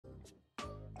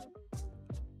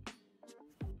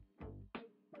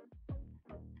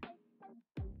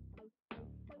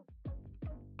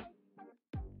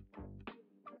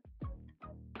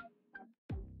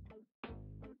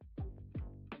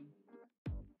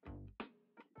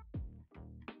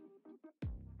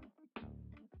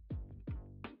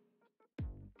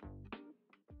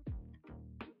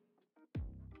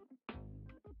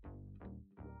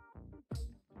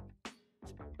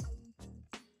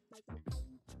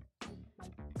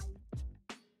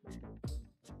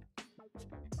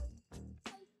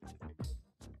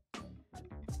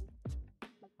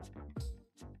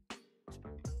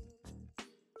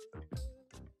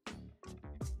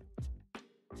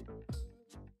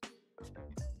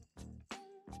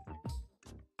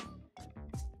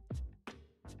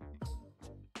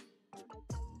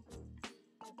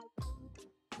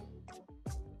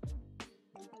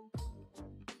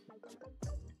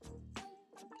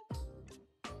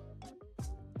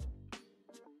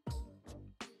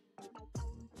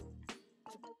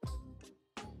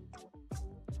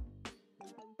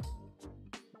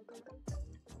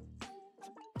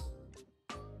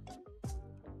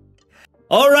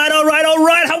All right.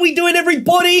 How we doing,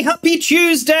 everybody? Happy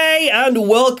Tuesday, and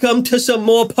welcome to some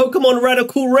more Pokemon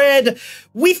Radical Red.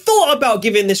 We thought about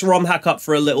giving this ROM hack up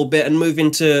for a little bit and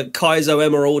moving to Kaizo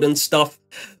Emerald and stuff.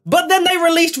 But then they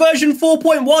released version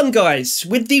 4.1, guys,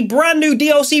 with the brand new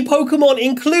DLC Pokemon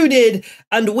included,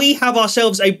 and we have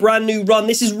ourselves a brand new run.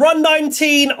 This is run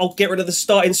 19. I'll get rid of the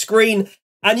starting screen,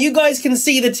 and you guys can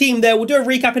see the team there. We'll do a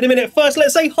recap in a minute. First,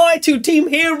 let's say hi to Team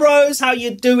Heroes. How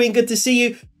you doing? Good to see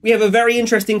you. We have a very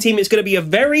interesting team. It's going to be a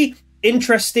very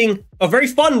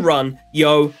fun run.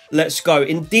 Yo, let's go.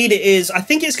 Indeed it is. I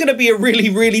think it's going to be a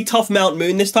really tough Mount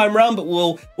Moon this time around, but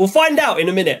we'll find out in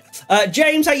a minute.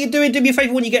 James, how you doing? Do me a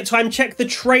favor when you get time, check the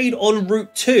trade on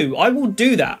Route 2. I will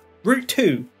do that. Route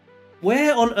 2.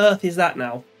 Where on earth is that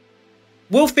now?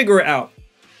 We'll figure it out.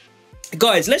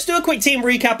 Guys, let's do a quick team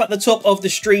recap at the top of the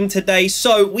stream today.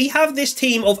 So we have this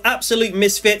team of absolute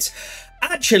misfits.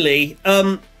 Actually,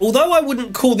 although I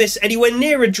wouldn't call this anywhere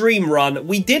near a dream run,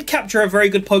 we did capture a very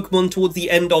good Pokemon towards the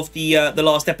end of the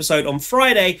last episode on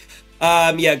Friday.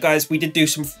 Yeah, guys, we did do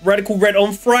some Radical Red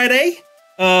on Friday,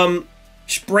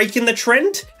 breaking the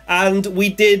trend, and we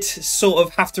did sort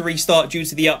of have to restart due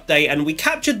to the update, and we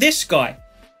captured this guy,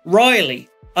 Riley,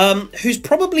 who's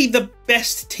probably the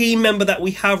best team member that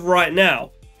we have right now.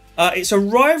 It's a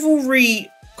rivalry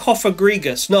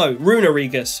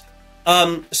Runarigus.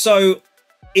 So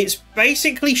it's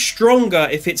basically stronger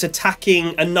if it's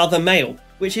attacking another male,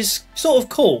 which is sort of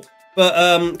cool, but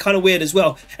kind of weird as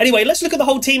well. Anyway, let's look at the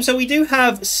whole team. So we do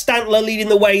have Stantler leading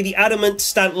the way, the Adamant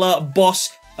Stantler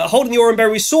boss, holding the Oran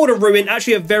Berry, Sword of Ruin,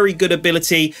 actually a very good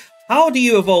ability. How do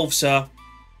you evolve, sir?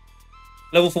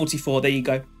 Level 44, there you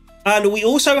go. And we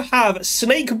also have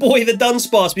Snake Boy the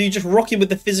Dunsparce, but you're just rocking with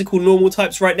the physical normal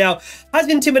types right now. Has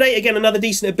Intimidate, again, another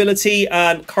decent ability,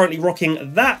 and currently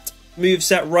rocking that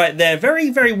moveset right there.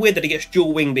 Very weird that he gets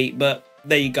dual wing beat, but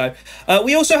there you go.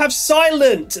 We also have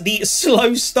Silent, the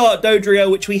slow start Dodrio,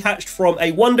 which we hatched from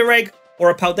a Wonder Egg or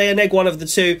a Paldean Egg, one of the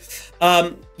two.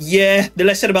 Yeah, the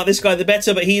less said about this guy, the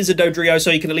better, but he is a Dodrio,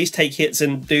 so he can at least take hits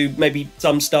and do maybe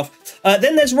some stuff.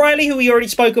 Then there's Riley, who we already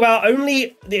spoke about.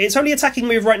 Its only attacking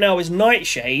move right now is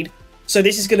Nightshade. So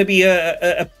this is going to be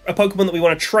a Pokemon that we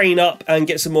want to train up and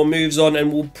get some more moves on,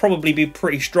 and will probably be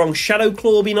pretty strong. Shadow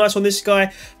Claw will be nice on this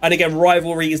guy. And again,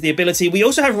 Rivalry is the ability. We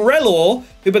also have Relor,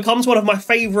 who becomes one of my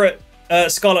favourite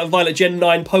Scarlet and Violet Gen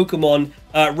 9 Pokemon,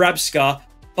 Rabscar.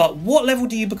 But what level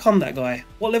do you become that guy?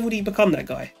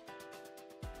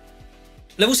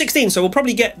 Level 16, so we'll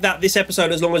probably get that this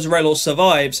episode as long as Relor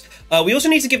survives. We also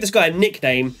need to give this guy a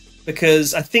nickname,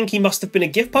 because I think he must have been a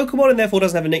gift Pokemon and therefore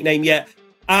doesn't have a nickname yet.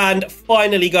 And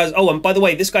finally, guys, oh, and by the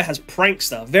way, this guy has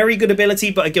Prankster. Very good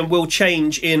ability, but again, will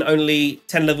change in only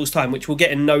 10 levels time, which we'll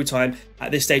get in no time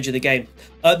at this stage of the game.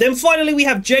 Then finally, we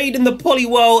have Jade and the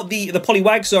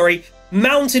Poliwag, sorry.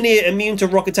 Mountaineer, immune to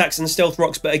rock attacks and stealth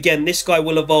rocks, but again, this guy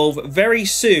will evolve very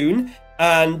soon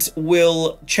and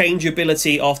will change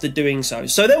ability after doing so.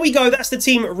 So there we go. That's the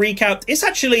team recapped. It's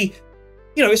actually,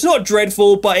 you know, it's not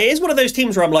dreadful, but it is one of those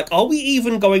teams where I'm like, are we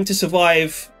even going to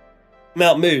survive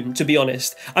Mount Moon, to be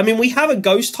honest? I mean, we have a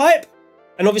ghost type,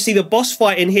 and obviously the boss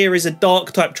fight in here is a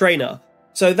dark type trainer,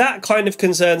 so that kind of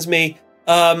concerns me.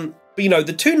 But you know,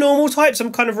 the two normal types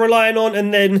I'm kind of relying on,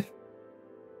 and then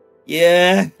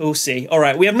yeah, we'll see. All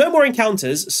right, we have no more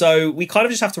encounters, so we kind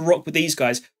of just have to rock with these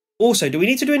guys. Also, do we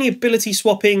need to do any ability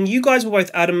swapping? You guys were both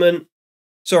adamant.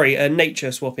 Sorry,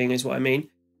 nature swapping is what I mean.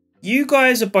 You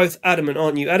guys are both adamant,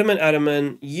 aren't you?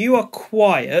 Adamant. You are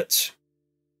quiet,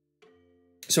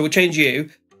 so we'll change you.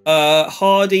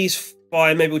 Hardy's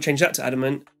fine. Maybe we'll change that to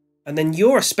Adamant. And then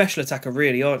you're a special attacker,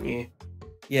 really, aren't you?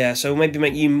 Yeah, so maybe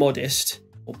make you modest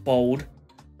or bold.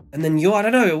 And then you're, I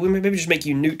don't know, we'll maybe just make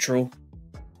you neutral.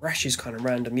 Rash is kind of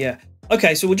random, yeah.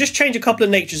 Okay, so we'll just change a couple of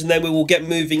natures and then we will get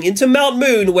moving into Mount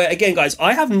Moon, where, again, guys,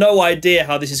 I have no idea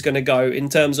how this is going to go in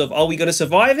terms of, are we going to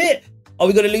survive it? Are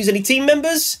we going to lose any team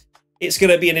members? It's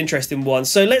going to be an interesting one.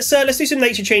 So let's do some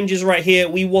nature changes right here.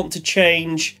 We want to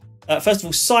change... first of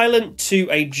all, Silent to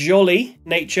a Jolly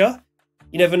nature.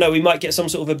 You never know, we might get some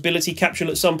sort of ability capsule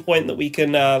at some point that we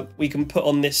can put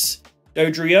on this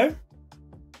Dodrio.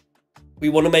 We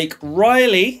want to make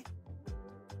Riley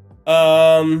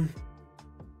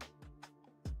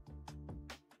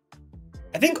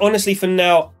I think honestly for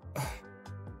now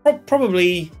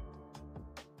probably,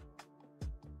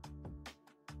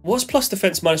 what's plus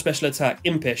defense minus special attack?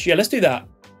 Impish. Yeah, let's do that.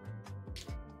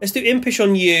 Let's do Impish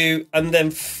on you, and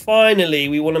then finally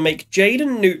we want to make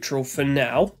Jaden neutral for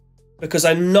now, because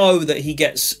I know that he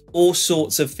gets all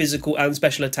sorts of physical and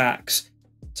special attacks.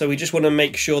 So we just want to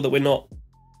make sure that we're not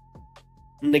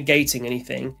negating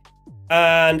anything.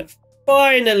 And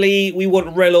finally, we want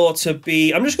Relor to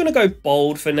be... I'm just going to go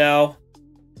bold for now.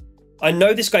 I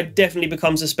know this guy definitely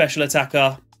becomes a special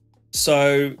attacker.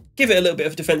 So give it a little bit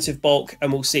of defensive bulk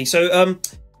and we'll see. So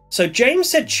James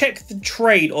said check the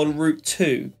trade on Route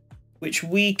 2, which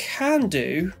we can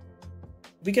do.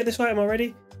 Did we get this item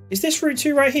already? Is this Route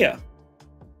 2 right here?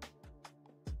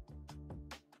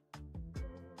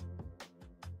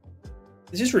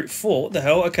 This is Route 4. What the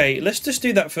hell? Okay, let's just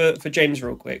do that for James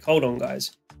real quick. Hold on,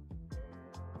 guys.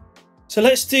 So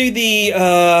let's do the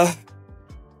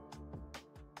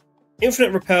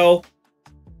Infinite Repel.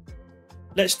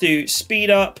 Let's do Speed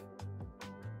Up,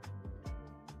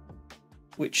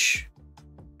 which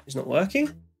is not working.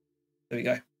 There we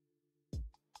go. Do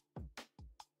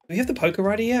we have the Poké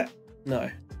Rider yet?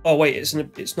 No. Oh wait, it's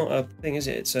not a thing, is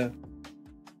it?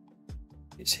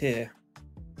 It's here.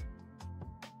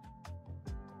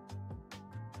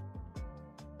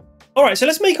 All right, so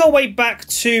let's make our way back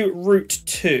to Route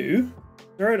 2. Is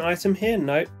there an item here?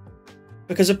 No.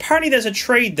 Because apparently there's a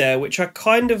trade there, which I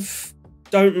kind of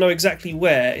don't know exactly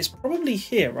where. It's probably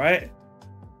here, right?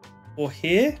 Or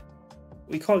here?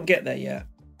 We can't get there yet.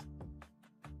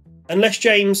 Unless,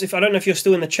 James, I don't know if you're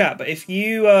still in the chat, but if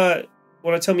you want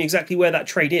to tell me exactly where that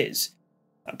trade is,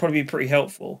 that'd probably be pretty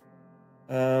helpful.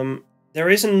 There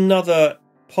is another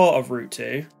part of Route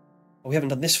 2. Oh, we haven't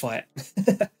done this fight.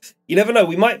 You never know.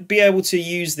 We might be able to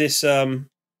use this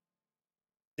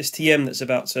this TM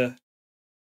that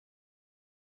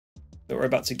we're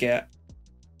about to get.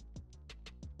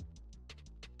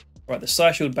 Right, the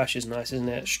Side Shield Bash is nice, isn't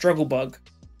it? Struggle Bug.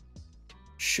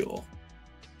 Sure.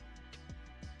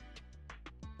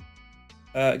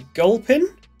 Gulpin.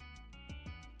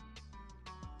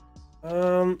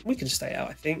 We can stay out,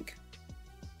 I think.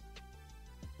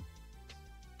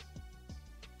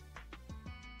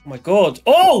 Oh my god.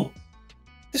 Oh!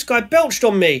 This guy belched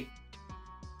on me.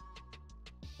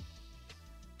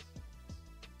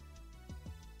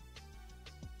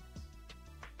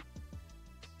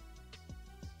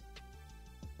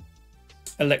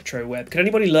 Electro Web. Can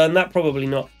anybody learn that? Probably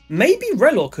not. Maybe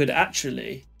Relor could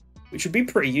actually, which would be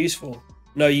pretty useful.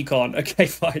 No, you can't. Okay,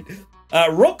 fine.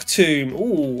 Rock Tomb.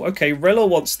 Ooh, okay. Relor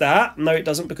wants that. No, it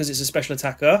doesn't because it's a special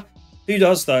attacker. Who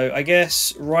does, though? I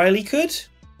guess Riley could.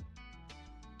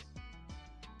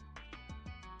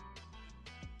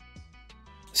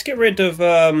 Let's get rid of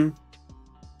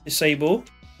Disable.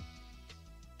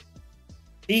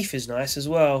 Thief is nice as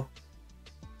well.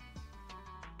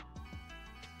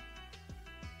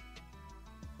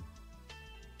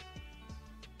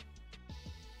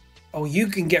 Oh, you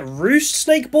can get Roost,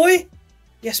 Snake Boy?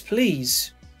 Yes,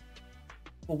 please.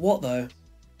 For what, though?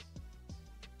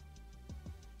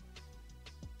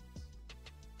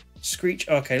 Screech.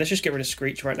 Okay, let's just get rid of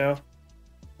Screech right now.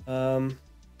 I'm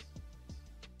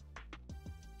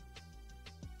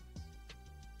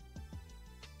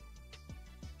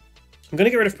going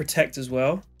to get rid of Protect as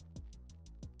well.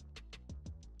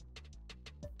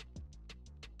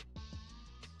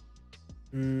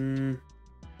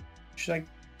 Should I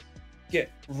get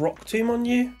Rock Tomb on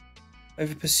you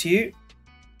over Pursuit?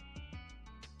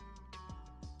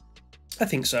 I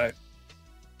think so.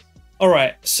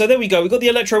 Alright, so there we go. We've got the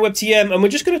Electro Web TM, and we're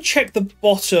just going to check the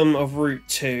bottom of Route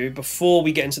 2 before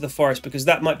we get into the forest, because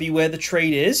that might be where the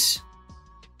trade is.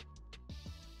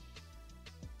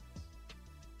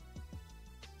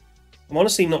 I'm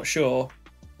honestly not sure.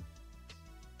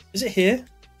 Is it here?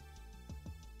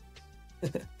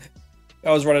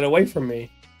 I was running away from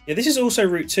me. Yeah, this is also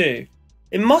Route 2.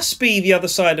 It must be the other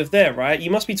side of there, right?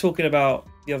 You must be talking about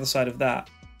the other side of that.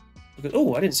 Because,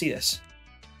 oh, I didn't see this.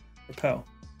 Repel.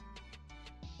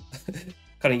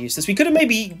 Kind of useless. We could have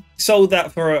maybe sold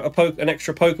that for an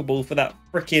extra Pokeball for that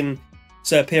frickin'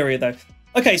 Serperior, though.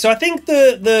 Okay, so I think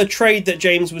the trade that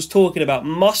James was talking about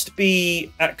must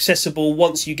be accessible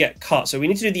once you get cut. So we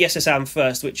need to do the SSAM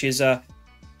first, which is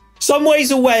some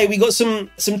ways away. We got some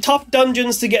tough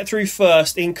dungeons to get through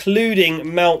first,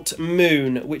 including Mount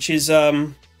Moon, which is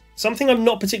something I'm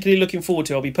not particularly looking forward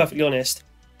to, I'll be perfectly honest.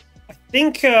 I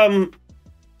think, you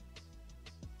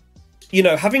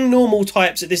know, having normal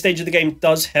types at this stage of the game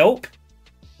does help.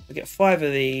 I'll get 5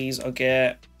 of these. I'll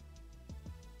get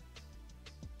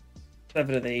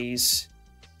 7 of these.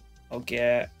 I'll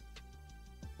get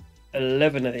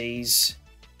 11 of these.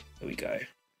 There we go.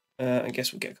 I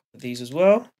guess we'll get a couple of these as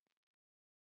well.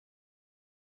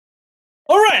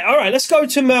 All right, let's go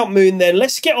to Mount Moon then.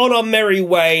 Let's get on our merry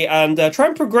way and try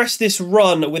and progress this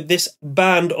run with this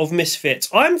band of misfits.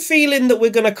 I'm feeling that we're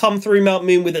going to come through Mount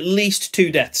Moon with at least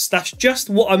 2 deaths. That's just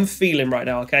what I'm feeling right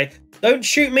now, okay? Don't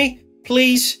shoot me,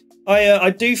 please. I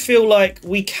do feel like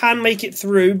we can make it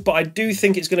through, but I do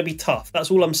think it's going to be tough.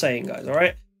 That's all I'm saying, guys, all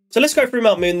right? So let's go through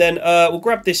Mount Moon then. We'll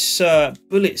grab this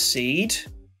bullet seed.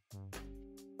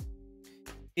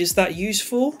 Is that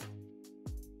useful?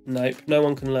 Nope, no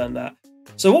one can learn that.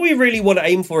 So what we really want to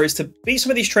aim for is to beat some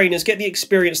of these trainers, get the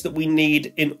experience that we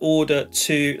need in order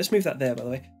to... Let's move that there, by the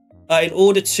way. In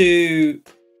order to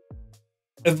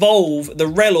evolve the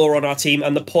Relor on our team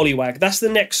and the Poliwag. That's the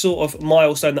next sort of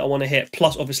milestone that I want to hit.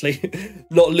 Plus, obviously,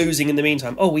 not losing in the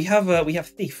meantime. Oh, we have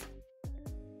Thief.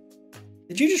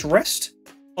 Did you just rest?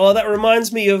 Oh, that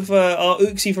reminds me of our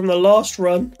Uxie from the last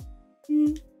run.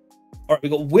 All right, we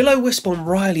got Will-O-Wisp on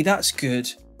Riley. That's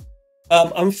good.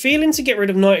 I'm feeling to get rid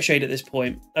of Nightshade at this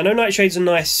point. I know Nightshade's a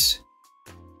nice,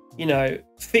 you know,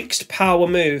 fixed power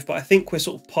move, but I think we're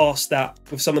sort of past that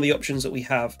with some of the options that we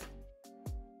have.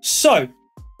 So,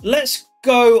 let's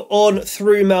go on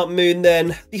through Mount Moon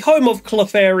then, the home of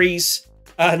Clefairies,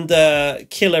 and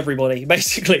kill everybody,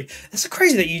 basically. That's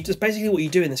crazy that that's basically what you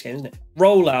do in this game, isn't it?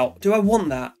 Rollout. Do I want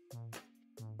that?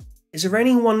 Is there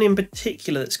anyone in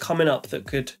particular that's coming up that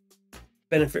could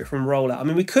benefit from rollout? I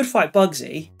mean, we could fight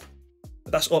Bugsy,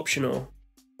 but that's optional.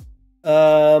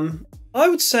 I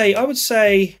would say no to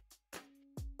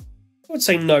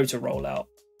rollout.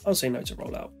 I would say no to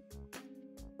rollout.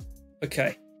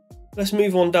 Okay, let's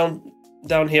move on down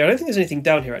here. I don't think there's anything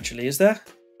down here actually, is there?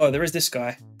 Oh, there is this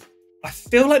guy. I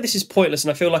feel like this is pointless,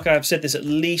 and I feel like I have said this at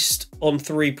least on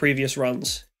 3 previous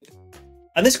runs.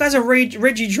 And this guy's a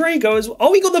Regidrago as well.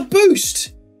 Oh, he got the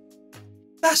boost.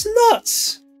 That's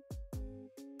nuts.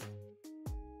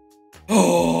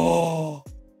 Oh.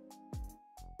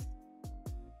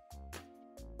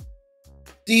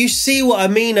 Do you see what I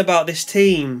mean about this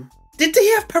team? Did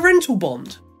he have parental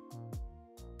bond?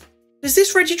 Does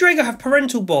this Regidrago have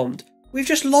parental bond? We've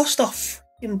just lost our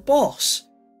freaking boss.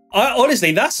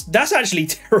 Honestly, that's actually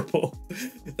terrible.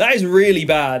 That is really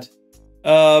bad.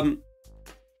 Wow.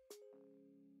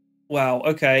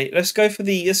 Okay, let's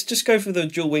just go for the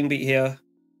dual wing beat here.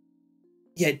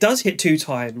 Yeah, it does hit 2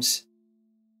 times.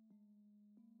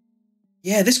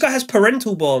 Yeah, this guy has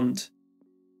parental bond.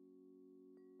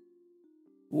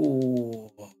 Ooh.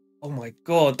 Oh my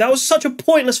god, that was such a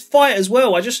pointless fight as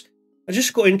well. I just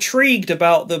got intrigued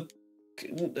about the...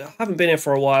 I haven't been here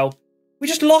for a while. We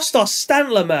just lost our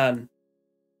Stantler, man.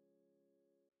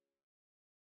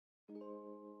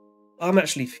 I'm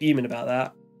actually fuming about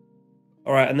that.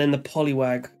 All right, and then the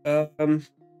Poliwag.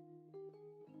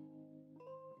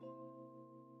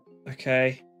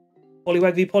 Okay.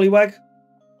 Poliwag v Poliwag?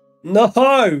 No!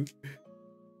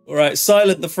 All right,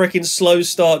 silent the freaking slow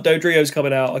start. Dodrio's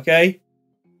coming out, okay?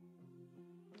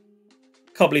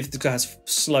 Can't believe this guy has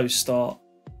slow start.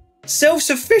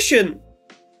 Self-sufficient!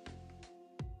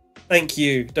 Thank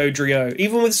you, Dodrio.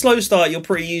 Even with slow start, you're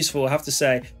pretty useful, I have to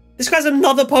say. This guy's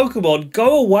another Pokemon.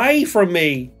 Go away from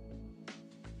me.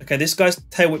 Okay, this guy's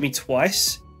tail whipped me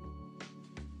twice.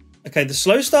 Okay, the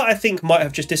slow start I think might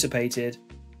have just dissipated,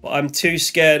 but I'm too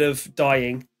scared of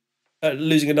dying,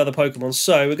 losing another Pokemon.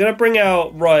 So we're going to bring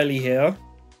out Riley here.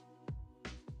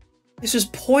 This was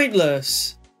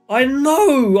pointless. I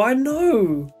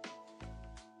know.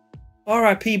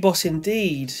 RIP boss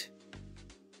indeed.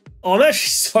 Oh, I'm actually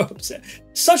so upset.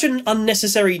 Such an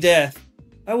unnecessary death.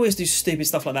 I always do stupid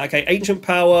stuff like that. Okay, Ancient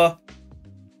Power.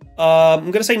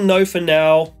 I'm going to say no for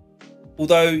now.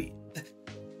 Although,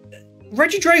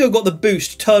 Regidrago got the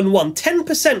boost turn 1.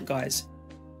 10%, guys.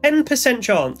 10%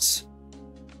 chance.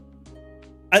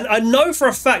 And I know for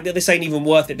a fact that this ain't even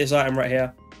worth it, this item right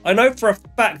here. I know for a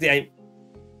fact it ain't.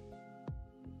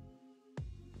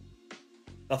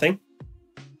 Nothing.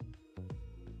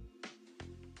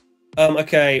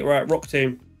 Okay, right, Rock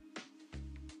Tomb.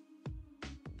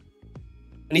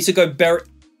 I need to go bury...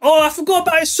 Oh, I forgot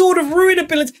about his Sword of Ruin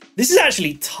ability. This is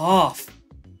actually tough.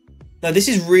 No, this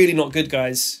is really not good,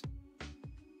 guys.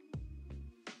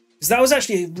 Because that was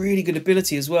actually a really good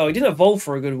ability as well. He didn't evolve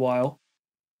for a good while.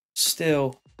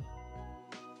 Still.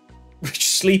 We're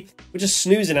just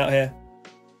snoozing out here.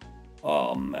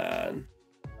 Oh, man.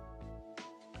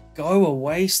 Go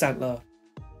away, Stantler.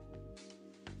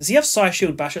 Does he have Psy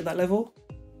Shield Bash at that level?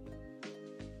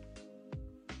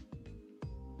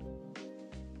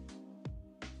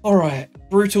 Alright,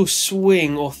 Brutal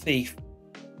Swing or Thief.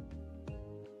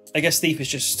 I guess Thief is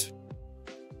just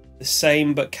the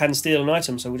same but can steal an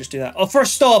item, so we'll just do that. Oh, for a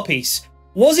star piece.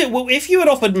 Was it? Well, if you had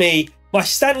offered me my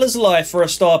Stantler's life for a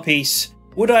star piece,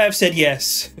 would I have said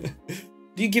yes?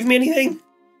 Do you give me anything?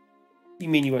 You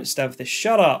mean you won't stand for this?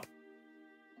 Shut up.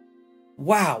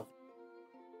 Wow.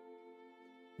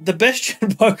 The best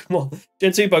Gen Pokemon,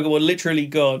 Gen 2 Pokemon, literally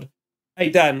God. Hey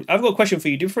Dan, I've got a question for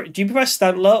you. Do you prefer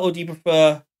Stantler or do you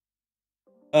prefer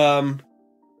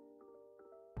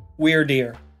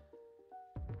Weirdier.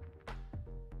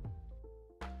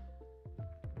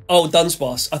 Oh,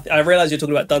 Dunsparce. I realized you're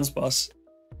talking about Dunsparce.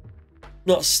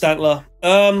 Not Stantler.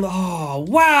 Oh,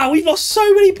 wow. We've lost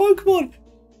so many Pokemon.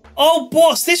 Oh,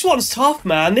 boss. This one's tough,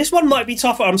 man. This one might be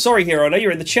tougher. I'm sorry, Hero. I know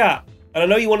you're in the chat. And I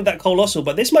know you wanted that Colossal,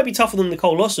 but this might be tougher than the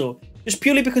Colossal. Just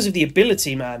purely because of the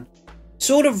ability, man.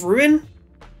 Sword of Ruin?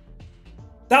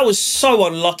 That was so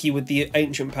unlucky with the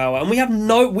Ancient Power. And we have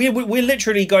no... We're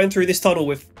literally going through this tunnel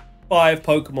with 5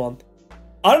 Pokemon.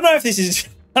 I don't know if this is...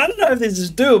 I don't know if this is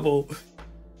doable.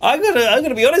 I'm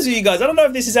gonna be honest with you guys. I don't know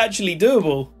if this is actually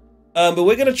doable. But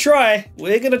we're gonna try.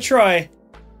 We're gonna try.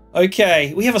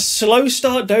 Okay. We have a slow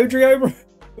start Dodrio.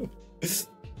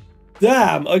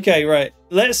 Damn. Okay, right.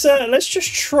 Let's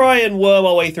just try and worm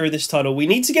our way through this tunnel. We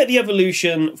need to get the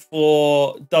evolution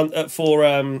for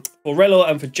Rellor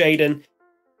and for Jaden.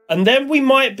 And then we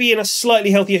might be in a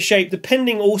slightly healthier shape,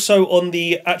 depending also on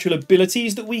the actual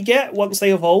abilities that we get once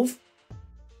they evolve.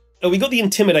 Oh, we got the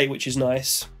Intimidate, which is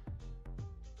nice.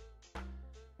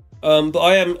 But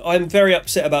I'm very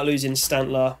upset about losing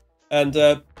Stantler. And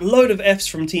a load of Fs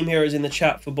from Team Heroes in the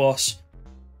chat for boss.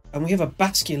 And we have a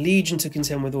Baskia Legion to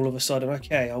contend with all of a sudden.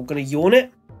 Okay, I'm going to yawn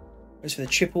it. Goes for the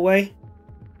chip away.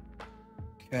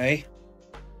 Okay.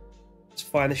 It's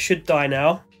fine. This should die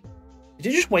now.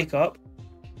 Did it just wake up?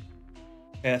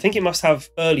 Okay, I think it must have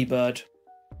early bird.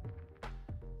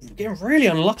 I'm getting really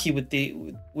unlucky with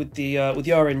the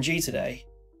RNG today.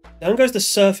 Down goes the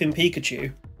Surfing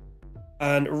Pikachu.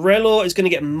 And Rellor is going to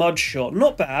get Mud Shot.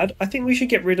 Not bad. I think we should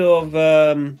get rid of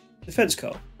Defense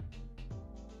Curl.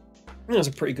 I think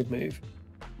that's a pretty good move.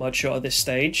 Mud Shot at this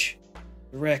stage.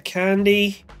 Rare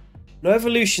Candy. No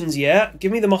evolutions yet.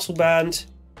 Give me the Muscle Band.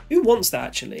 Who wants that,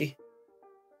 actually?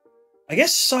 I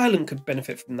guess Silent could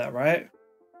benefit from that, right?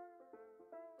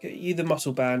 Get you the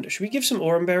Muscle Band. Should we give some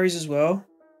Aurum Berries as well?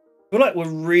 I feel like we're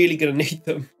really going to need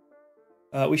them.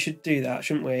 We should do that,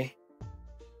 shouldn't we?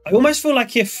 I almost feel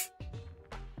like if...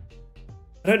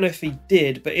 I don't know if he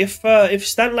did, but if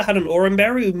Stantler had an Aurum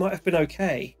Berry, we might have been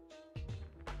okay.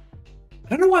 I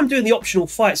don't know why I'm doing the optional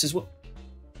fights as well.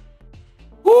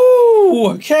 Ooh,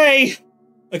 okay.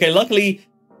 Okay, luckily,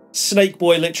 Snake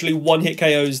Boy literally one-hit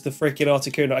KOs the freaking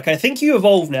Articuno. Okay, I think you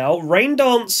evolve now. Rain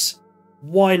Dance,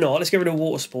 why not? Let's get rid of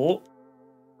Water Sport.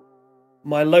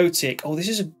 Milotic. Oh, this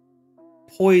is a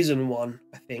poison one,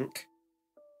 I think.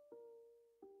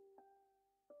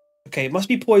 Okay, it must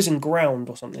be Poison Ground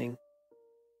or something.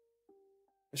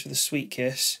 Goes for the Sweet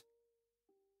Kiss.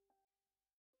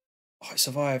 Oh, it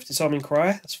survived. Disarming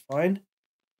Cry. That's fine.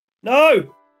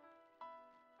 No!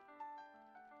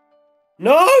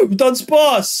 No!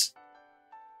 Dunsparce!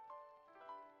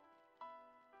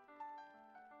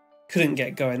 Couldn't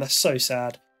get going. That's so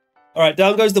sad. Alright,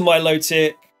 down goes the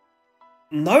Milotic.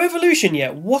 No evolution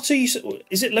yet. What are you...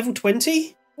 Is it level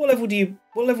 20? What level do you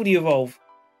evolve?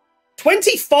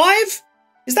 25?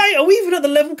 Is that... Are we even at the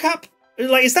level cap?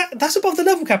 Like, is that's above the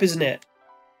level cap, isn't it?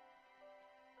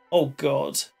 Oh,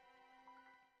 God.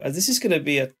 Guys, this is going to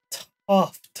be a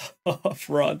tough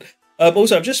run.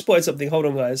 Also, I've just spotted something. Hold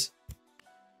on, guys.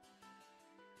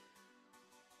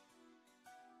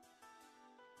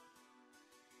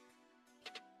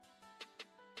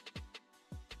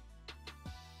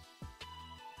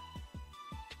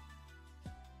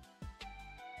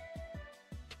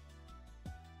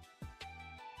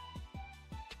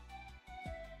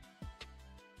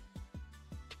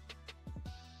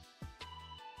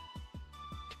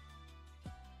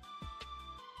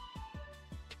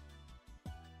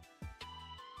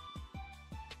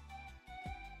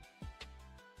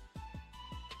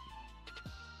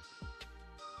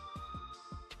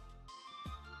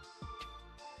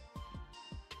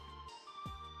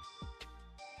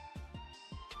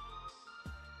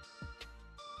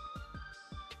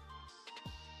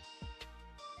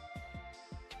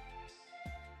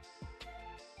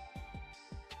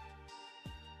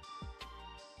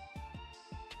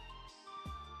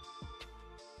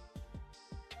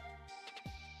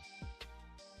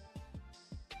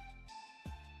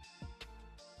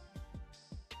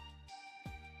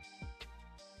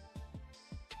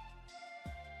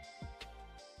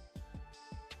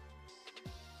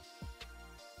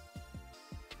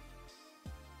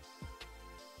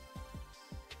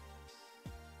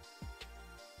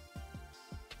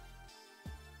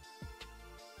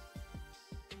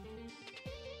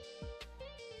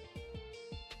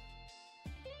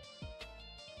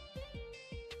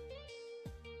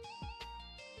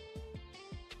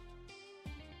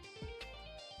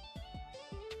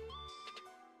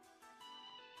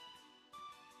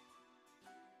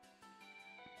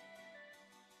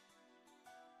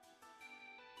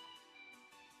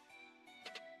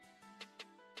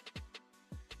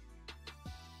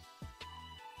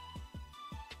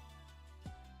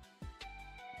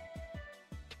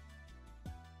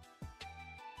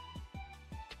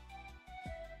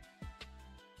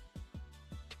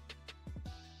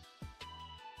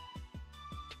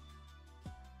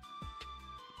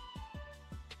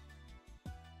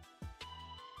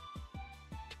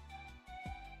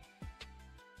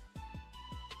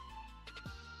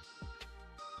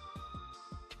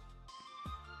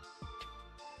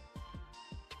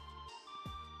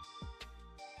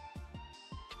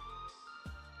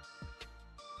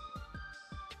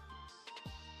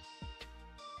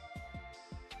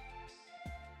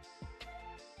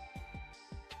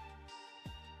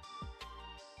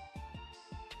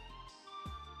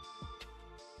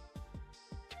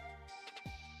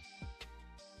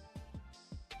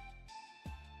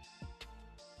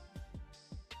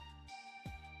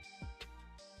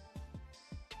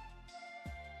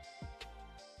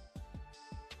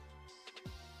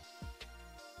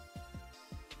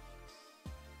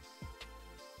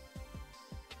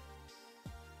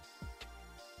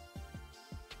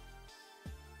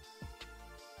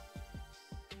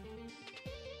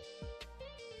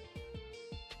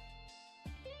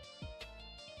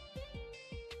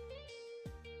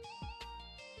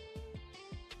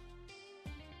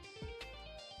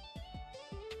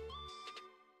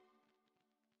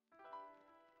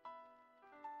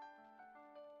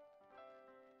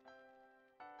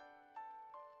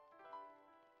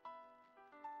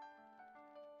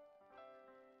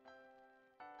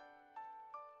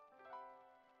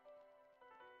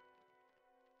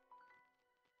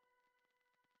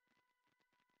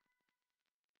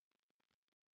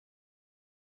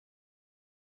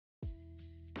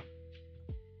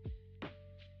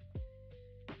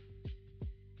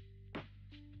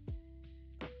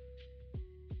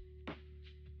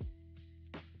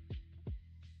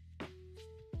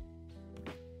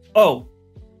 Oh.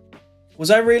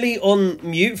 Was I really on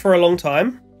mute for a long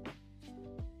time?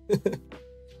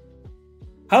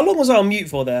 How long was I on mute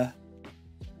for there?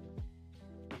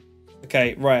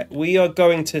 Okay, right. We are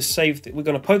going to save... We're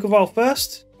going to Pokeball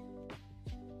first.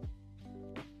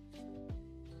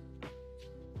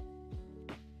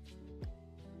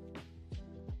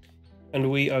 And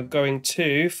we are going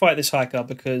to fight this hiker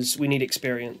because we need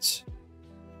experience.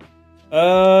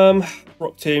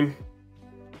 Rock Tomb.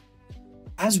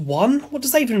 As one? What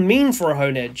does that even mean for a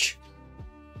Hone Edge?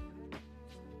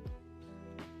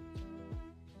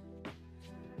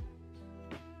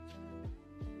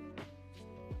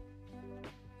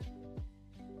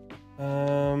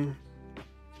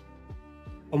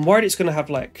 I'm worried it's going to have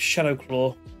like Shadow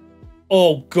Claw.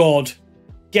 Oh God.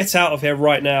 Get out of here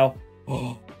right now.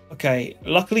 Oh. Okay,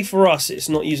 luckily for us, it's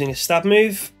not using a stab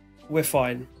move. We're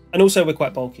fine. And also, we're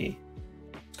quite bulky.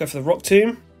 Let's go for the Rock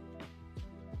Tomb.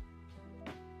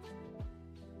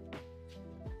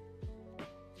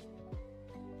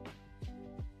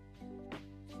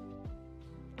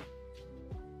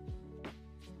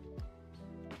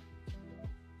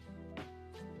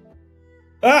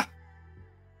 Ah!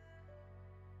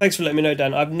 Thanks for letting me know,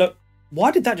 Dan. I've no...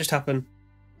 Why did that just happen?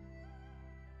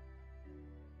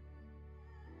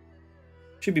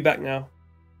 Should be back now.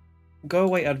 Go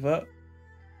away, advert.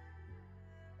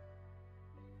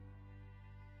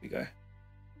 Here we go.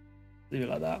 Leave it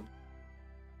like that.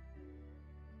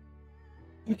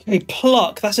 Okay,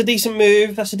 Pluck. That's a decent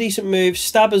move. That's a decent move.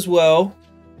 Stab as well.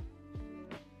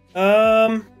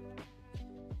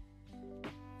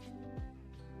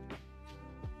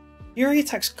 Fury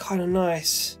attack's kind of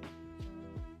nice.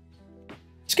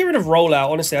 Let's get rid of Rollout.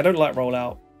 Honestly, I don't like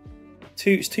Rollout.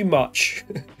 It's too much.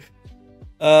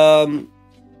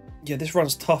 Yeah, this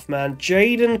run's tough, man.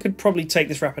 Jaden could probably take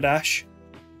this Rapidash.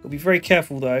 Gotta be very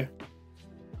careful, though.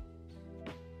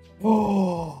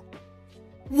 Oh,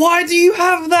 why do you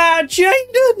have that,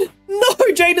 Jaden? No,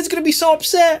 Jaden's gonna be so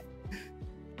upset.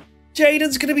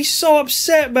 Jaden's gonna be so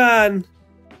upset, man.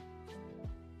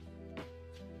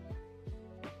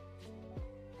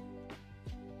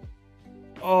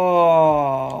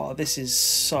 Oh, this is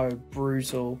so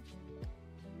brutal.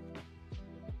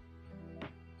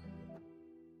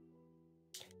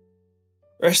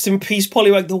 Rest in peace,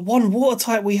 Poliwag. The one water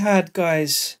type we had,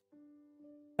 guys.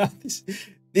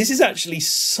 This is actually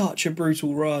such a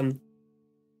brutal run.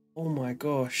 Oh my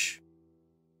gosh.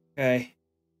 Okay.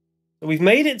 So we've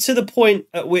made it to the point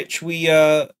at which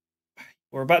we're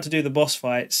about to do the boss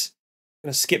fights. I'm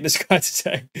going to skip this guy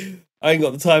today. I ain't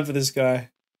got the time for this guy.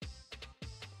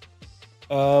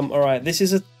 Alright, this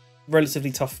is a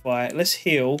relatively tough fight. Let's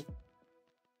heal.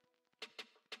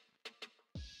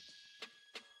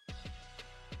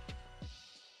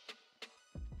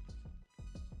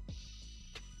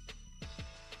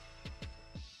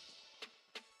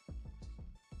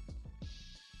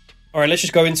 Alright, let's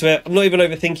just go into it. I'm not even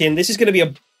overthinking. This is going to be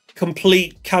a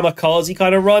complete kamikaze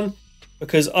kind of run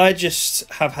because I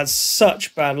just have had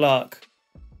such bad luck.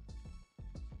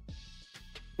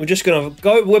 We're just going to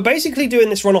go... We're basically doing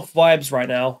this run off vibes right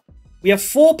now. We have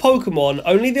 4 Pokemon,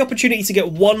 only the opportunity to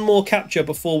get 1 more capture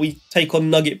before we take on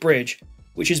Nugget Bridge,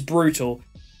 which is brutal.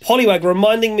 Poliwag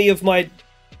reminding me of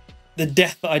the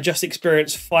death that I just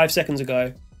experienced 5 seconds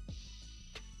ago.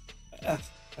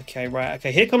 Okay, right.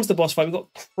 Okay, here comes the boss fight. We've got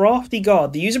Crafty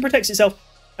Guard. The user protects itself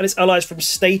and its allies from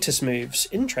status moves.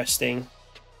 Interesting.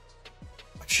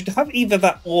 I should have either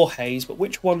that or Haze, but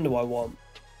which one do I want?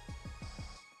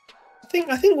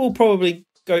 I think we'll probably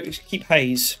go keep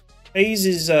Haze. Haze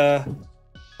is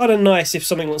kind of nice if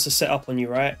something wants to set up on you,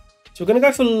 right? So we're going to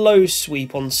go for low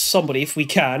sweep on somebody if we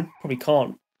can. Probably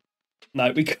can't.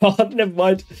 No, we can't. Never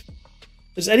mind.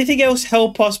 Does anything else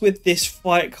help us with this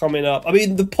fight coming up? I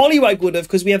mean, the Poliwag would have,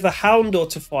 because we have the Houndour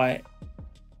to fight.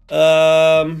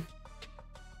 Damn,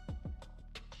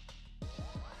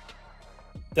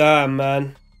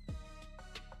 man.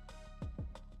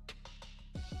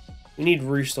 We need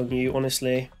Roost on you,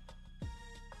 honestly.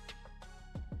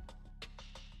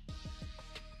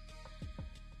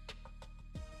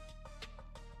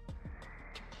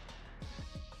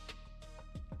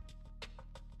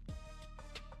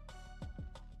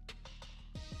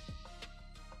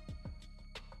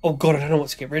 Oh god, I don't know what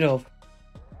to get rid of.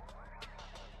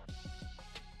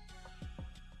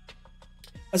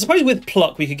 I suppose with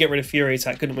Pluck we could get rid of Fury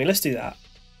Attack, couldn't we? Let's do that.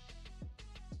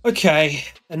 Okay,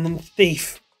 and then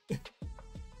Thief.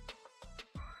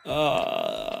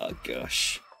 Oh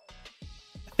gosh.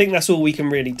 I think that's all we can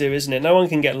really do, isn't it? No one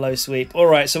can get low sweep.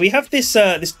 Alright, so we have this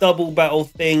this double battle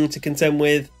thing to contend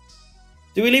with.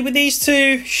 Do we lead with these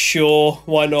two? Sure,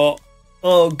 why not?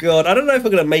 Oh god, I don't know if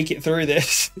we're gonna make it through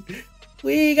this.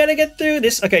 We gotta get through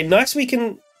this. Okay, nice. We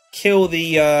can kill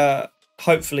the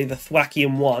hopefully the Thwacky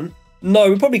in one.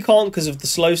 No, we probably can't because of the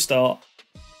slow start.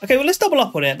 Okay, well let's double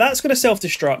up on it. That's gonna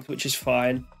self-destruct, which is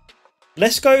fine.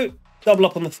 Let's go double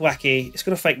up on the Thwacky. It's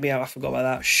gonna fake me out. I forgot about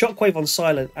that. Shockwave on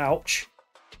silent. Ouch.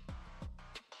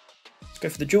 Let's go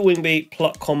for the dual wing beat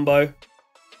pluck combo.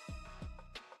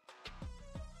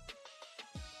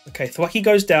 Okay, Thwacky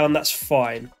goes down. That's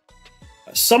fine.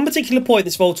 At some particular point,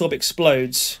 this Voltorb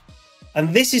explodes.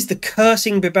 And this is the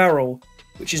cursing Bibarel,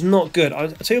 which is not good. I'll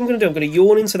tell you what I'm going to do. I'm going to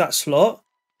yawn into that slot.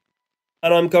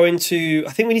 And I'm going to...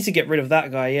 I think we need to get rid of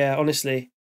that guy, yeah,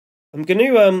 honestly. I'm going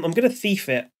to Thief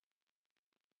it.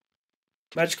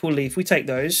 Magical Leaf. We take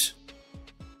those.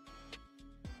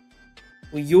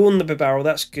 We yawn the Bibarel.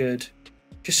 That's good.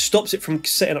 Just stops it from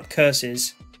setting up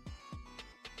curses.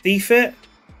 Thief it.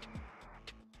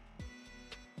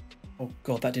 Oh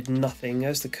god, that did nothing.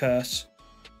 There's the curse.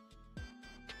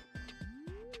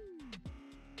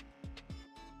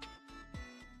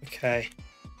 Okay.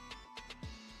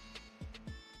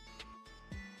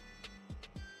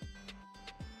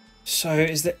 So,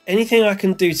 is there anything I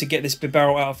can do to get this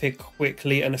Bibarel out of here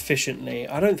quickly and efficiently?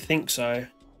 I don't think so.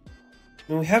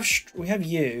 I mean, we have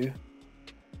you.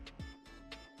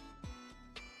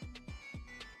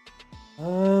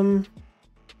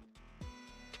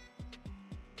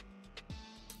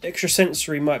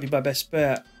 Extrasensory might be my best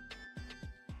bet.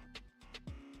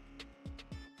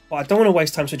 But I don't want to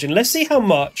waste time switching. Let's see how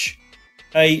much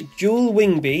a dual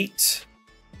wing beat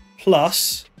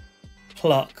plus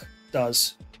pluck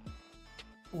does.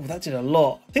 Oh, that did a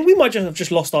lot. I think we might have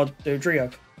just lost our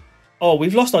Dodrio. Oh,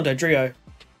 we've lost our Dodrio.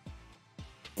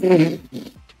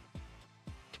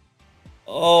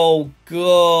 Oh,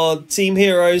 God. Team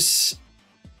Heroes.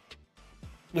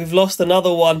 We've lost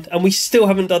another one. And we still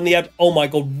haven't done the... Oh, my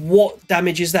God. What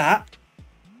damage is that?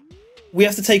 We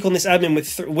have to take on this admin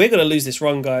with... We're going to lose this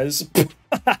run, guys.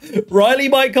 Riley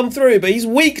might come through, but he's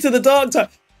weak to the dark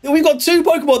type. We've got two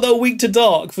Pokemon that are weak to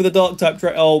dark for the dark type.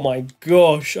 Oh, my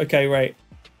gosh. Okay, right.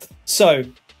 So,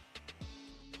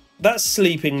 that's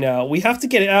sleeping now. We have to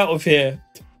get it out of here.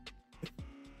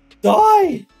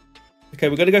 Die! Okay,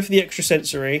 we're going to go for the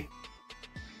extrasensory.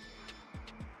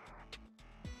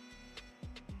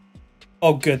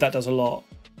 Oh, good. That does a lot.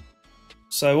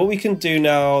 So what we can do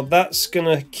now, that's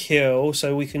going to kill.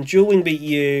 So we can dual wing beat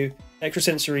you,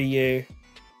 extrasensory you.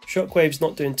 Shockwave's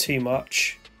not doing too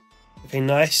much. Okay,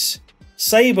 nice.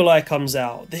 Sableye comes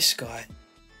out. This guy.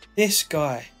 This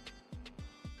guy.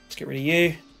 Let's get rid of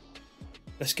you.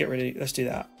 Let's do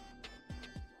that.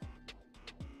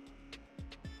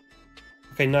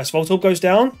 Okay, nice. Voltorb goes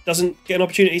down. Doesn't get an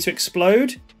opportunity to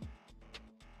explode.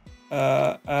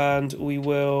 And we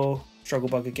will Struggle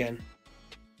Bug again.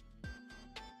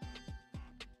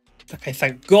 Okay,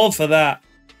 thank God for that.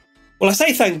 Well, I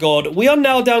say thank God. We are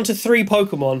now down to 3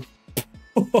 Pokemon.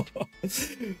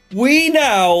 We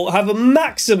now have a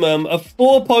maximum of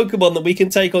 4 Pokemon that we can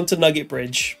take onto Nugget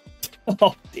Bridge.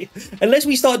 Oh, dear. Unless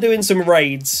we start doing some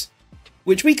raids,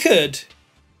 which we could.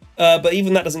 But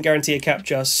even that doesn't guarantee a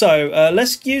capture. So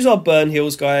let's use our burn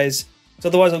heals, guys. So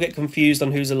otherwise I'll get confused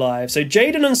on who's alive. So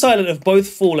Jaden and Silent have both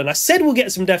fallen. I said we'll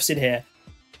get some deaths in here.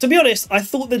 To be honest, I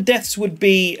thought the deaths would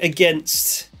be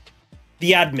against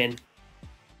the admin.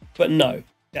 But no,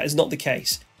 that is not the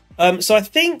case. So I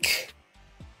think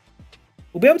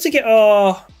we'll be able to get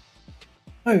our...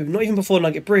 Oh, not even before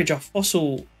Nugget Bridge, our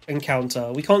fossil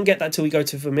encounter. We can't get that till we go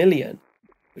to Vermilion,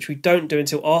 which we don't do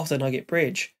until after Nugget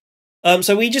Bridge.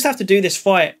 So we just have to do this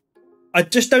fight. I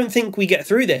just don't think we get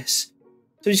through this.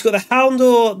 So we've just got the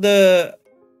Houndour, the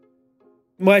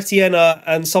Mightyena,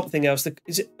 and something else.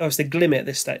 It's the Glimmet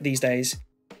these days.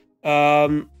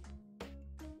 I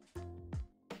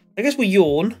guess we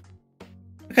yawn.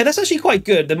 Okay, that's actually quite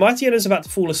good. The Mightyena's about to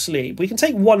fall asleep. We can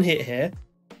take 1 hit here.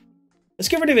 Let's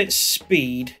get rid of its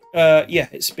speed. Yeah,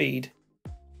 its speed.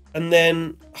 And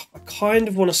then I kind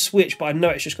of want to switch, but I know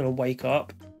it's just going to wake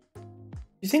up. Do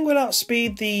you think we'll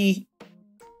outspeed the...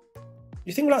 Do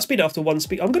you think we'll outspeed it after 1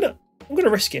 speed? I'm gonna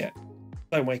risk it.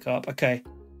 Don't wake up. Okay.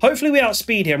 Hopefully we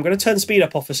outspeed here. I'm going to turn speed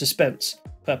up off for suspense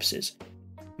purposes.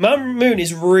 Mount Moon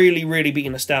is really, really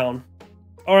beating us down.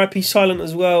 RIP Silent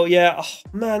as well. Yeah. Oh,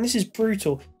 man, this is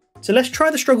brutal. So let's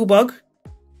try the Struggle Bug.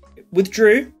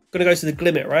 Withdrew. Gonna go to the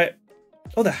Glimmet, right?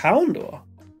 Oh, the Houndour.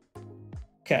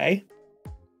 Okay.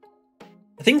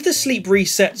 I think the sleep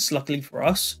resets, luckily for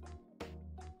us.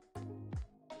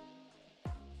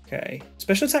 Okay.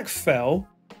 Special attack fell.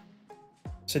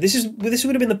 So this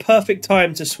would have been the perfect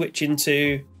time to switch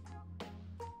into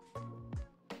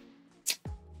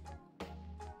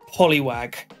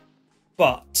Poliwag.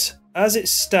 But as it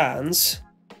stands,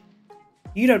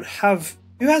 you don't have...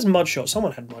 Who has Mudshot?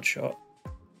 Someone had Mudshot.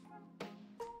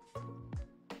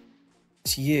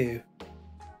 It's you.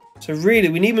 So really,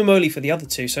 we need Mimoli for the other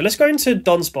two. So let's go into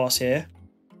Dunsparce here.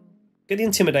 Get the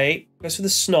Intimidate. Goes for the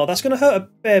Snarl. That's going to hurt a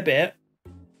fair bit.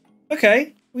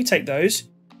 Okay, we take those.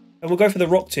 And we'll go for the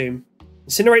Rock Tomb.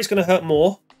 Incinerate's going to hurt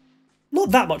more.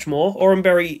 Not that much more.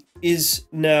 Oranberry is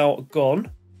now gone.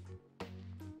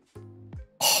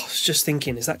 Oh, I was just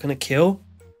thinking, is that going to kill?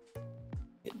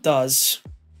 It does.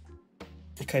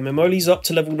 Okay, Mimoli's up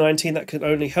to level 19. That can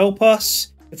only help us.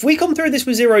 If we come through this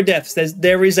with 0 deaths,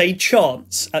 there is a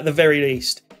chance, at the very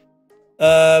least.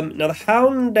 Now, the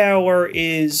Houndour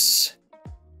is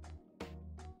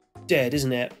dead,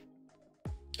 isn't it?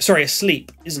 Sorry,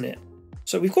 asleep, isn't it?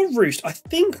 So we've got Roost. I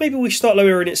think maybe we start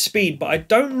lowering its speed, but I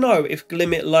don't know if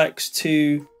Glimmet likes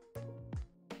to...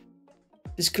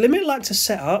 Does Glimmet like to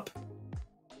set up?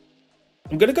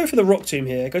 I'm going to go for the Rock Tomb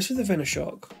here. Goes for the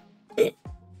Venoshock.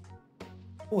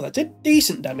 Oh, that did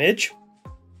decent damage.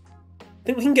 I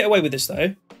think we can get away with this,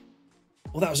 though.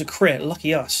 Oh, that was a crit.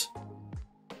 Lucky us.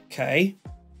 Okay.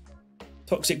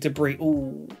 Toxic Debris.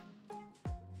 Ooh.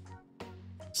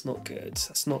 That's not good.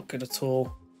 That's not good at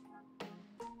all.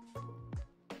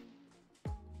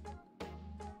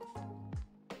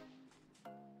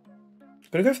 I'm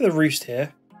going to go for the Roost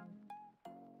here.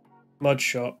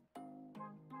 Mudshot.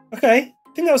 Okay.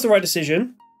 I think that was the right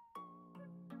decision.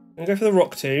 I'm going to go for the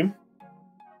Rock Tomb.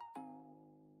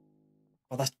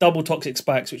 Oh, that's double Toxic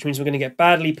Spikes, which means we're going to get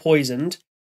badly poisoned.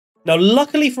 Now,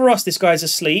 luckily for us, this guy's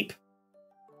asleep.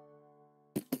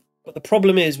 But the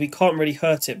problem is we can't really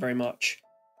hurt it very much.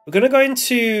 We're going to go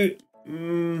into...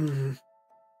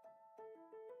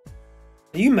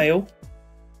 Are you male?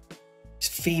 It's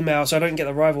female, so I don't get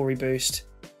the rivalry boost.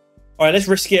 All right, let's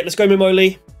risk it. Let's go,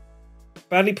 Mimoli.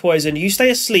 Badly poisoned. You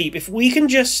stay asleep. If we can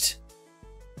just...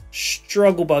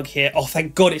 Struggle Bug here. Oh,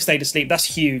 thank God it stayed asleep. That's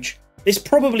huge. This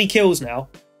probably kills now.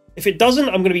 If it doesn't,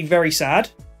 I'm going to be very sad.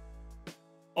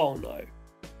 Oh, no.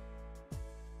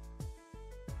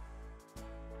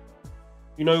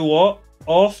 You know what?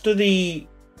 After the...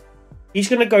 He's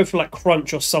going to go for, like,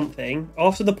 Crunch or something.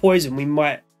 After the poison, we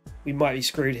might be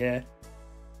screwed here.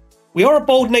 We are a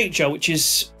bold nature, which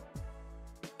is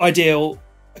ideal.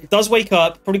 It does wake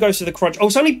up. Probably goes for the Crunch. Oh,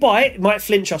 it's only Bite. It might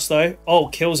flinch us, though. Oh,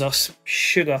 kills us.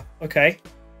 Sugar. Okay.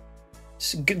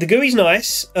 The gooey's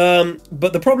nice,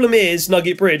 but the problem is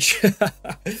Nugget Bridge.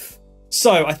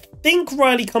 So I think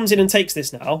Riley comes in and takes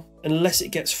this now, unless it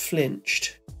gets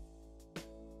flinched. Do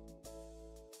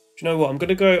you know what? I'm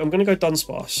gonna go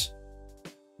Dunsparce.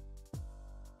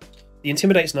 The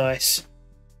Intimidate's nice.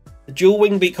 The dual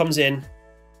Wing Beat comes in.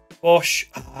 Bosh.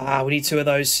 Ah, we need 2 of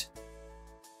those.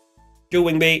 Dual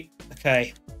Wing Beat.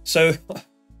 Okay. So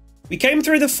we came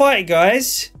through the fight,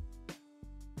 guys.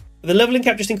 The leveling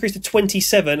cap just increased to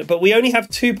 27, but we only have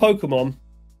 2 Pokemon.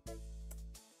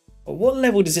 At what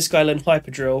level does this guy learn Hyper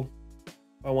Drill?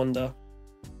 I wonder.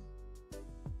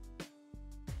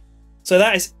 So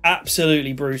that is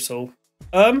absolutely brutal.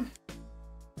 Okay.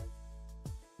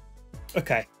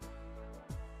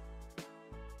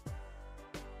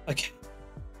 Okay.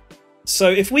 So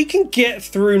if we can get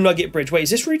through Nugget Bridge... Wait,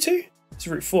 is this Route 2? It's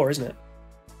Route 4, isn't it?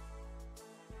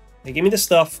 Okay, give me the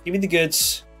stuff. Give me the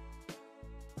goods.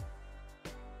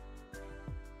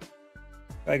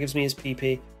 That gives me his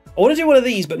PP. I want to do one of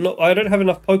these, but I don't have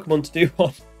enough Pokemon to do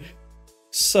one.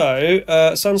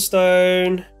 So,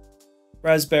 Sunstone,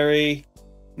 Raspberry.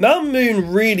 Mount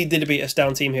Moon really did beat us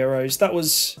down, Team Heroes. That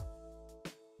was,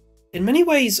 in many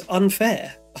ways,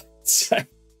 unfair. So,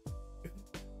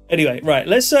 anyway, right.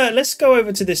 Let's go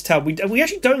over to this tab. We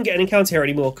actually don't get an encounter here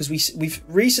anymore because we've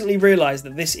recently realised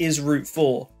that this is Route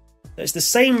 4. It's the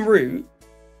same route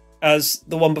as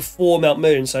the one before Mount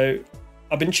Moon. So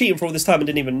I've been cheating for all this time and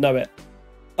didn't even know it.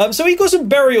 So we've got some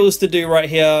burials to do right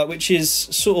here, which is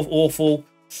sort of awful.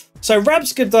 So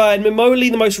Rabsca died. Mimoli,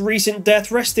 the most recent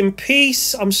death. Rest in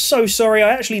peace. I'm so sorry.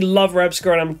 I actually love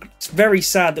Rabsca, and I'm very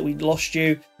sad that we lost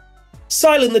you.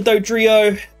 Silent the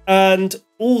Dodrio, and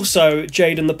also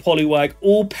Jaden the Poliwag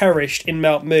all perished in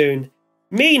Mount Moon.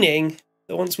 Meaning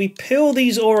that once we peel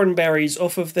these Oran berries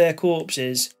off of their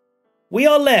corpses, we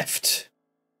are left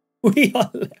with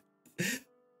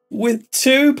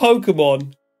 2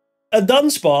 Pokemon. A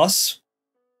Dunsparce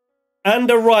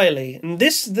and a Riley. And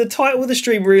the title of the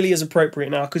stream really is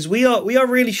appropriate now because we are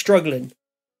really struggling.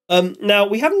 Now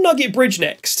we have Nugget Bridge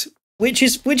next, which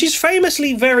is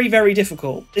famously very, very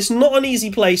difficult. It's not an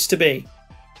easy place to be.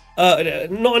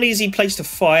 Not an easy place to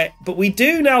fight, but we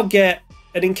do now get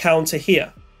an encounter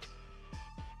here.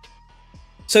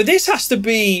 So this has to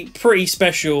be pretty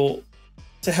special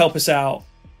to help us out.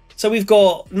 So we've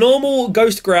got normal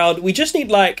ghost ground. We just need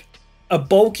like a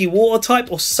bulky water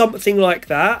type or something like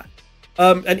that.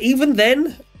 And even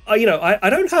then, you know, I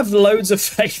don't have loads of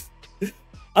faith.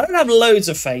 I don't have loads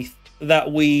of faith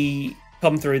that we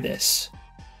come through this.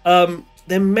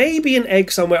 There may be an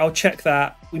egg somewhere. I'll check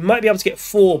that. We might be able to get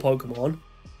 4 Pokemon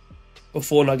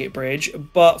before Nugget Bridge.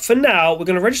 But for now, we're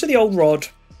going to register the old rod.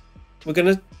 We're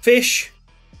going to fish.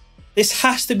 This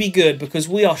has to be good because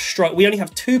we are struck. We only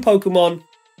have 2 Pokemon.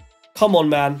 Come on,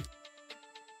 man.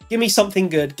 Give me something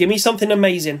good. Give me something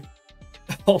amazing.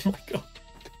 Oh, my God.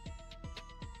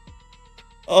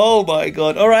 Oh, my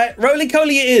God. All right.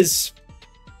 Roly-Coly it is.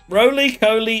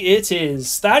 Roly-Coly it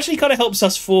is. That actually kind of helps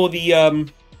us for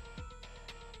the...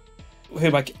 Who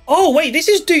am I... Oh, wait. This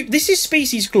is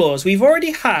Species Clause. We've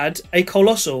already had a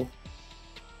Colossal.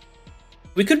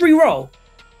 We could re-roll.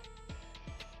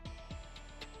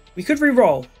 We could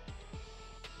re-roll.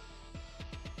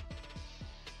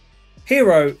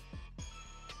 Hero.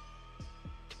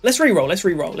 Let's re-roll. Let's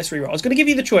re-roll. Let's re-roll. I was going to give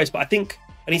you the choice, but I think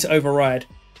I need to override.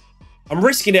 I'm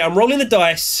risking it. I'm rolling the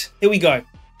dice. Here we go.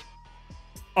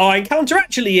 Our encounter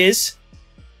actually is...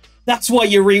 That's why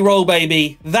you re-roll,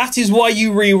 baby. That is why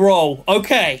you re-roll.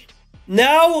 Okay.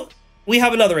 Now we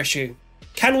have another issue.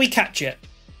 Can we catch it?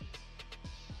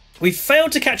 We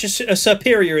failed to catch a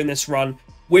Superior in this run,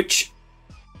 which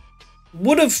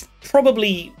would have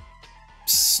probably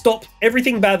stopped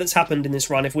everything bad that's happened in this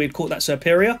run if we had caught that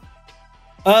Superior.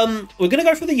 We're going to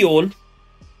go for the Yawn.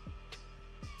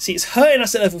 See, it's hurting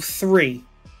us at level 3.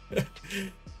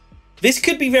 This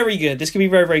could be very good. This could be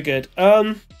very, very good.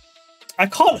 I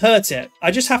can't hurt it.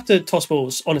 I just have to toss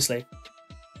balls, honestly.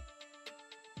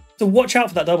 So watch out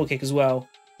for that double kick as well.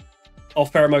 Oh,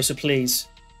 Pheromosa, please.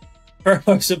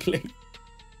 Pheromosa,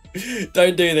 please.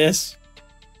 Don't do this.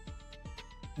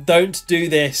 Don't do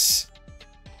this.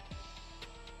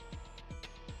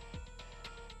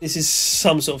 This is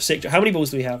some sort of sick... How many balls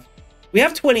do we have? We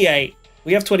have 28.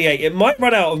 We have 28. It might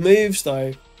run out of moves,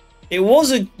 though. It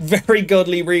was a very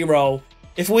godly reroll.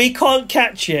 If we can't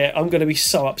catch it, I'm going to be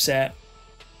so upset.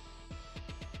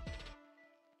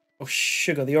 Oh,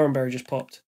 sugar. The Oran Berry just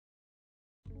popped.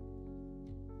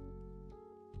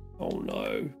 Oh,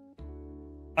 no.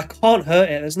 I can't hurt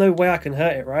it. There's no way I can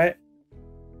hurt it, right?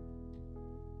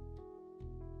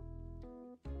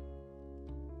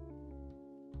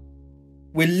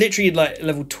 We're literally like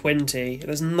level 20.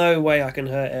 There's no way I can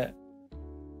hurt it.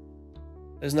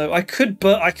 There's no... I could,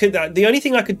 but I could... The only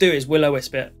thing I could do is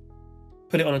Will-O-Wisp it.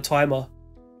 Put it on a timer.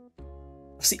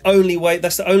 That's the only way.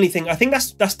 That's the only thing. I think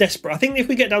that's desperate. I think if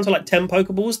we get down to like 10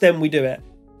 Pokeballs, then we do it.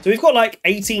 So we've got like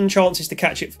 18 chances to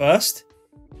catch it first.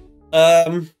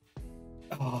 Oh,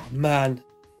 man.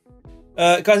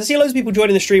 Guys, I see loads of people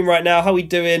joining the stream right now. How are we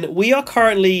doing? We are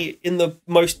currently in the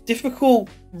most difficult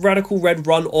Radical Red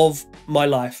run of my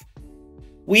life.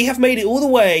 We have made it all the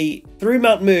way through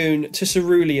Mount Moon to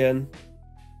Cerulean.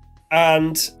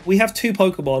 And we have 2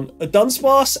 Pokemon. A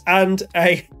Dunsparce and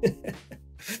a...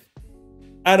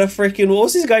 and a freaking...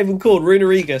 What's this guy even called?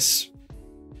 Runerigus.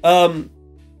 But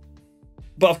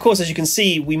of course, as you can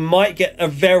see, we might get a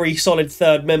very solid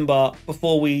 3rd member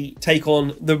before we take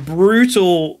on the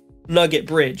brutal Nugget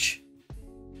Bridge.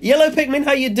 Yellow Pikmin,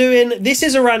 how you doing? This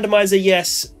is a randomizer,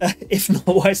 yes. If not,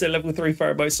 why is it level 3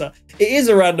 Pheromosa? It is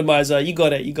a randomizer. You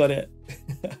got it. You got it.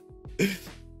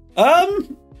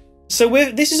 So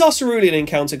this is our Cerulean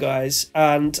encounter, guys.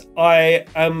 And I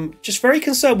am just very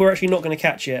concerned we're actually not going to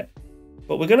catch it.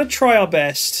 But we're going to try our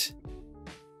best.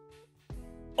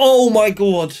 Oh, my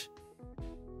God.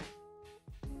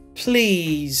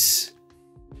 Please.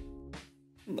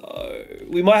 No.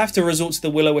 We might have to resort to the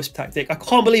Will-O-Wisp tactic. I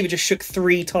can't believe it just shook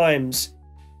 3 times.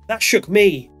 That shook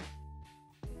me.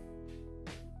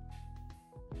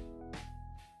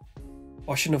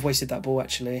 Oh, I shouldn't have wasted that ball,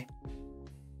 actually.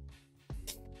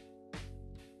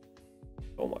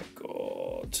 Oh, my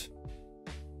God.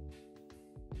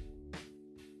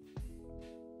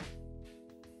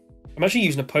 I'm actually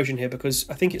using a potion here because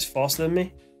I think it's faster than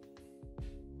me.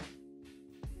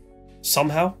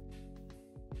 Somehow.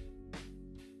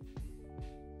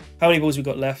 How many balls we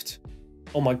got left?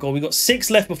 Oh my God, we got 6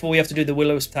 left before we have to do the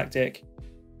Will-O-Wisp tactic.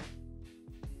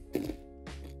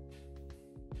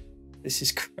 This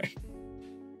is great.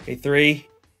 Okay, 3.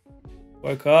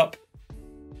 Woke up.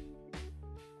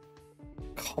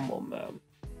 Come on, man.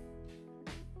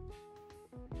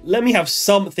 Let me have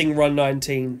something run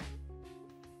 19.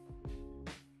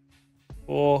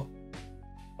 4,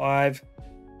 5.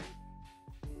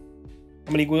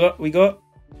 How many we got?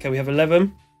 Okay, we have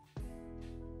 11.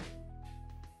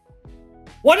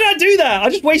 Why did I do that? I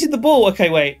just wasted the ball.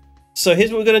 Okay, wait. So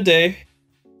here's what we're gonna do.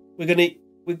 We're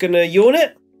gonna yawn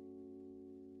it.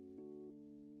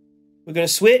 We're going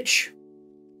to switch.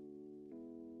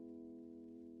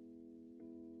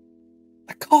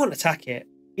 I can't attack it.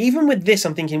 Even with this,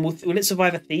 I'm thinking, will it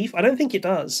survive a thief? I don't think it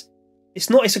does. It's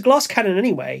not. It's a glass cannon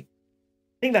anyway.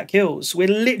 I think that kills. We're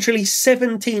literally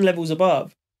 17 levels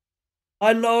above.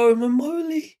 I know,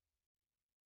 Momoli.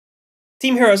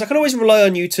 Team Heroes, I can always rely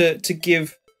on you to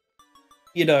give,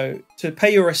 you know, to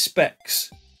pay your respects,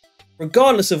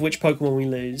 regardless of which Pokemon we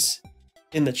lose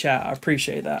in the chat. I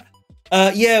appreciate that.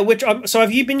 Yeah, so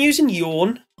have you been using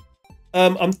Yawn?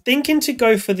 I'm thinking to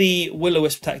go for the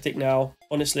Will-O-Wisp tactic now,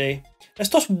 honestly. Let's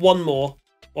toss one more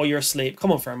while you're asleep.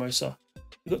 Come on, Pheromosa.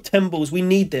 We've got 10 balls. We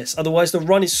need this. Otherwise, the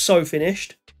run is so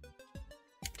finished.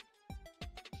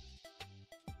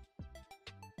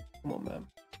 Come on, man.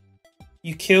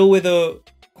 You kill with a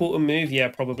quarter move? Yeah,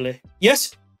 probably.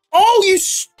 Yes! Oh, you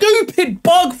stupid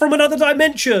bug from another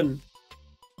dimension!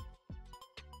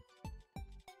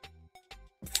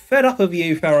 I'm fed up of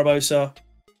you, Pheromosa.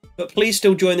 But please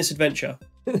still join this adventure.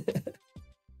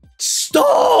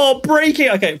 Stop breaking!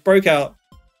 Okay, broke out.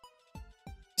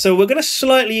 So we're going to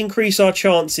slightly increase our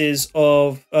chances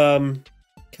of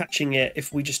catching it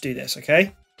if we just do this,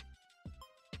 okay?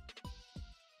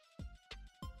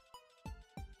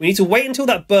 We need to wait until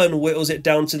that burn whittles it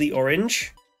down to the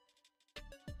orange.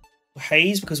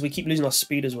 Haze, because we keep losing our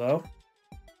speed as well.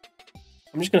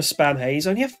 I'm just going to spam haze.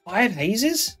 I only have 5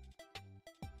 hazes?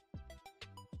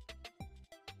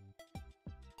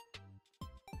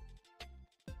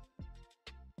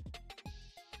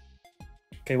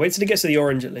 Okay, wait till it gets to the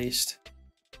orange at least.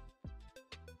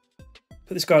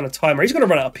 Put this guy on a timer. He's going to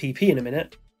run out of PP in a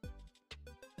minute.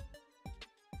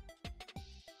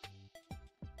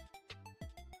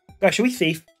 Guys, should we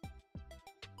thief?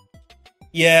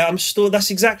 Yeah, I'm still...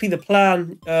 That's exactly the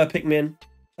plan, Pikmin.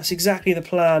 That's exactly the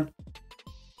plan.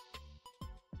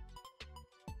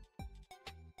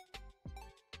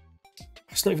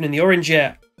 It's not even in the orange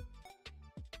yet.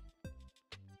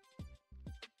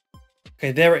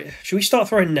 Okay, there it... Should we start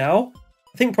throwing now?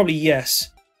 I think probably yes.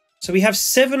 So we have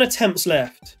 7 attempts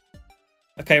left.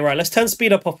 Okay, right. Let's turn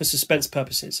speed up off for suspense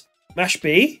purposes. Mash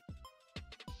B.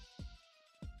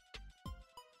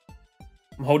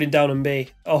 I'm holding down on B.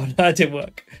 Oh, no, that didn't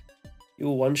work. You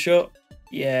all one shot?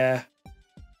 Yeah.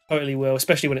 Totally will,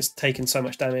 especially when it's taken so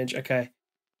much damage. Okay.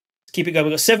 Let's keep it going.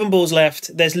 We've got 7 balls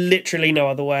left. There's literally no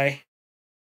other way.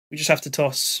 We just have to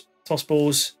toss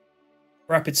balls.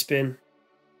 Rapid spin.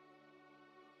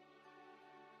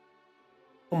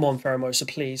 Come on, Pheromosa,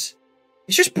 please.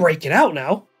 It's just breaking out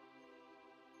now.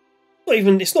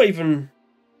 It's not even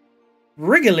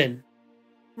wriggling.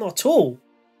 Not at all.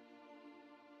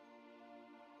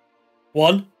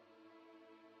 1.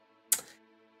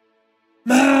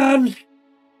 Man!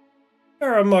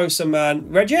 Pheromosa, man.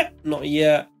 Red yet? Not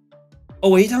yet.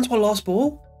 Oh, are you down to our last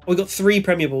ball? Oh, we got 3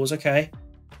 Premier Balls, okay.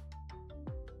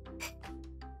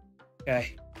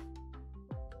 Okay.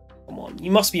 Come on.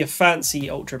 You must be a fancy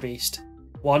Ultra Beast.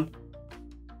 1.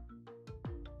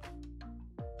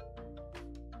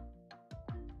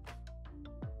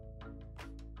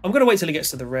 I'm going to wait till he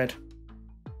gets to the red.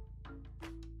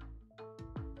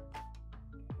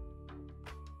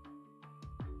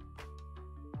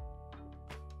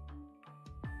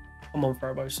 Come on,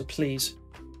 Pheromosa, please.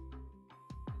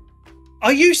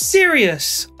 Are you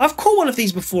serious? I've caught one of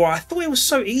these before. I thought it was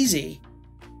so easy.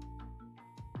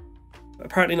 But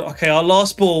apparently not. Okay, our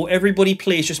last ball. Everybody,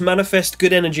 please, just manifest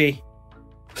good energy.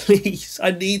 Please,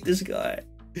 I need this guy.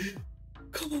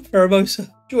 Come on, Pheromosa.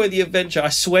 Enjoy the adventure. I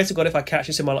swear to God, if I catch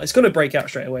this in my life, it's going to break out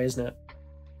straight away, isn't it?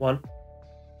 1.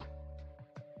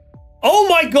 Oh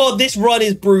my God, this run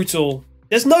is brutal.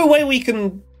 There's no way we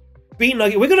can beat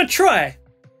Nugget. We're going to try.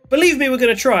 Believe me, we're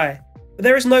going to try. But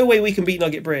there is no way we can beat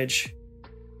Nugget Bridge.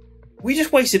 We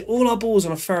just wasted all our balls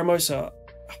on a Pheromosa.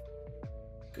 Oh,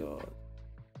 God.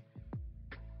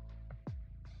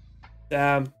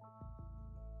 Damn.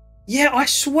 Yeah, I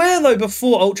swear, though,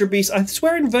 before Ultra Beast, I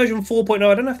swear in version 4.0,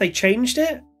 I don't know if they changed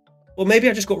it. Or maybe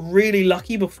I just got really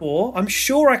lucky before. I'm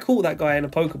sure I caught that guy in a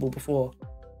Pokeball before.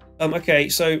 Okay,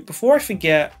 so before I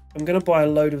forget, I'm going to buy a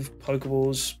load of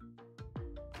Pokeballs.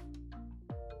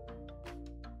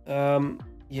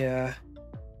 Yeah.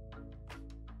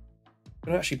 I'm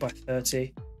going to actually buy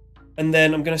 30. And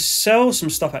then I'm going to sell some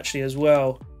stuff, actually, as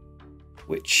well.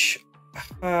 Which I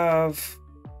have...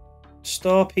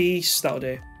 Star Piece, that'll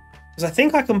do. Because I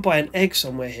think I can buy an egg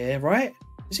somewhere here, right?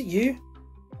 Is it you?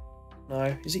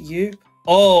 No, is it you?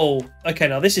 Oh, okay,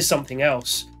 now this is something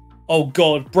else. Oh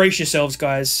God, brace yourselves,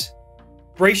 guys.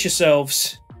 Brace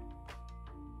yourselves.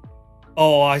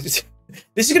 Oh, this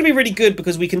is going to be really good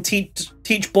because we can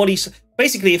teach bodies.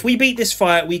 Basically, if we beat this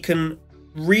fight, we can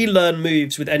relearn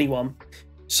moves with anyone.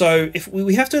 So if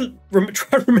we have to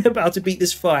try and remember how to beat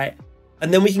this fight,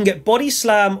 and then we can get Body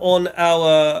Slam on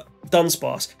our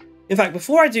Dunsparce. In fact,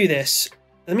 before I do this,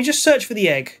 let me just search for the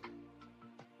egg.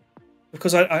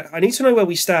 Because I need to know where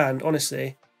we stand,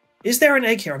 honestly. Is there an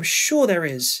egg here? I'm sure there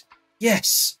is.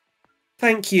 Yes.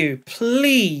 Thank you.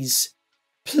 Please.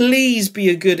 Please be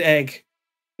a good egg.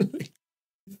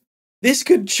 This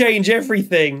could change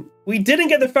everything. We didn't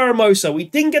get the Pheromosa. We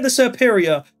didn't get the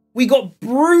Serperior. We got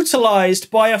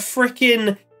brutalized by a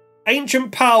freaking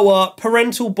Ancient Power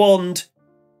Parental Bond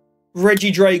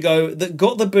Regidrago that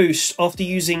got the boost after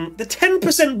using the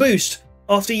 10% boost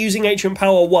after using Ancient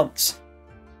Power once.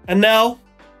 And now,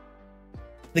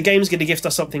 the game's going to gift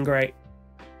us something great.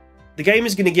 The game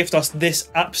is going to gift us this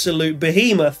absolute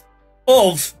behemoth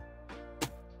of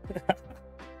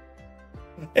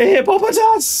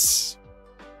Hippopotas!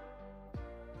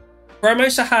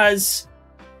 Pheromosa has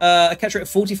a catch rate of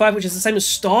 45, which is the same as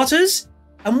starters,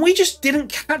 and we just didn't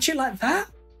catch it like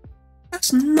that?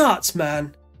 That's nuts,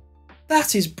 man.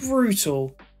 That is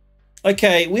brutal.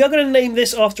 Okay, we are going to name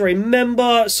this after a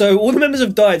member. So all the members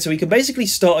have died, so we can basically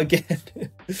start again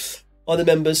on the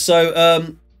members.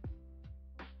 So,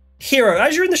 Hero,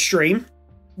 as you're in the stream,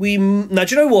 now,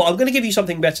 do you know what? I'm going to give you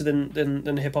something better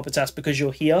than Hippopotas because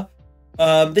you're here.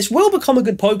 This will become a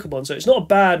good Pokemon, so it's not a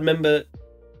bad member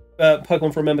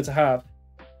Pokemon for a member to have.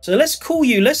 So let's call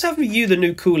you. Let's have you the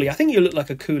new Coolie. I think you look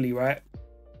like a Coolie, right?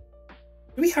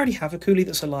 Do we already have a Coolie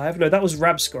that's alive? No, that was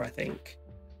Rabscar, I think.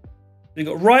 We've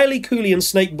got Riley, Coolie, and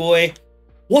Snake Boy.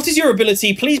 What is your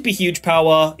ability? Please be huge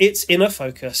power. It's inner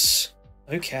focus.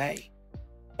 Okay.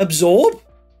 Absorb?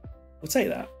 We'll take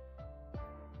that.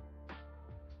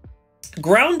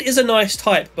 Ground is a nice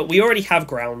type, but we already have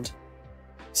ground.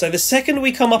 So the second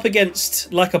we come up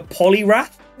against like a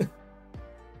Poliwrath,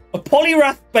 a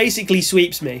Poliwrath basically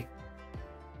sweeps me.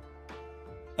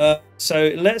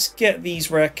 So let's get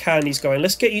these rare candies going.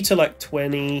 Let's get you to like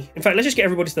 20. In fact, let's just get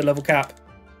everybody to the level cap.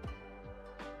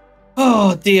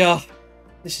 Oh dear.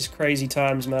 This is crazy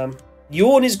times, man.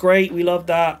 Yawn is great. We love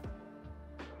that.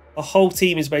 Our whole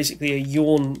team is basically a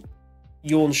yawn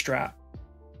strat.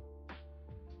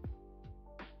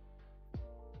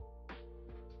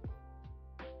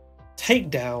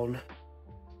 Takedown.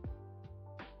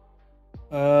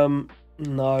 No.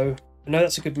 I know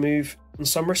that's a good move in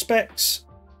some respects.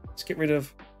 Let's get rid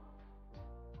of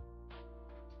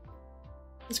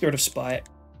Spite.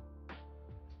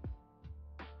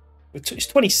 It's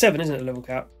 27, isn't it, level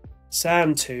cap?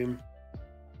 Sand Tomb.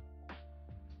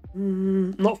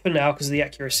 Not for now because of the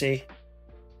accuracy.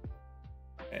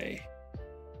 Okay.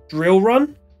 Drill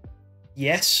Run?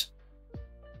 Yes.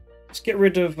 Let's get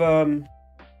rid of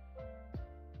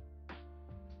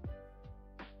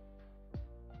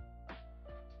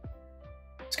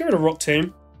let's get rid of Rock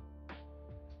Tomb.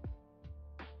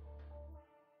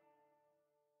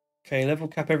 Okay, level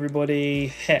cap everybody.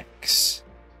 Hex.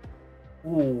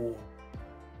 Ooh.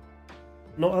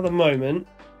 Not at the moment.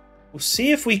 We'll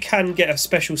see if we can get a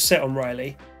special set on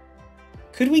Riley.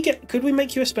 Could we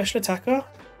make you a special attacker?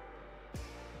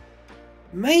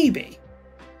 Maybe.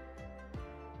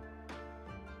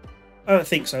 I don't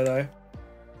think so though.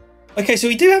 Okay, so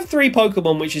we do have 3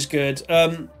 Pokemon, which is good.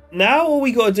 Now all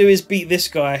we got to do is beat this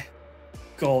guy.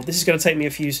 God, this is going to take me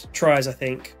a few tries, I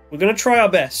think. We're going to try our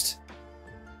best.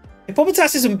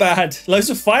 Hippopotas isn't bad. Loads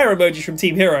of fire emojis from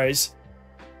Team Heroes.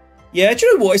 Yeah, do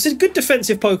you know what? It's a good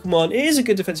defensive Pokemon. It is a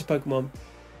good defensive Pokemon.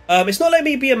 It's not letting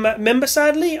me be a member,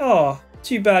 sadly. Oh,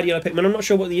 too bad, Yellow Pikmin. I'm not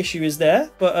sure what the issue is there,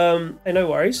 but hey, no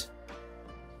worries.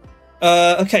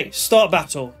 Okay, start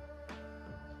battle.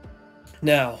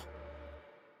 Now,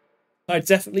 I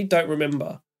definitely don't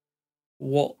remember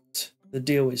what the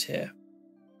deal is here.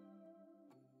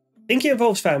 I think it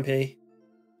involves Phanpy.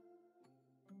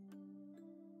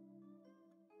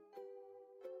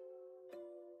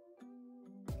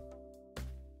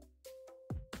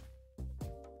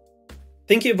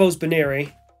 I think it involves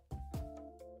Baneri.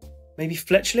 Maybe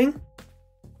Fletchling?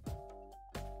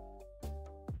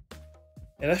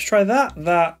 Yeah, let's try that,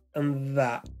 that, and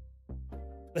that.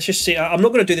 Let's just see. I'm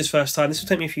not going to do this first time. This will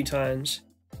take me a few times.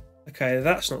 Okay,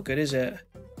 that's not good, is it?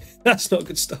 That's not a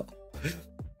good start.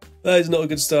 That is not a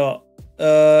good start.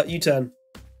 U-turn.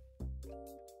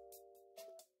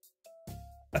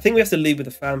 I think we have to lead with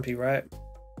the Phanpy, right?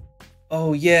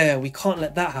 Oh, yeah, we can't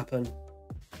let that happen.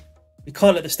 We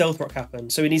can't let the Stealth Rock happen.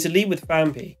 So we need to lead with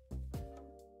Phanpy.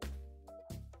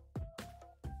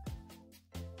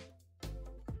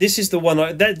 This is the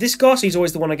one. This Ghastly is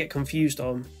always the one I get confused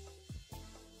on.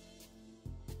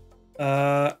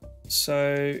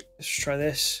 So let's try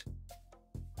this.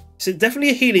 It's definitely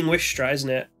a Healing Wish strat, isn't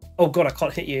it? Oh god, I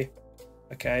can't hit you.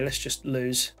 Okay, let's just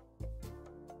lose.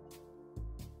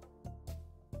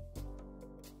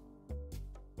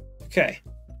 Okay.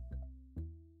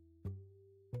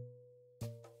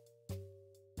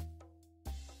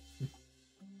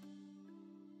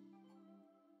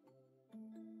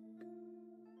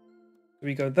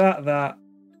 We go that.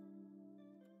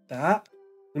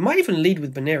 We might even lead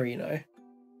with Baneri, you know.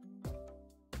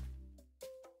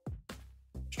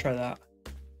 Let's try that.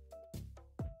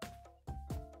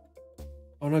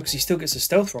 Oh no, because he still gets a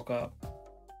stealth rock up.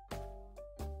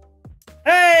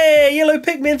 Hey, Yellow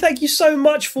Pikmin, thank you so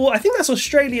much for... I think that's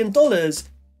Australian dollars.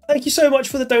 Thank you so much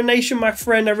for the donation, my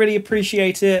friend. I really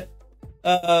appreciate it.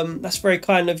 That's very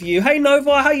kind of you. Hey,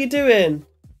 Nova, how you doing?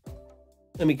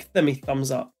 Let me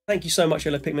thumbs up. Thank you so much,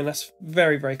 Yellow Pikmin. That's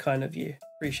very, very kind of you.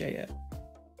 Appreciate it.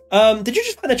 Did you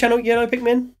just find the channel, Yellow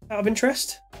Pikmin, out of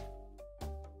interest?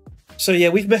 So yeah,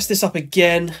 we've messed this up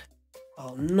again.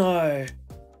 Oh no.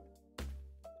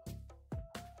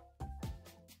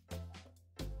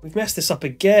 We've messed this up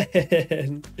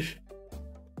again.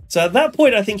 So at that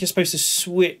point, I think you're supposed to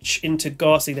switch into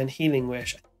Ghastly, then Healing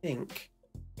Wish, I think.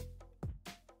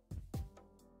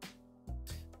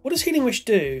 What does Healing Wish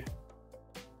do?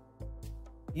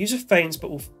 User faints,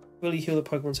 but will fully heal the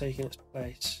Pokemon taking its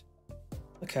place.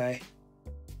 Okay.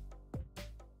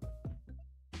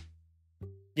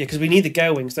 Yeah, because we need the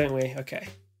Gale Wings, don't we? Okay.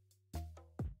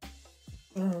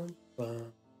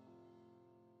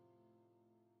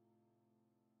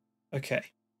 Okay.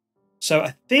 So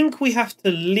I think we have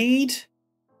to lead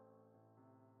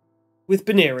with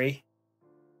Baneri. I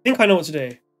think I know what to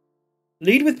do.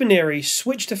 Lead with Baneri,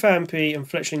 switch to Phanpy and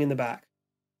Fletchling in the back.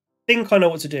 I think I know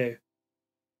what to do.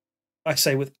 I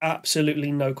say with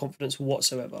absolutely no confidence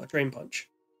whatsoever. Drain Punch.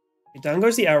 Okay, down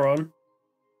goes the Aron.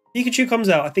 Pikachu comes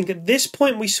out. I think at this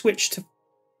point we switch to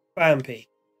Phanpy.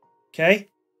 Okay.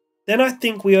 Then I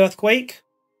think we Earthquake.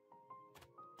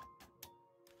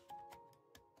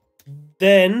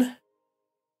 Then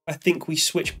I think we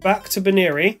switch back to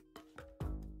Baneri.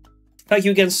 Thank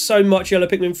you again so much, Yellow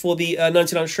Pikmin, for the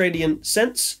 99 Australian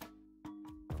cents.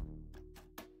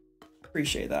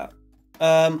 Appreciate that.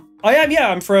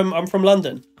 I'm from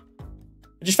London.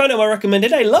 I just found out my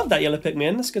recommended. Hey, love that, Yellow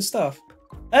Pikmin. That's good stuff.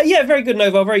 Yeah, very good,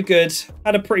 Nova. Very good.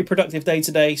 Had a pretty productive day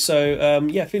today. So,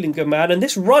 yeah, feeling good, man. And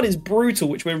this run is brutal,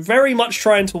 which we're very much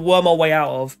trying to worm our way out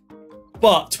of.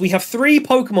 But we have 3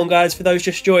 Pokemon, guys, for those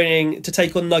just joining, to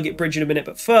take on Nugget Bridge in a minute.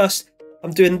 But first,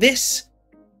 I'm doing this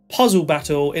puzzle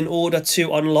battle in order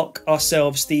to unlock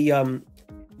ourselves the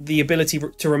ability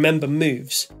to remember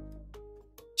moves.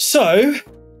 So,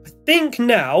 I think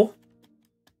now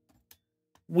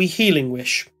we Healing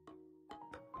Wish.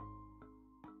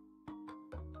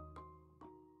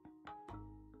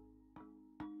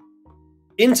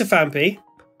 Into Phanpy.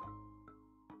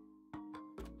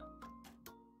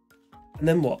 And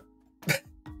then what?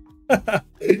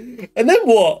 And then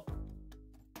what?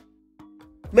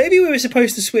 Maybe we were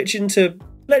supposed to switch into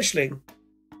Fletchling.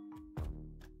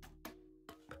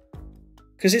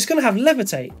 Because it's going to have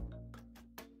Levitate.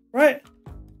 Right?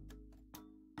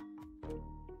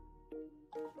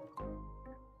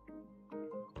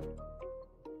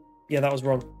 Yeah, that was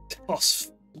wrong. Oh,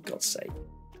 for God's sake.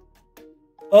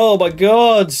 Oh my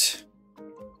God.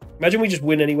 Imagine we just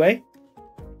win anyway.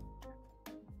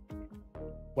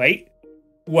 Wait.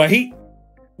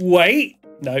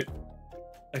 No.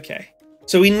 Okay.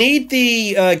 So we need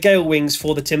the Gale Wings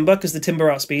for the Timber, because the Timber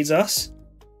outspeeds us.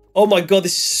 Oh my God,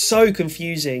 this is so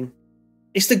confusing.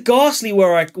 It's the Ghastly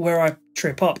where I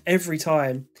trip up every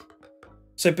time.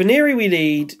 So Baneri we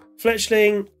lead.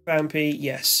 Fletchling, Phanpy,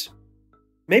 yes.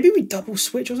 Maybe we double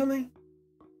switch or something?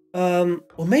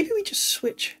 Or maybe we just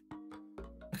switch.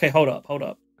 Okay, hold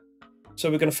up.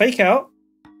 So we're going to fake out.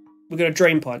 We're going to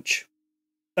Drain Punch.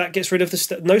 That gets rid of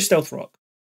the no Stealth Rock.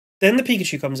 Then the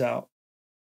Pikachu comes out.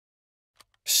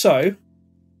 So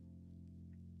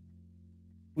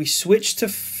we switch to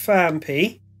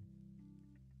Phanpy.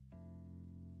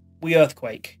 We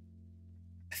Earthquake.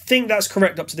 I think that's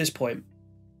correct up to this point.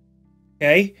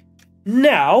 Okay.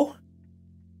 Now.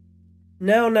 I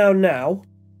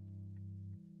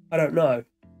don't know.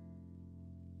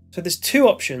 So there's 2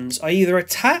 options. I either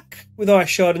attack with Ice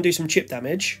Shard and do some chip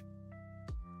damage.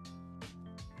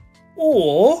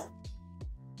 Or...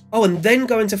 oh, and then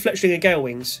go into Fletchling and Gale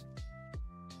Wings.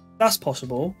 That's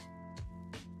possible.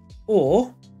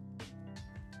 Or...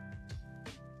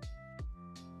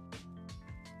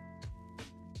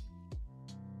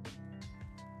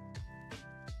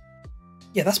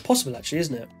 yeah, that's possible actually,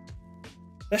 isn't it?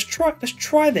 Let's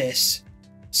try this.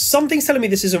 Something's telling me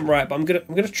this isn't right, but I'm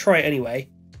gonna try it anyway.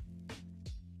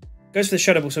 Goes for the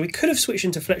Shadow Ball, so we could have switched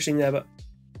into Fletchling there, but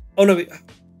Oh no,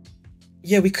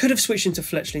 yeah, we could have switched into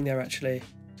Fletchling there actually.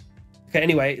 Okay,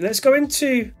 anyway, let's go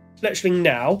into Fletchling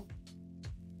now.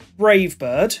 Brave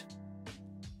Bird.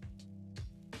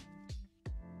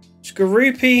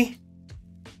 Skorupi.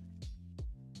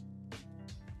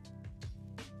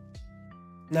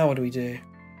 Now what do we do?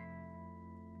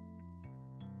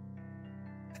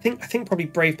 I think probably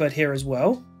Brave Bird here as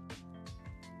well.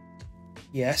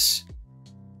 Yes.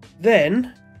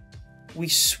 Then we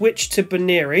switch to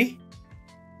Baneri.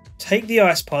 Take the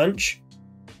Ice Punch.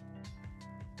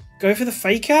 Go for the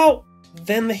Fake Out.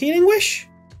 Then the Healing Wish.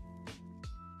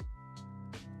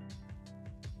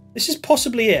 This is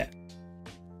possibly it.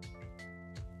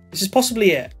 This is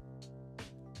possibly it.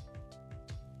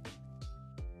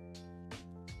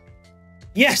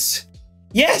 Yes!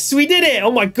 Yes, we did it!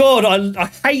 Oh my god, I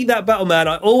hate that battle, man.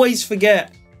 I always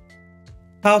forget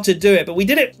how to do it, but we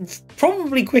did it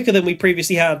probably quicker than we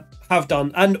previously have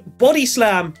done. And Body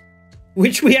Slam,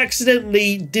 which we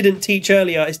accidentally didn't teach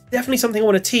earlier, is definitely something I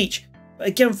want to teach. But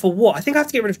again, for what? I think I have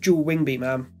to get rid of Dual Wing Beat,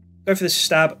 man. Go for the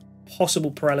stab,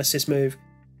 possible paralysis move.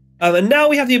 And now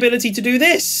we have the ability to do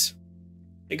this!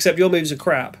 Except your moves are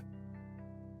crap.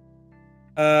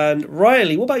 And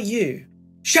Riley, what about you?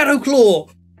 Shadow Claw!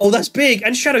 Oh, that's big.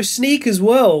 And Shadow Sneak as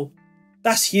well.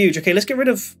 That's huge. Okay, let's get rid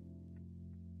of...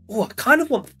 Oh, I kind of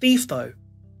want Thief, though.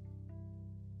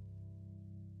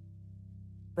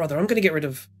 Brother, I'm going to get rid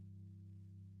of...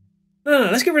 No,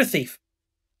 let's get rid of Thief.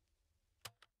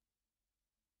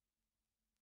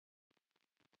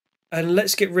 And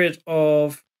let's get rid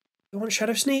of... Do I want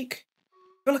Shadow Sneak?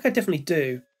 I feel like I definitely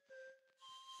do.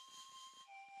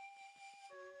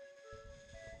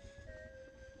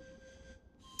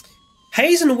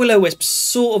 Haze and Will-O-Wisp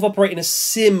sort of operate in a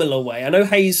similar way. I know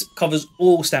Haze covers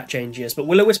all stat changes, but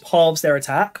Will-O-Wisp halves their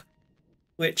attack,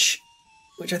 which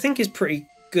I think is pretty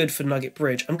good for Nugget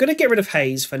Bridge. I'm going to get rid of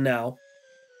Haze for now.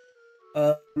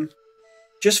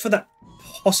 Just for that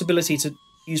possibility to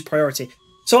use priority.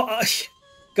 So,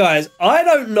 guys, I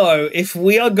don't know if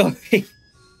we are going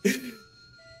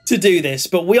to do this,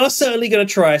 but we are certainly going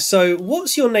to try. So,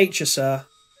 what's your nature, sir?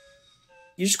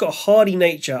 You just got a hardy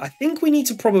nature. I think we need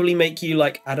to probably make you,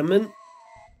 like, adamant.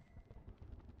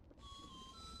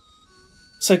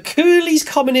 So Cooley's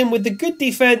coming in with the good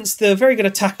defense, the very good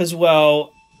attack as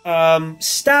well.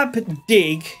 Stab,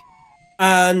 dig,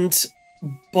 and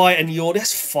bite and yawn.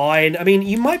 That's fine. I mean,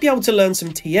 you might be able to learn some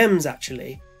TMs,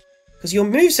 actually. Because your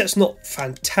moveset's not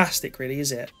fantastic, really,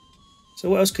 is it? So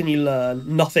what else can you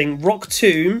learn? Nothing. Rock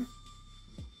Tomb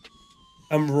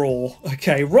and Raw.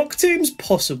 Okay, Rock Tomb's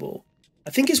possible. I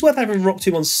think it's worth having Rock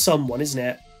Tomb on someone, isn't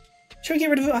it? Should we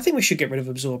get rid of it? I think we should get rid of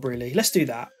Absorb, really. Let's do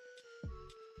that.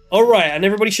 Alright, and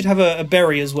everybody should have a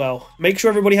berry as well. Make sure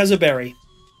everybody has a berry.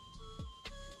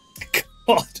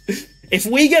 God. If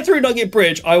we get through Nugget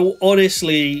Bridge, I will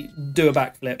honestly do a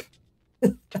backflip.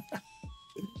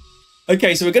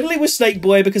 Okay, so we're going to leave with Snake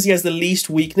Boy because he has the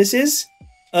least weaknesses.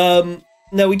 Now,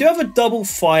 we do have a double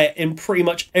fight in pretty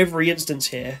much every instance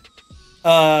here.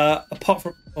 Apart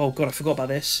from... Oh, God, I forgot about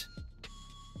this.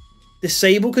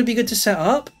 Disable could be good to set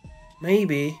up.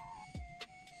 Maybe.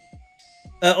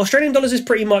 Australian dollars is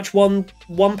pretty much one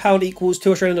pound equals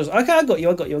 2 Australian dollars. Okay, I got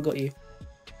you.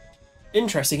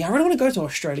 Interesting. I really want to go to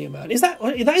Australia, man.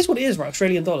 That is what it is, right?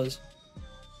 Australian dollars.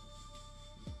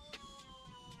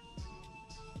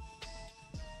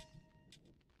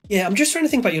 Yeah, I'm just trying to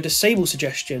think about your disable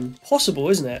suggestion. Possible,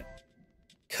 isn't it?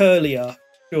 Curlier.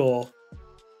 Sure.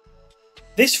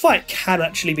 This fight can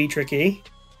actually be tricky.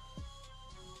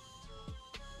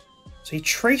 So he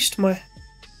traced my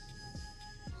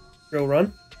drill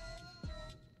run.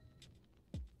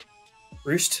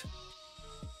 Roost.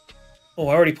 Oh,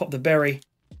 I already popped the berry.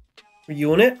 Will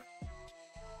you on it?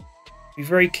 Be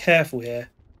very careful here.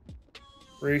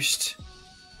 Roost.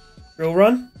 Drill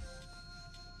run.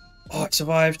 Oh, it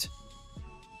survived.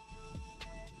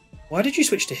 Why did you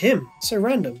switch to him? It's so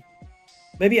random.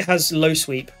 Maybe it has low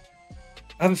sweep.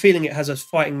 I have a feeling it has a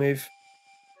fighting move.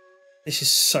 This is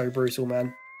so brutal,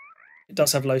 man. It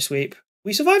does have low sweep.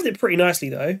 We survived it pretty nicely,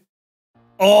 though.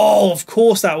 Oh, of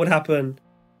course that would happen.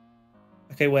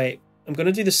 Okay, wait. I'm going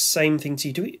to do the same thing to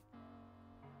you. Do we...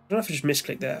 I don't know if I just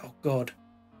misclicked there. Oh, God.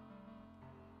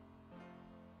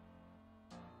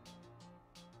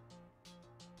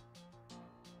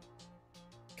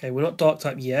 Okay, we're not dark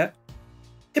type yet.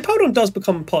 Hippowdon does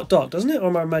become part dark, doesn't it? Or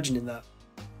am I imagining that?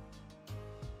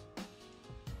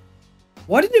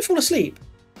 Why didn't it fall asleep?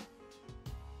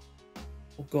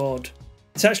 Oh, God.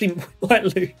 It's actually... we might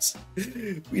lose.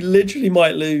 We literally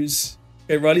might lose.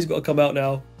 Okay, Riley's got to come out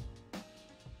now.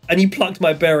 And you plucked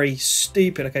my berry.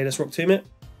 Stupid. Okay, let's Rock Tomb it.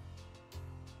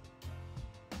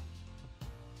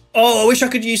 Oh, I wish I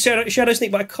could use Shadow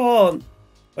Sneak, but I can't.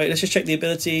 Wait, let's just check the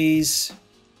abilities.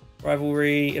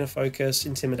 Rivalry, Inner Focus,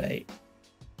 Intimidate.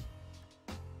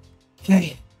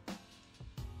 Okay.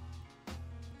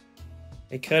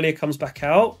 Okay, Curlier comes back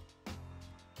out.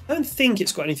 I don't think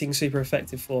it's got anything super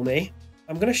effective for me.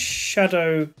 I'm going to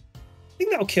Shadow... I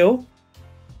think that'll kill.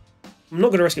 I'm not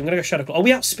going to risk it. I'm going to go Shadow Claw. Oh,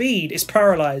 we outspeed. It's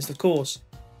paralyzed, of course.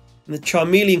 And the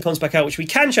Charmeleon comes back out, which we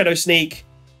can Shadow Sneak.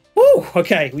 Woo!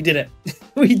 Okay, we did it.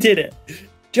 We did it.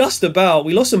 Just about.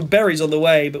 We lost some berries on the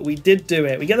way, but we did do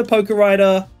it. We get the Poké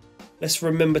Rider. Let's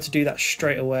remember to do that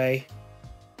straight away.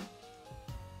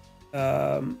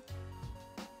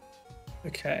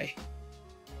 Okay.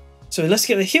 So let's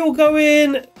get the heal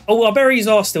going. Oh, our berries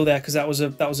are still there because that was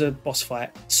a boss fight.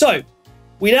 So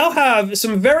we now have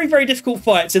some very, very difficult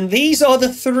fights, and these are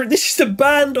the three. This is the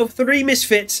band of 3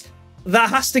 misfits that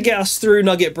has to get us through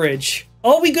Nugget Bridge.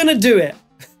 Are we gonna do it?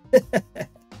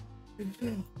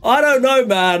 I don't know,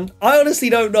 man. I honestly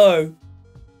don't know.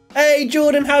 Hey,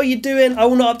 Jordan, how you doing? I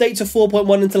will not update to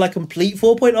 4.1 until I complete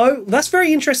 4.0. That's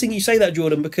very interesting you say that,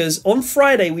 Jordan, because on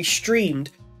Friday we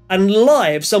streamed, and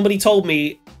live somebody told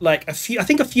me, like I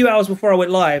think a few hours before I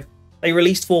went live, they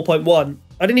released 4.1.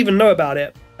 I didn't even know about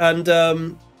it. And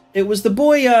it was the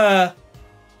boy,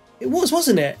 it was,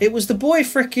 wasn't it? It was the boy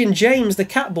frickin' James, the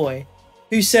cat boy,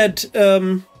 who said,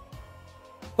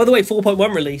 by the way,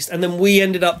 4.1 released, and then we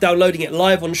ended up downloading it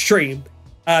live on stream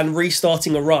and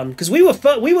restarting a run. Because we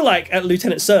were like at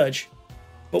Lieutenant Surge,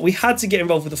 but we had to get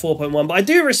involved with the 4.1. But I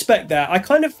do respect that.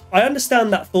 I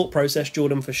understand that thought process,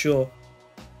 Jordan, for sure.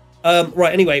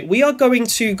 Right, anyway, we are going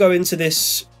to go into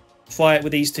this fight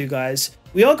with these two guys.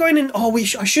 We are going in... Oh,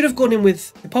 I should have gone in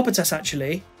with Hippopotas,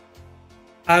 actually.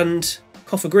 And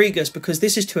Cophagrigus, because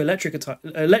this is two electric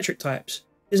types,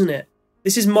 isn't it?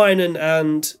 This is Minun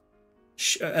and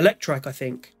Electrike, I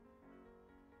think.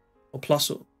 Or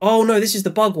Plus. Oh, no, this is the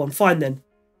bug one. Fine, then.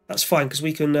 That's fine, because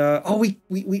we can... Oh,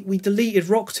 we deleted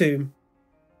Rock Tomb.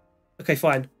 Okay,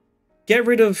 fine. Get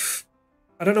rid of...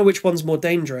 I don't know which one's more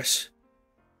dangerous.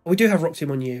 Oh, we do have Rock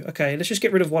Tomb on you. Okay, let's just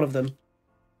get rid of one of them.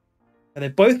 And they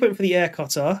both went for the Air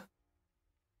Cutter.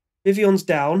 Vivion's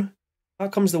down.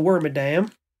 Out comes the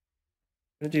Wormadam.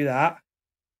 Gonna do that.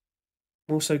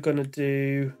 I'm also gonna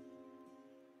do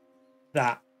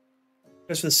that.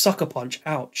 Goes for the Sucker Punch.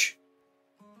 Ouch.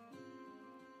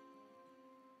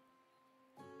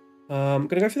 I'm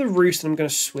gonna go for the Roost and I'm gonna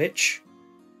switch.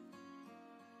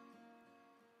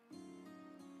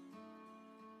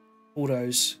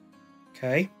 Autos.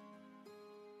 Okay.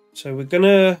 So we're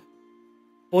gonna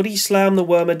Body Slam the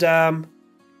Wormadam,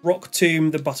 Rock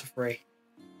Tomb the Butterfree.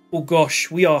 Oh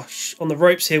gosh, we are on the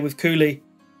ropes here with Cooley.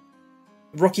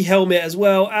 Rocky Helmet as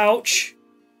well. Ouch.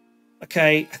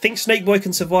 Okay, I think Snake Boy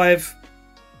can survive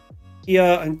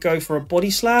here and go for a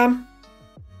Body Slam.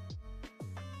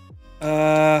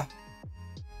 I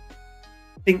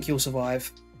think he'll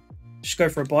survive. Just go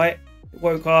for a bite. It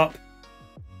woke up.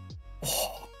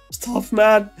 Oh, it's tough,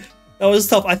 man. That was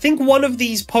tough. I think one of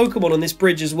these Pokemon on this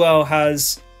bridge as well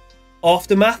has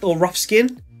Aftermath or Rough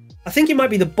Skin. I think it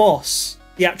might be the boss.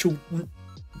 The actual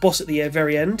boss at the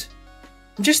very end.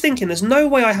 I'm just thinking, there's no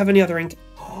way I have any other...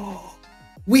 Oh,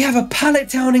 we have a Pallet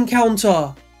Town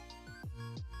encounter!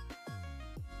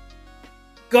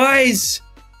 Guys!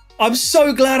 I'm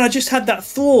so glad I just had that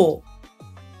thought.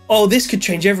 Oh, this could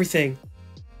change everything.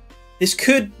 This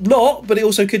could not, but it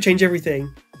also could change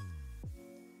everything.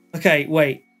 Okay,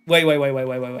 wait.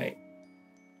 Wait.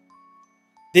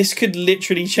 This could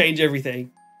literally change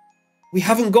everything. We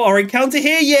haven't got our encounter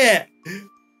here yet.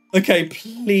 Okay,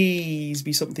 please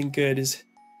be something good.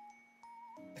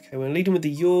 Okay, we're leading with the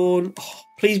Yawn. Oh,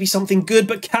 please be something good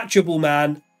but catchable,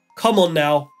 man. Come on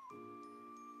now.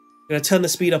 I'm gonna turn the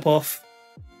speed up off.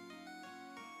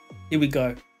 Here we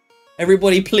go.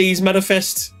 Everybody, please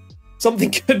manifest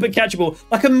something good but catchable.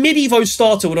 Like a mid-Evo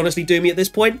starter would honestly do me at this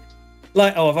point.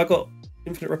 Like, oh, have I got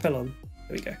Infinite Repel on?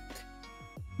 There we go.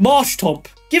 Marshtomp.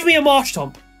 Give me a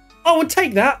Marshtomp. I would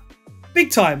take that. Big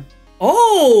time.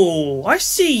 Oh, I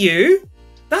see you.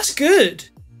 That's good.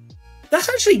 That's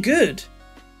actually good.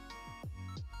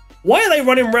 Why are they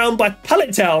running around by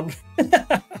Pallet Town?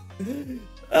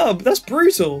 Oh, that's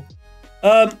brutal.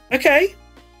 Okay.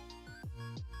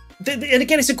 And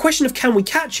again, it's a question of can we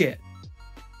catch it?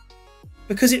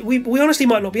 Because we honestly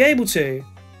might not be able to.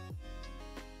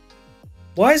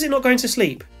 Why is it not going to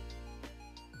sleep?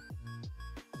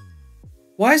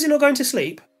 Why is it not going to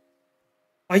sleep?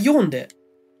 I yawned it.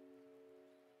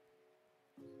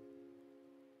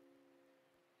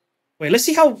 Wait, let's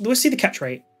see the catch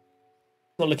rate.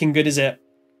 Not looking good, is it?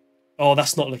 Oh,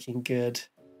 that's not looking good.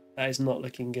 That is not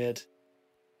looking good.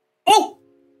 Oh!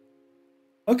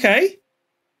 Okay.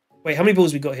 Wait, how many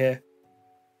balls we got here?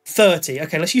 30.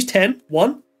 Okay, let's use 10.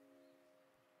 1.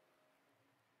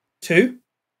 2.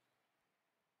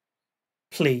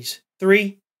 Please.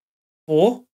 3.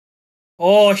 4.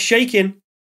 Oh, shaking.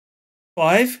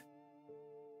 5.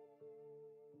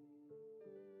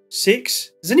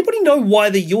 6. Does anybody know why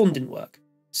the yawn didn't work?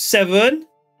 7.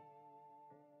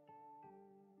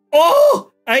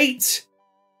 Oh! 8.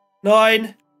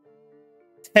 9.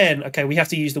 10. Okay, we have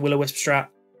to use the Will-O-Wisp strat.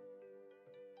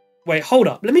 Wait, hold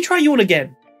up. Let me try yawn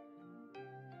again.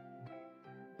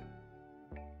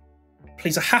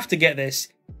 Please, I have to get this.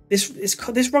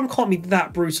 This run can't be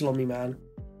that brutal on me, man.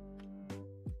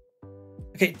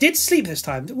 Okay, it did sleep this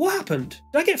time. What happened?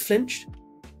 Did I get flinched?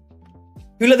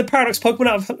 Who let the Paradox Pokemon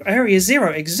out of Area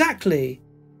 0? Exactly.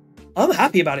 I'm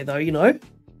happy about it, though, you know.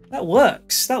 That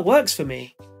works. That works for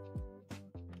me.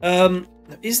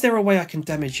 Is there a way I can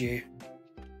damage you?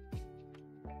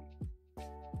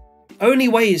 Only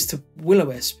way is to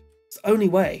Will-O-Wisp. It's the only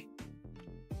way.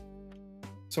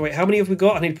 So wait, how many have we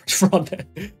got? I need to press run there.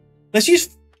 Let's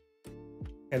use...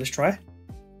 Okay, let's try.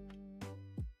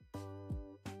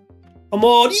 Come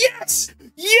on. Yes!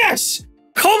 Yes!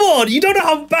 Come on! You don't know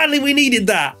how badly we needed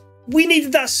that. We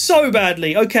needed that so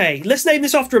badly. Okay, let's name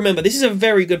this after a member. This is a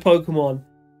very good Pokemon.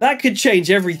 That could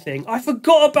change everything. I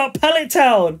forgot about Pallet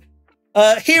Town.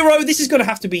 Hero, this is going to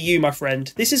have to be you, my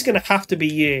friend. This is going to have to be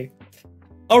you.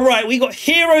 All right, we got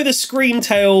Hero the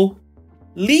Screamtail.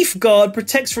 Leaf Guard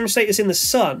protects from status in the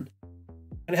sun.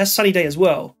 And it has Sunny Day as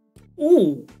well.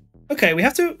 Ooh. Okay, we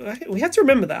have to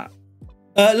remember that.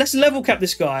 Let's level cap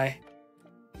this guy.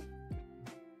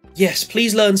 Yes,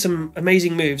 please learn some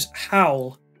amazing moves.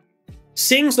 Howl.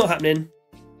 Sing's not happening.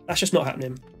 That's just not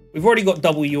happening. We've already got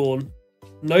double yawn.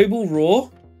 Noble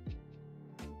Roar.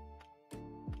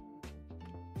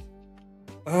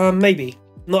 Maybe.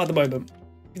 Not at the moment.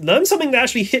 Learn something that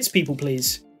actually hits people,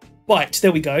 please. Bite.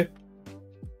 There we go.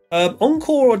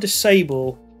 Encore or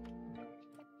Disable?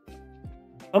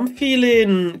 I'm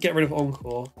feeling... Get rid of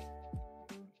Encore.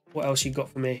 What else you got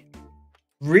for me?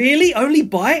 Really? Only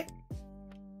Bite?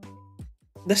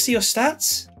 Let's see your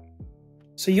stats.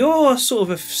 So you're sort of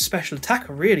a special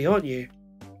attacker, really, aren't you?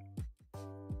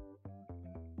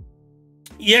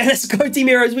 Yeah, let's go, Team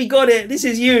Heroes. We got it. This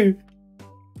is you.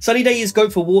 Sunny Day is go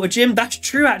for Water Gym. That's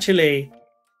true, actually.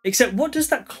 Except, what does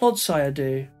that Clodsire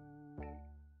do?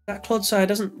 That Clodsire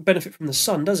doesn't benefit from the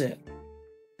sun, does it?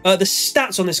 The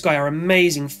stats on this guy are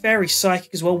amazing. Fairy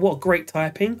Psychic as well. What great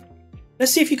typing.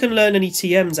 Let's see if you can learn any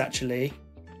TMs, actually.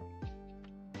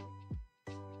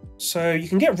 So, you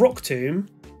can get Rock Tomb.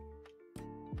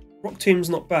 Rock Tomb's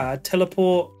not bad.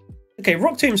 Teleport. Okay,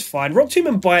 Rock Tomb's fine. Rock Tomb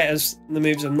and Bite as the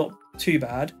moves are not too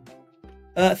bad.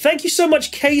 Thank you so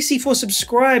much, Casey, for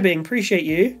subscribing. Appreciate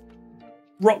you.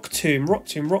 Rock Tomb, Rock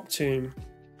Tomb, Rock Tomb.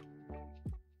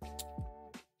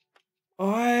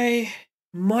 I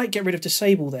might get rid of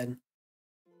Disable then.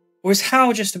 Or is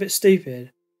Howl just a bit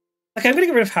stupid? Okay, I'm going to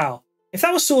get rid of Howl. If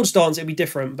that was Swords Dance, it'd be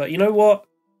different. But you know what?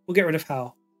 We'll get rid of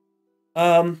Howl.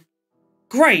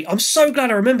 Great. I'm so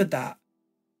glad I remembered that.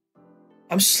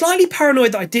 I'm slightly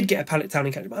paranoid that I did get a Pallet Town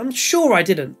encounter, but I'm sure I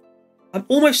didn't. I'm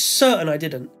almost certain I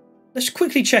didn't. Let's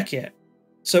quickly check it.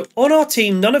 So on our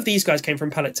team, none of these guys came from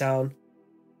Pallet Town.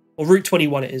 Or Route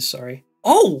 21 it is, sorry.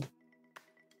 Oh!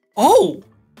 Oh!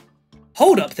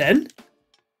 Hold up then.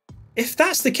 If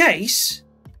that's the case,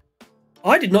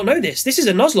 I did not know this. This is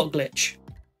a Nuzlocke glitch.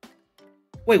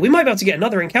 Wait, we might be able to get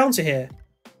another encounter here.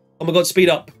 Oh my god, speed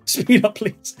up. Speed up,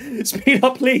 please. Speed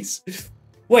up, please.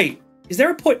 Wait, is there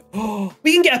a point? Oh,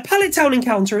 we can get a Pallet Town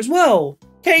encounter as well.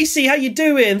 Casey, how you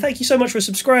doing? Thank you so much for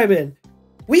subscribing.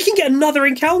 We can get another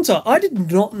encounter. I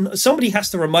did not know. Somebody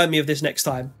has to remind me of this next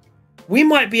time. We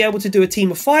might be able to do a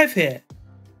team of 5 here.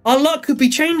 Our luck could be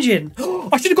changing.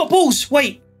 I should have got balls.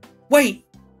 Wait.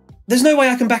 There's no way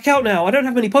I can back out now. I don't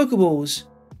have many Pokeballs.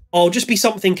 Oh, just be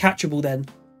something catchable then.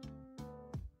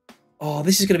 Oh,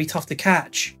 this is going to be tough to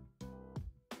catch.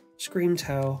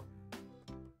 Screamtail.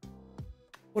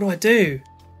 What do I do?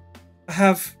 I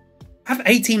have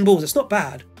 18 balls. It's not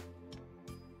bad.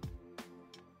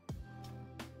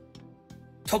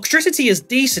 Toxtricity is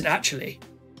decent, actually.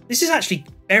 This is actually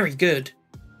very good.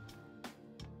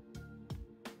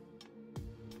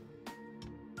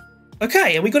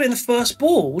 Okay, and we got it in the first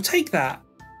ball. We'll take that.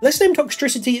 Let's name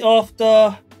Toxtricity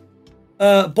after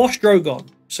Bosch Drogon.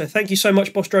 So thank you so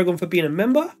much, Bosch Drogon, for being a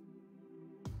member.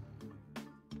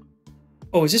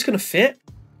 Oh, is this going to fit?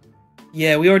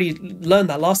 Yeah, we already learned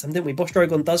that last time, didn't we? Bosch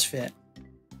Drogon does fit.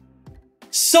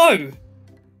 So,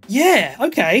 yeah,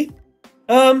 okay.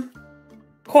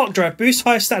 Quark Drive, boost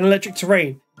higher stat in electric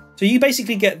terrain. So you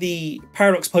basically get the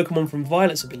Paradox Pokemon from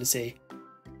Violet's ability.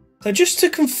 So just to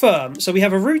confirm, so we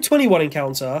have a Route 21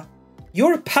 encounter.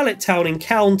 You're a Pallet Town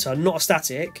encounter, not a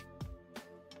static.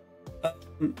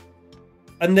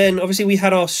 And then obviously we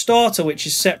had our starter, which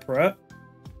is separate.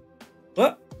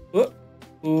 What? What?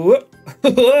 Whoa!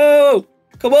 Whoa!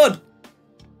 Come on!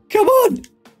 Come on!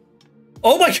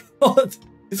 Oh my god!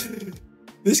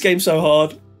 This game's so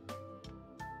hard.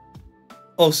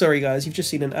 Oh, sorry guys, you've just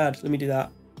seen an ad. Let me do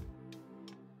that.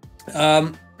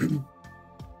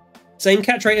 Same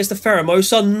catch rate as the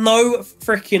Pheromosa? No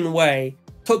freaking way.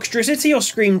 Toxtricity or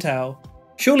Screamtail?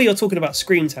 Surely you're talking about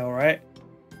Screamtail, right?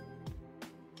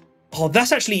 Oh,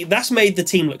 that's made the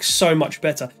team look so much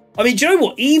better. I mean, do you know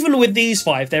what? Even with these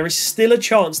 5, there is still a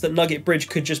chance that Nugget Bridge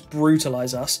could just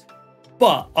brutalize us.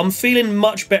 But I'm feeling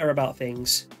much better about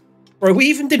things. Bro, we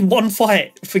even did one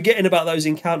fight, forgetting about those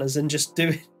encounters and just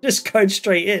going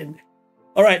straight in.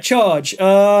 All right, charge.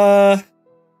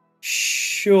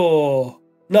 Sure.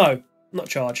 No, not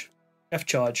charge. F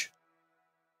charge.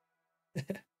 All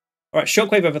right,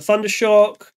 Shockwave over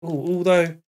Thundershock. Ooh,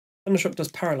 although Thundershock does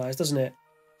paralyze, doesn't it?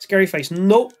 Scary Face.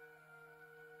 Nope.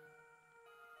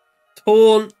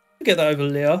 Taunt. Get that over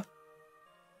Leah.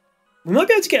 We might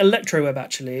be able to get Electro Web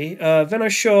actually.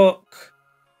 Venoshock.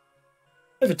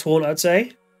 Over Taunt, I'd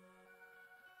say.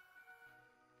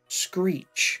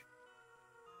 Screech.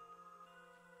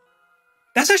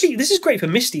 That's actually, this is great for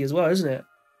Misty as well, isn't it?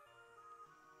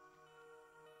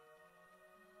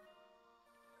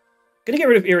 Gonna get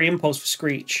rid of Eerie Impulse for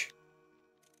Screech.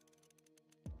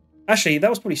 Actually, that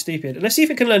was probably stupid. Let's see if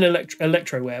it can learn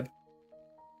Electro Web.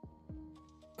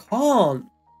 Can't.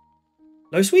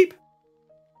 No sweep?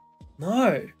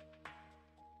 No.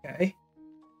 Okay.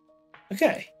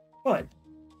 Okay, fine.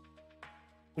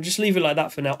 We'll just leave it like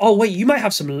that for now. Oh, wait, you might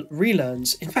have some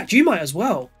relearns. In fact, you might as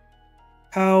well.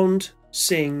 Pound,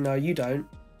 Sing. No, you don't.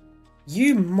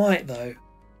 You might, though.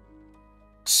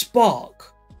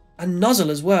 Spark. And Nuzzle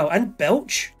as well. And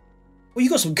Belch. Well, you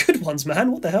got some good ones,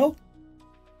 man. What the hell?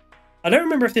 I don't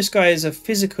remember if this guy is a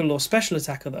physical or special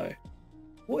attacker, though.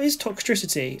 What is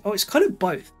Toxtricity? Oh, it's kind of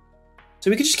both.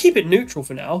 So we could just keep it neutral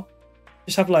for now.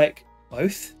 Just have, like,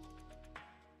 both.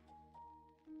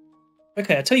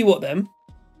 Okay, I'll tell you what, then.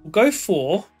 We'll go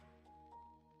for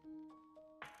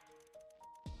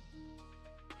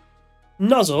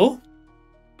Nuzzle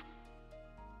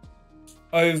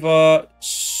over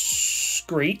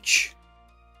Screech.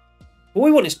 What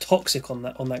we want is Toxic on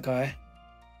that guy.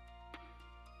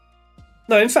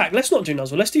 No, in fact, let's not do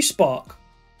Nuzzle. Let's do Spark.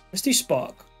 Let's do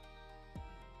Spark.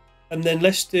 And then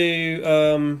let's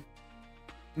do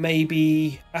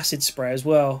maybe Acid Spray as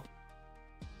well.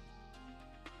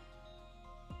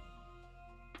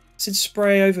 Acid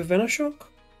Spray over Venoshock?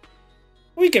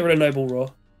 We get rid of Noble Roar.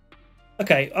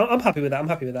 Okay, I'm happy with that. I'm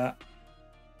happy with that.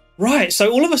 Right,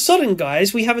 so all of a sudden,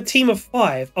 guys, we have a team of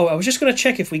 5. Oh, I was just going to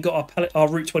check if we got our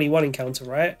Route 21 encounter,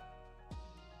 right?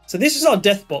 So this is our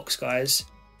death box, guys.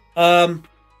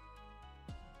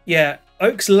 Yeah,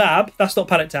 Oak's Lab. That's not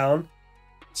Pallet Town.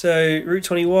 So Route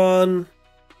 21.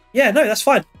 Yeah, no, that's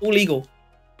fine. All legal.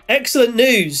 Excellent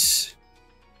news.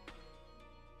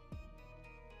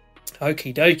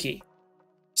 Okie dokie.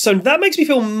 So that makes me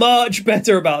feel much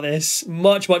better about this.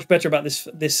 Much better about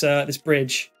this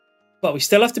bridge. But we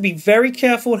still have to be very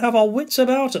careful and have our wits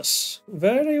about us.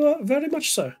 Very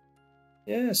much so.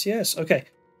 Yes, yes. Okay.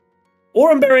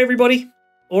 Oranberry, everybody.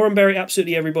 Oranberry,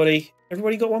 absolutely everybody.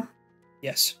 Everybody got one?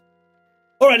 Yes.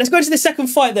 All right, let's go into the second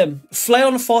fight then. Flail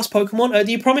on a fast Pokemon.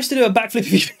 Do you promise to do a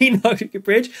backflip if you beat Nugget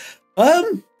Bridge?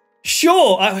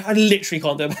 Sure. I literally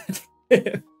can't do a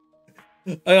backflip.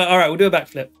 All right, we'll do a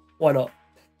backflip. Why not?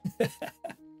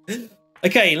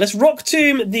 Okay, let's Rock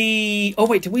Tomb the... Oh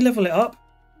wait, did we level it up?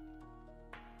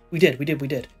 We did.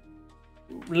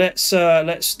 Let's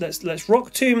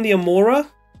Rock Tomb the Amora.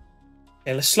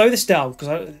 Okay, let's slow this down because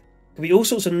there'll be all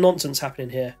sorts of nonsense happening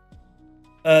here.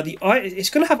 It's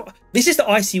gonna have. This is the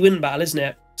Icy Wind battle, isn't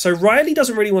it? So Riley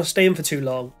doesn't really want to stay in for too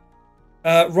long.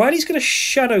 Riley's gonna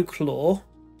Shadow Claw.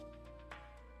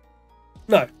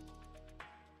 No,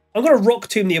 I'm gonna Rock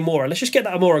Tomb the Amora. Let's just get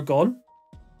that Amora gone.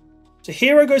 So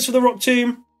Hero goes for the Rock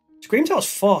Tomb. Screamtail's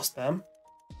fast, man.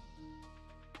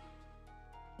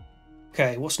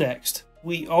 Okay, what's next?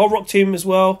 Our Rock Tomb as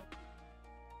well.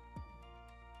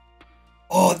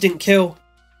 Oh, it didn't kill.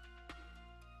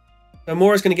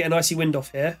 Amora's going to get an Icy Wind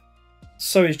off here.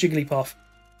 So is Jigglypuff.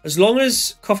 As long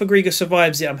as Koffagriga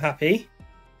survives it, I'm happy.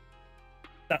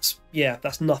 That's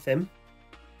nothing.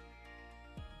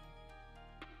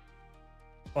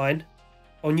 Fine.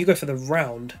 Oh, and you go for the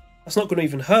round. That's not going to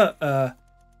even hurt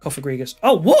Koffagrigas.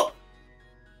 Oh, what?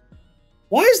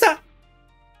 Why is that?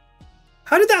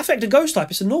 How did that affect a Ghost type?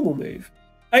 It's a normal move.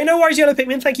 Hey, no worries, Yellow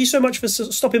Pikmin. Thank you so much for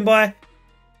stopping by.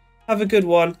 Have a good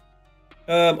one.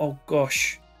 Oh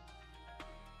gosh.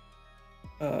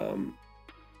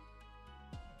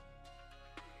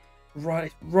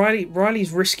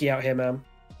 Riley's risky out here, man.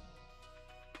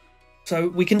 So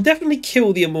we can definitely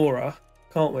kill the Amora,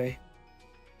 can't we?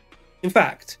 In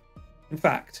fact, I'm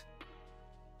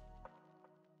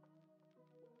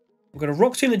going to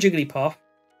Rock Tomb the Jigglypuff.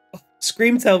 Oh,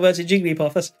 Screamtail versus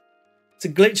Jigglypuff. That's a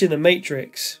glitch in the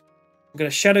Matrix. I'm going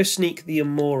to Shadow Sneak the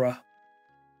Amora.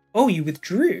 Oh, you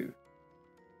withdrew.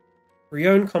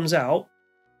 Brion comes out.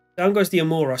 Down goes the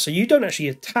Amora. So you don't actually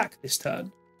attack this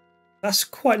turn. That's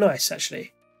quite nice,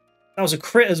 actually. That was a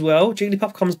crit as well.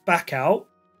 Jigglypuff comes back out.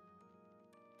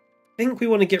 I think we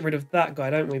want to get rid of that guy,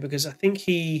 don't we? Because I think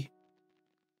he...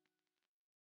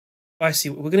 Icy.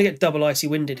 We're going to get double Icy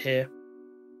Winded here.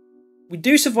 We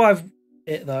do survive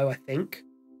it, though, I think.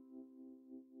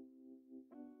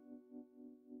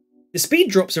 The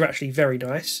speed drops are actually very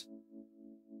nice.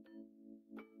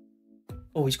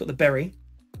 Oh, he's got the berry.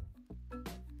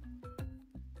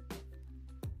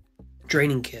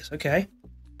 Draining Kiss, okay.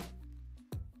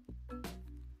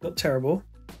 Not terrible.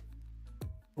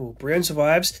 Oh, Brion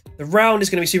survives. The round is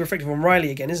going to be super effective on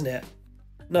Riley again, isn't it?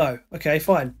 No. Okay,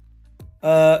 fine.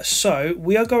 So,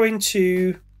 we are going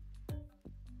to...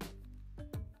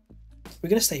 We're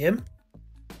going to stay him?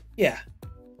 Yeah.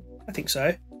 I think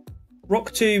so.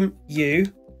 Rock Tomb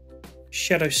you.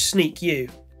 Shadow Sneak you.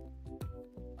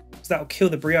 So that'll kill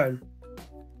the Brion.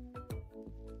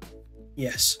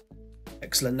 Yes.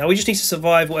 Excellent. Now we just need to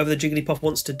survive whatever the Jigglypuff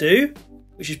wants to do,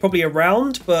 which is probably a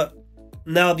round, but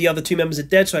now the other two members are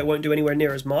dead, so it won't do anywhere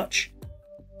near as much.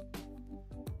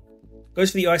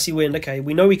 Goes for the Icy Wind. Okay,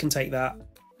 we know we can take that.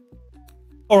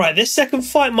 Alright, this second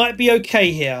fight might be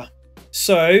okay here.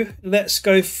 So, let's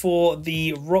go for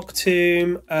the Rock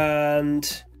Tomb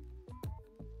and...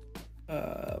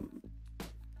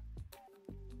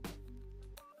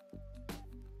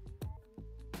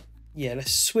 yeah,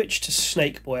 let's switch to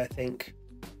Snake Boy, I think.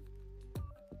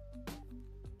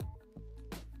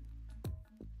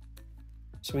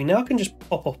 So we now can just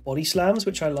pop off Body Slams,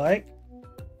 which I like.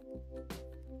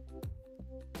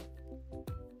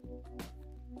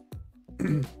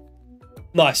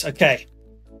 Nice, okay.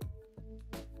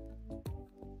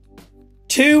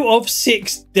 2 of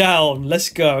 6 down. Let's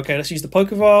go. Okay, let's use the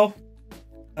Pokeball.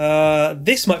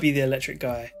 This might be the electric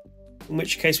guy. In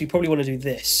which case we probably want to do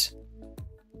this.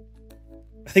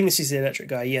 I think this is the electric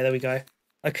guy. Yeah, there we go.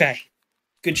 Okay.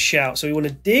 Good shout. So we want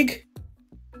to dig.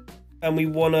 And we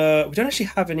want to... We don't actually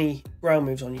have any ground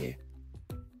moves on you.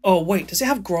 Oh, wait. Does it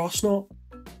have Grass Knot?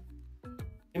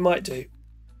 It might do.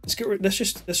 Let's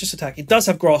just attack. It does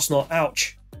have Grass Knot.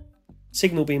 Ouch.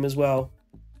 Signal Beam as well.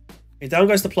 Okay, down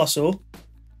goes the Plusle.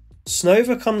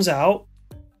 Snova comes out.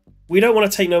 We don't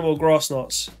want to take no more Grass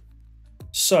Knots.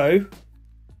 So,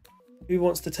 who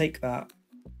wants to take that?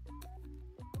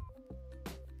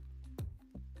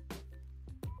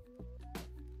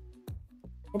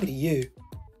 Probably you.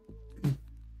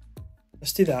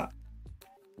 Let's do that.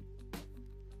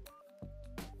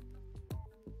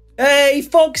 Hey,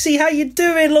 Foxy, how you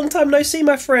doing? Long time no see,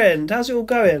 my friend. How's it all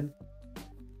going?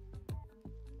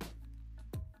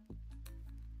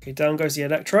 Okay, down goes the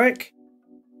Electric.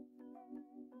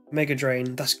 Mega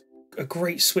Drain. That's a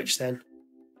great switch then.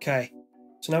 Okay.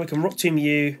 So now we can Rock Tomb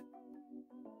you.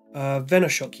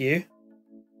 Venoshock you.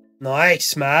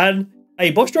 Nice, man.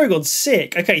 Hey, Boss Drogon's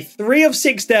sick. Okay, 3 of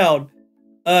 6 down.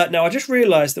 Now, I just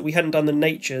realised that we hadn't done the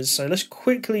natures, so let's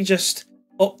quickly just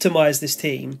optimise this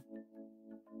team.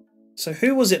 So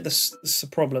who was it that's the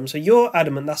problem? So you're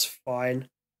Adamant, that's fine.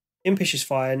 Impish is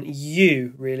fine.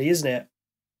 You, really, isn't it?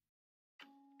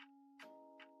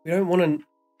 We don't want to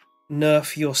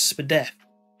nerf your Spadef,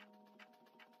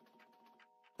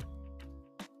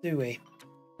 do we?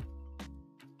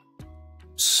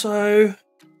 So...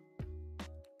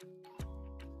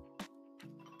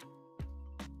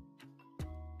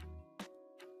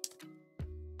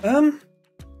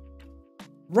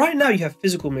 right now you have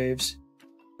physical moves.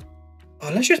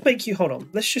 Oh, let's just make you... Hold on.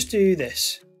 Let's just do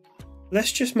this.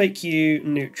 Let's just make you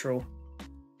neutral.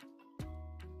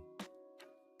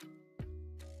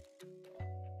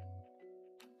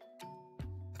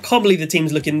 I can't believe the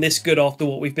team's looking this good after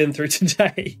what we've been through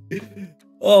today.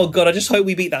 Oh, God. I just hope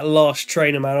we beat that last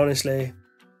trainer, man, honestly.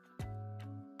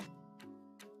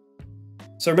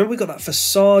 So remember we got that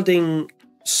facading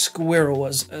squirrel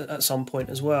at some point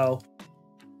as well.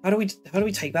 How do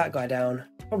we take that guy down?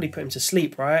 Probably put him to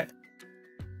sleep, right?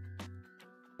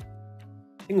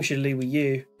 I think we should leave with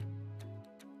you.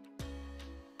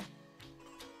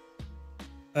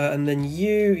 And then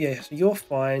you, yeah, so you're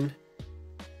fine.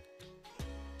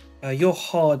 You're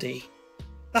hardy.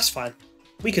 That's fine.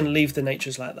 We can leave the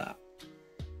natures like that.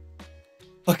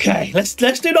 Okay, let's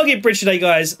do Nugget Bridge today,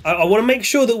 guys. I want to make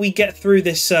sure that we get through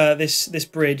this this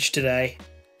bridge today,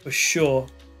 for sure.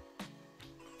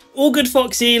 All good,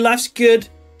 Foxy. Life's good.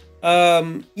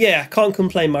 Yeah, can't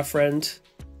complain, my friend.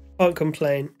 Can't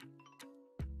complain.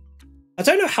 I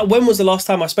don't know when was the last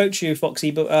time I spoke to you,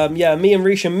 Foxy, but yeah, me and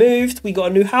Risha moved. We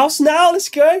got a new house now. Let's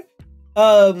go.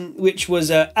 Which was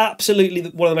absolutely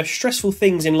one of the most stressful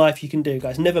things in life you can do,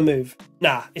 guys. Never move.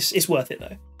 Nah, it's worth it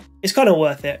though. It's kind of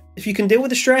worth it. If you can deal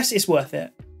with the stress, it's worth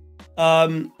it.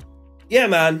 Yeah,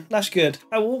 man, that's good.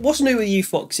 What's new with you,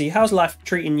 Foxy? How's life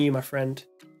treating you, my friend?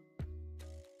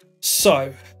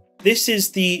 So, this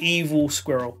is the evil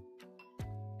squirrel.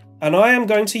 And I am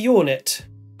going to yawn it,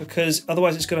 because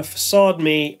otherwise it's going to facade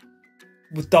me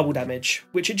with double damage,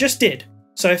 which it just did.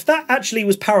 So if that actually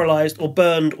was paralysed or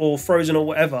burned or frozen or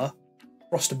whatever,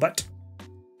 frostbite,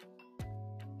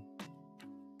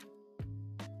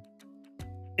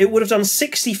 it would have done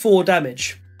 64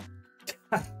 damage.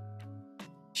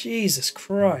 Jesus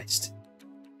Christ.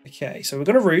 Okay, so we're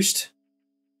going to roost.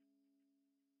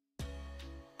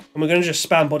 And we're going to just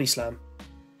spam body slam.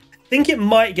 I think it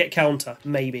might get counter,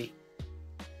 maybe.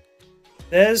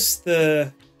 There's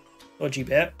the dodgy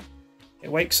bit.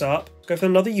 It wakes up. Let's go for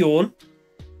another yawn.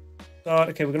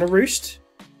 Okay, we're going to roost.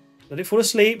 Let it fall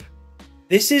asleep.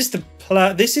 This is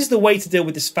the way to deal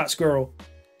with this fat squirrel.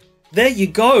 There you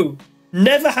go.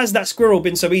 Never has that squirrel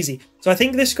been so easy. So I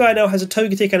think this guy now has a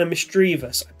Togetic and a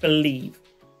Mischievous, I believe.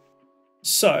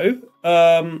 So,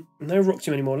 no Rock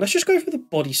Tomb anymore. Let's just go for the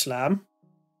Body Slam.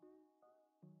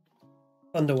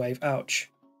 Thunderwave,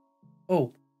 ouch.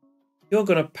 Oh, you're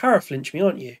going to Paraflinch me,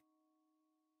 aren't you?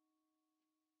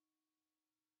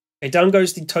 Okay, down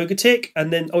goes the Togetic,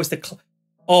 and then, oh, it's the...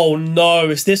 Oh no,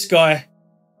 it's this guy.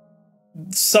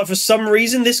 So for some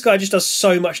reason, this guy just does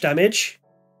so much damage.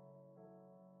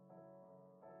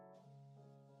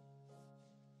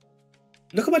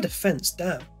 Look at my defense,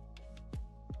 damn.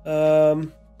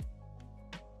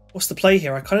 What's the play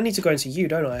here? I kind of need to go into you,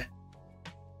 don't I?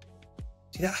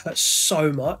 See, that hurts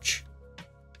so much.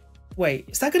 Wait,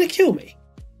 is that going to kill me?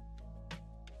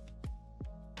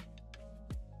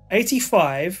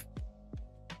 85.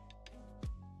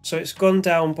 So it's gone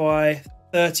down by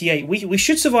 38. We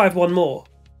should survive one more.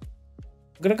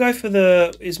 I'm going to go for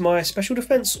the... Is my special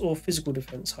defense or physical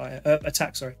defense higher?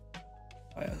 Attack, sorry.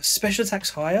 Special attack's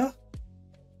higher?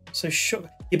 So sure.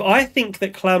 Yeah, but I think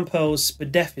that Clamperl's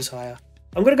Spadef is higher.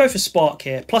 I'm going to go for Spark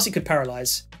here. Plus it could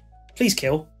paralyze. Please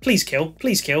kill. Please kill.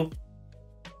 Please kill.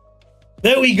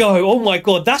 There we go. Oh my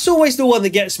god. That's always the one that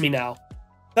gets me now.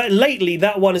 Lately,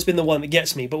 that one has been the one that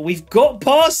gets me. But we've got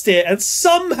past it. And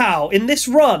somehow, in this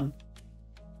run...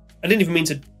 I didn't even mean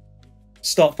to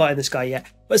start fighting this guy yet.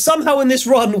 But somehow in this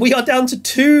run, we are down to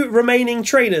 2 remaining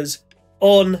trainers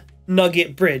on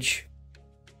Nugget Bridge.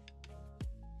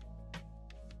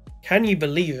 Can you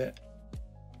believe it?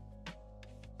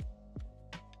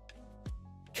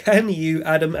 Can you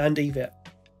Adam and Eve it?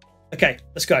 Okay,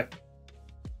 let's go.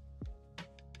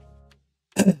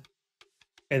 Okay,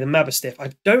 the Mabastiff.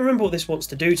 I don't remember what this wants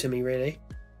to do to me, really.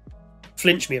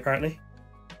 Flinch me, apparently.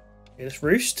 Okay, let's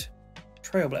roost.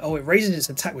 Trailblaze. Oh, it raises its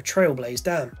attack with Trailblaze.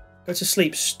 Damn. Go to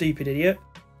sleep, stupid idiot.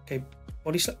 Okay,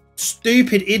 body slam.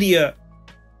 Stupid idiot.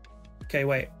 Okay,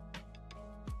 wait.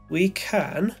 We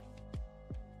can...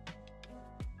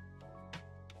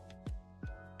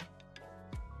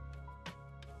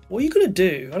 What are you going to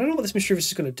do? I don't know what this Mischievous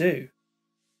is going to do.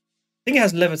 I think it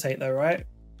has Levitate though, right?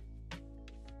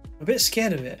 I'm a bit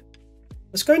scared of it.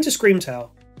 Let's go into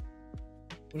Screamtail.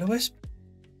 Will-O-Wisp?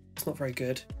 It's not very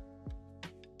good.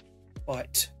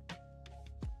 Bite.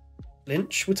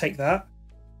 Lynch, we'll take that.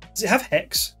 Does it have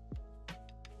Hex?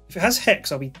 If it has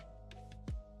Hex, I'll be...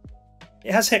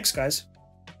 It has Hex, guys.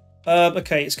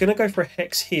 Okay, it's going to go for a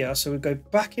Hex here, so we'll go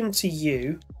back into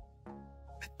you.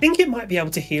 I think it might be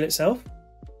able to heal itself.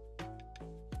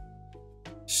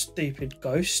 Stupid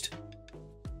ghost.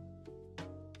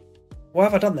 Why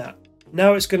have I done that?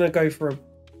 Now it's going to go for a... Can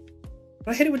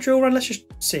I hit it with Drill Run? Let's just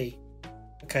see.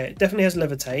 Okay, it definitely has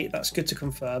Levitate. That's good to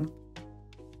confirm.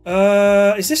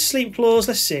 Is this Sleep Claws?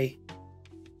 Let's see.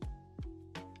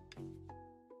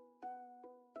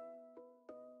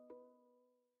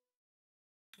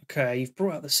 Okay, you've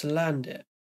brought out the Salandit.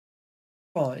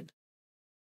 Fine.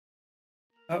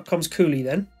 Out comes Cooley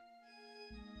then.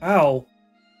 Ow.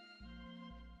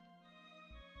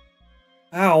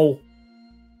 Ow.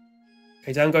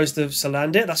 Okay, down goes the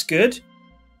Salandit. That's good.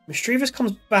 Mischievous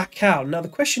comes back out. Now the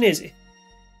question is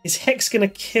Hex going to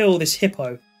kill this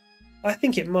Hippo? I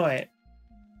think it might.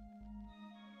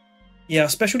 Yeah,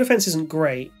 special defense isn't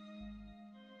great.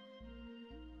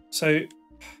 So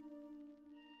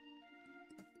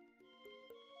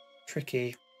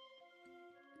tricky.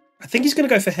 I think he's going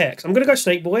to go for Hex. I'm going to go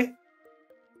Snake Boy.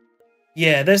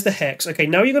 Yeah, there's the Hex. Okay,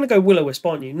 now you're going to go Will-O-Wisp,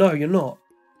 aren't you? No, you're not.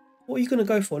 What are you going to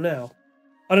go for now?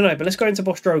 I don't know, but let's go into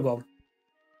Boss Drogon.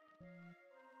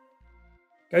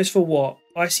 Goes for what?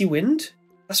 Icy Wind?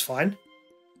 That's fine.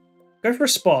 Go for a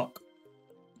Spark.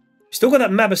 Still got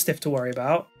that Mabastiff to worry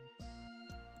about.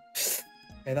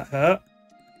 Okay, that hurt.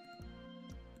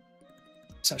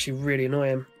 It's actually really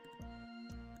annoying.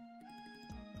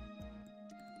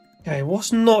 Okay,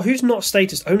 who's not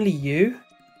status? Only you?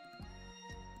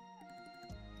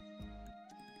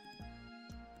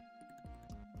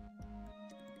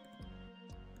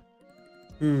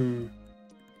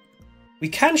 We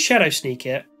can Shadow Sneak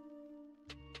it.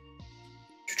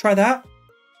 Should we try that?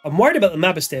 I'm worried about the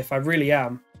Mabastiff, I really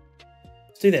am.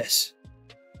 Let's do this.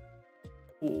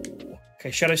 Ooh. Okay,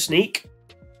 Shadow Sneak.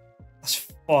 That's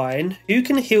fine. Who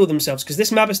can heal themselves? Because this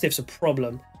Mabastiff's a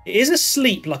problem. It is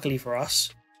asleep, luckily for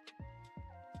us.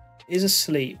 It is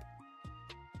asleep.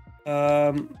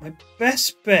 My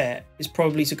best bet is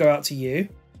probably to go out to you.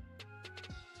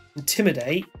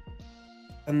 Intimidate.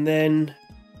 And then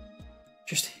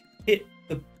just hit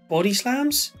the body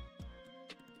slams.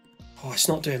 Oh, it's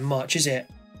not doing much, is it?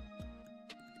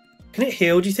 Can it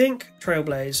heal, do you think?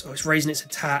 Trailblaze. Oh, it's raising its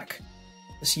attack.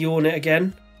 Let's yawn it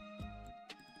again.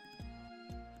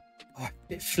 Oh,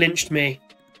 it flinched me.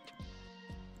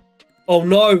 Oh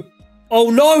no!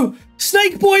 Oh no!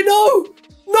 Snake Boy, no!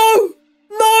 No!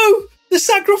 No! The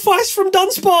sacrifice from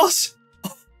Dunsparce!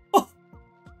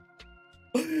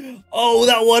 Oh,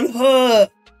 that one hurt!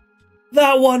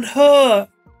 That one hurt!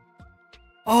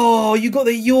 Oh, you got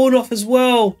the yawn off as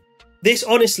well. This,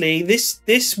 honestly,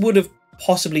 this would have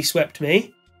possibly swept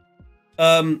me.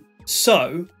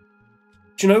 So,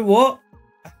 do you know what?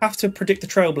 I have to predict the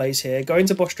Trailblaze here. Go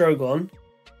into Boss Drogon.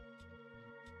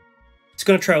 It's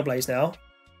going to Trailblaze now.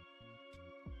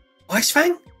 Ice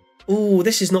Fang? Ooh,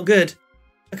 this is not good.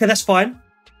 Okay, that's fine.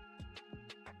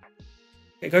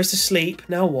 It goes to sleep.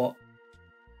 Now what?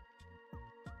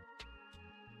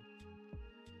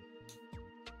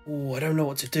 Ooh, I don't know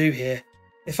what to do here.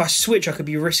 If I switch, I could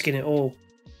be risking it all.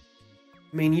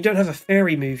 I mean, you don't have a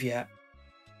fairy move yet.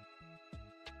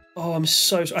 Oh, I'm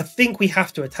so... I think we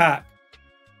have to attack.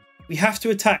 We have to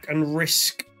attack and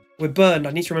risk... We're burned.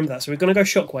 I need to remember that. So we're going to go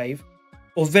Shockwave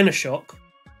or Venoshock.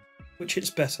 Which hits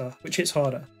better? Which hits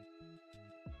harder?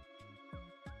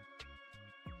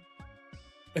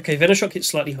 Okay, Venoshock hits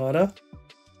slightly harder.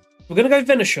 We're going to go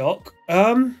Venoshock.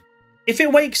 If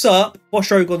it wakes up, Boss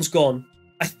Drogon's gone.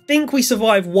 I think we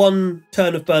survive one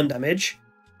turn of burn damage.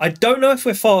 I don't know if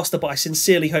we're faster, but I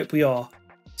sincerely hope we are.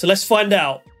 So let's find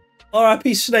out.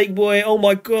 RIP Snake Boy. Oh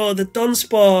my god, the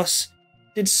Dunsparce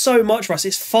did so much for us.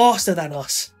 It's faster than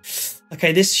us.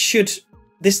 Okay, this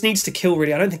needs to kill,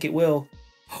 really. I don't think it will.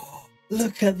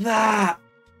 Look at that.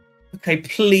 Okay,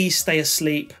 please stay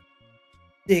asleep.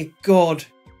 Dear God.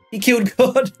 He killed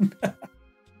God.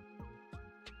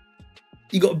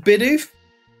 You got Bidoof,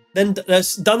 then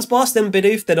Dunsparce, then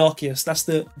Bidoof, then Arceus. That's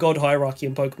the God hierarchy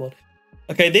in Pokemon.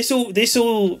 Okay, this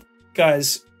all,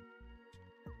 guys.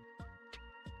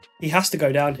 He has to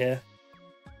go down here.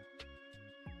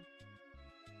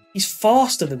 He's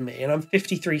faster than me, and I'm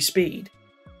 53 speed.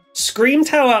 Scream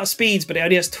Tail outspeeds, but it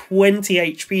only has 20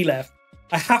 HP left.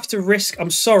 I have to risk...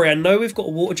 I'm sorry, I know we've got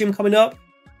a Water Gym coming up,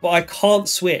 but I can't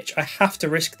switch. I have to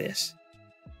risk this.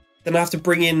 Then I have to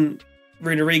bring in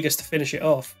Runerigus to finish it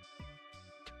off.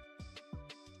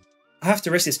 I have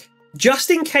to risk this. Just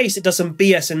in case it does some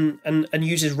BS and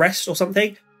uses Rest or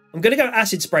something, I'm going to go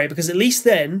Acid Spray, because at least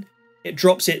then it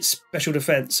drops its special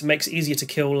defense and makes it easier to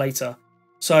kill later.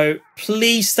 So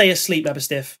please stay asleep,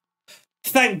 Mabastiff.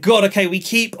 Thank God. Okay, we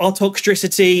keep our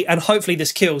Toxtricity, and hopefully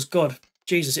this kills. God,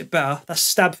 Jesus, it better. That's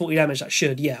stab 40 damage. That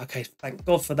should. Yeah, okay. Thank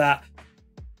God for that.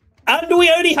 And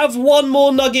we only have one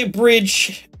more Nugget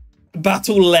Bridge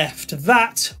battle left.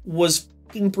 That was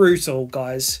fucking brutal,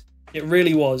 guys. It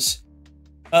really was.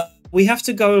 We have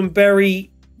to go and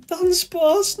bury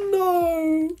Dunsparce.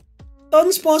 No.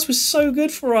 Dunsparce was so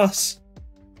good for us.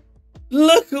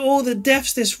 Look at all the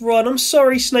deaths this run. I'm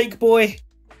sorry, Snake Boy.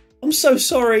 I'm so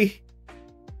sorry.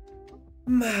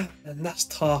 Man, that's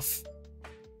tough.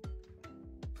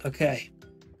 Okay.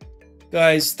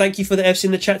 Guys, thank you for the Fs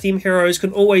in the chat. Team Heroes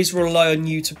can always rely on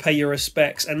you to pay your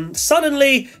respects. And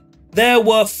suddenly, there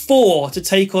were 4 to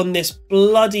take on this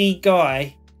bloody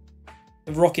guy.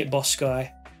 The Rocket Boss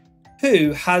guy.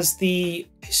 Who has the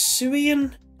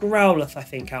Hisuian Growlithe, I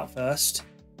think, out first.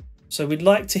 So we'd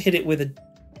like to hit it with a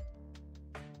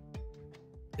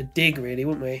dig, really,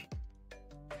 wouldn't we?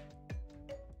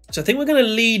 So I think we're going to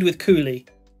lead with Cooley.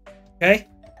 Okay?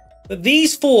 But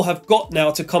these four have got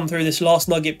now to come through this last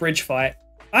Nugget Bridge fight.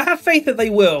 I have faith that they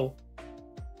will.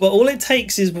 But all it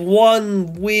takes is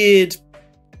one weird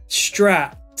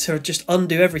strat to just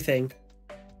undo everything.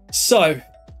 So,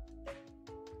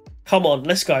 come on,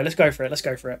 let's go. Let's go for it. Let's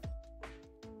go for it.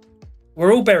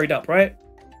 We're all buried up, right?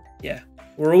 Yeah,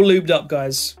 we're all lubed up,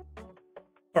 guys.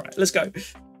 All right, let's go.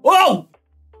 Whoa!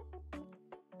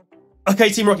 Okay,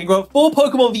 Team Rocket, we've got 4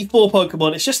 Pokemon v 4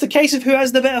 Pokemon. It's just a case of who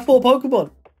has the better 4 Pokemon.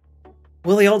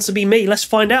 Will the answer be me? Let's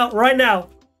find out right now.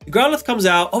 The Growlithe comes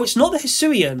out. Oh, it's not the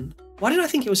Hisuian. Why did I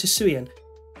think it was Hisuian?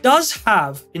 Does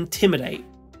have Intimidate.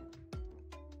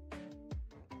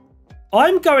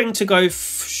 I'm going to go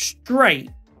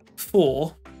straight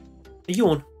for a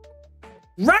Yawn.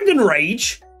 Dragon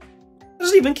Rage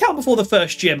doesn't even count before the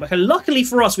first gym. Okay, luckily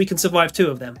for us, we can survive 2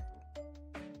 of them.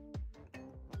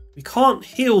 We can't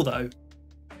heal though.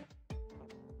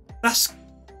 That's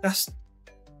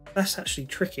actually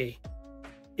tricky.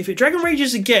 If it Dragon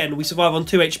Rages again, we survive on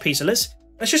 2 HP. So let's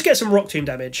just get some Rock Tomb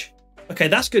damage. Okay,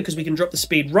 that's good because we can drop the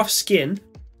speed. Rough Skin.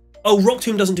 Oh, Rock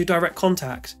Tomb doesn't do direct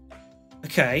contact.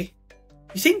 Okay.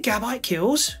 You think Gabite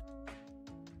kills?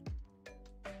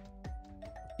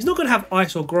 He's not going to have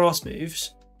ice or grass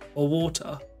moves. Or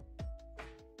water.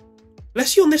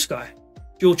 Let's see on this guy.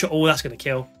 Dual Chop. Oh, that's going to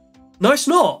kill. No, it's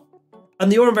not.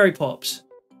 And the Oranberry pops.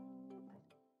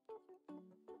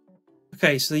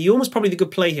 Okay, so the Yawn was probably the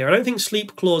good play here. I don't think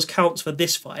Sleep Claws counts for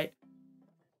this fight.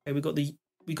 Okay, we got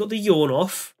the Yawn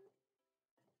off.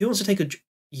 He wants to take a...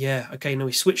 Yeah, okay, no,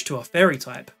 we switched to our Fairy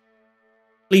type.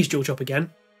 Please Dual Chop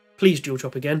again. Please Dual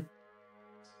Chop again.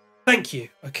 Thank you.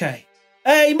 Okay.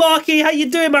 Hey, Marky, how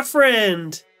you doing, my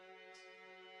friend?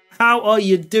 How are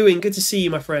you doing? Good to see you,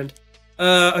 my friend.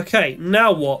 Okay,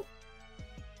 now what?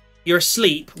 You're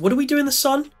asleep. What do we do in the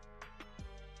sun?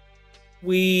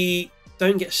 We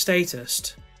don't get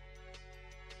statused.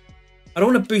 I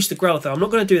don't want to boost the Growlithe though. I'm not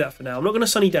going to do that for now. I'm not going to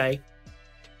Sunny Day.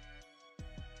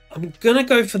 I'm going to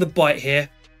go for the Bite here.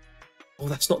 Oh,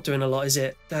 that's not doing a lot, is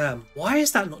it? Damn. Why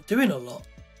is that not doing a lot?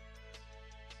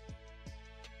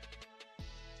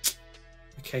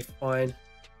 Okay, fine.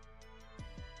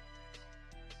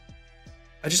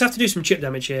 I just have to do some chip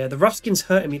damage here. The Rough Skin's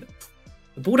hurting me.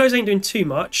 The Bulldoze ain't doing too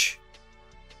much.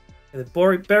 The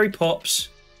Berry pops.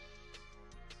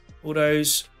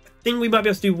 Bulldoze. I think we might be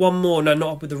able to do one more. No,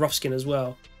 not with the Rough Skin as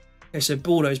well. Okay, so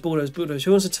Bulldoze.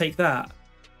 Who wants to take that?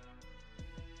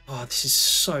 Oh, this is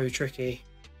so tricky.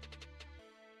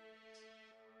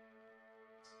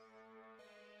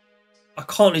 I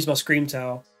can't lose my Scream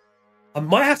Tail. I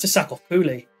might have to sack off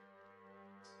Cooley.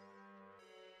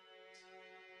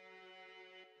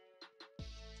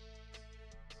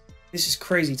 This is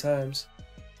crazy times.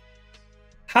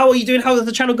 How are you doing? How is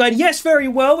the channel going? Yes, very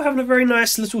well. We're having a very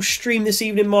nice little stream this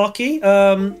evening, Marky.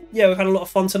 Yeah, we've had a lot of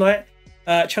fun tonight.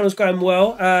 Channel's going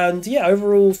well. And yeah,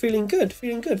 overall feeling good.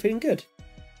 Feeling good.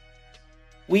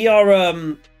 We are,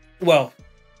 well,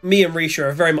 me and Risha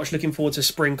are very much looking forward to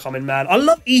spring coming, man. I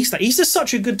love Easter. Easter's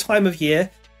such a good time of year.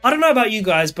 I don't know about you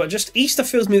guys, but just Easter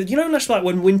fills me with, you know, that's like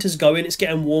when winter's going, it's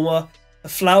getting warmer, the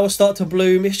flowers start to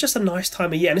bloom. It's just a nice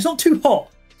time of year. And it's not too hot.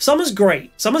 Summer's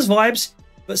great. Summer's vibes,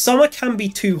 but summer can be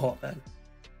too hot, man.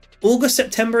 August,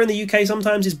 September in the UK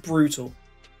sometimes is brutal.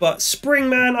 But spring,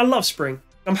 man, I love spring.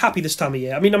 I'm happy this time of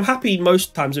year. I mean, I'm happy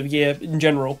most times of year in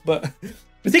general, but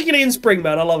particularly in spring,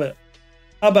 man, I love it.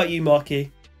 How about you,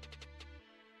 Marky?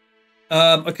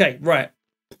 Okay, right.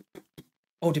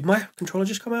 Oh, did my controller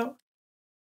just come out?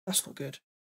 That's not good.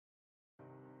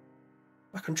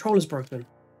 My controller's broken.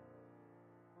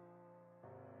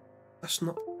 That's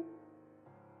not...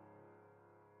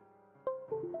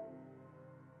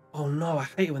 Oh no, I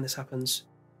hate it when this happens.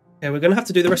 Okay, we're going to have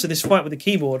to do the rest of this fight with the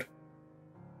keyboard.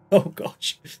 Oh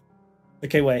gosh.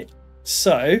 Okay, wait.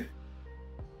 So,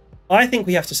 I think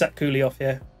we have to sack Cooley off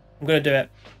here. I'm going to do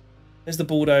it. There's the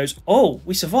Bulldoze. Oh,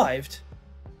 we survived.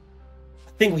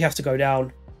 I think we have to go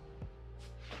down.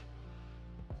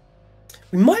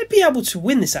 We might be able to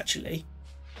win this actually.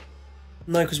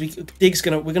 No, because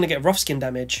we're gonna get Rough Skin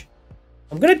damage.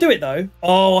 I'm gonna do it though.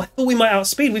 Oh, I thought we might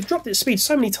outspeed. We've dropped its speed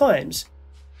so many times.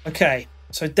 Okay,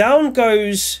 so down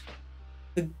goes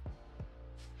the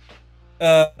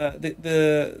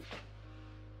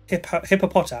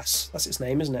Hippopotas. That's its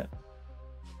name, isn't it?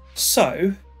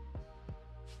 So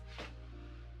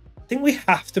I think we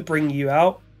have to bring you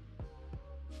out.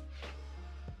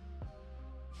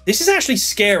 This is actually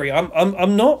scary.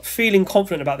 I'm not feeling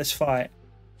confident about this fight.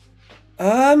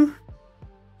 I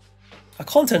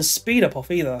can't turn speed up off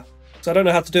either, so I don't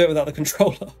know how to do it without the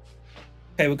controller.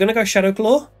 Okay, we're gonna go Shadow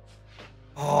Claw.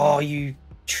 Oh, you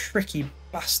tricky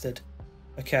bastard.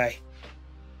 Okay.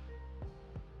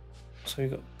 So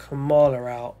we've got Kamala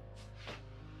out.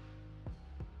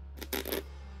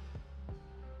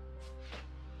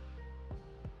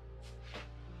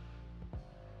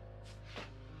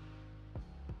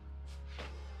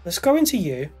 Let's go into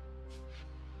you.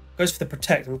 Goes for the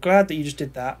protect. I'm glad that you just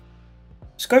did that.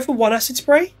 Let's go for one acid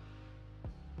spray.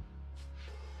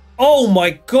 Oh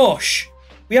my gosh.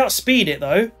 We outspeed it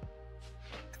though.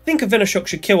 I think a Venoshock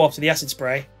should kill after the acid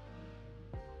spray.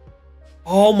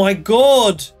 Oh my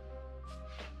god.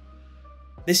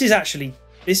 This is actually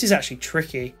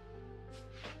tricky.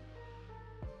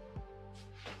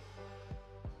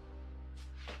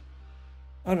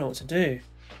 I don't know what to do.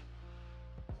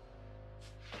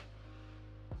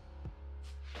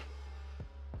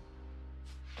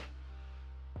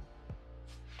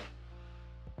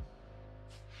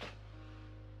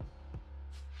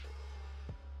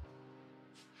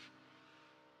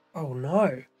 Oh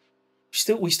no.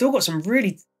 We still got some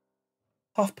really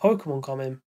tough Pokemon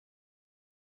coming.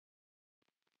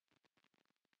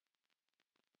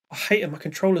 I hate it, my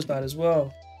controller's bad as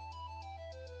well.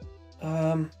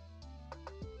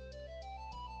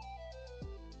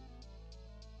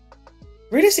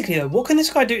 Realistically though, what can this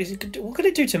guy do? What can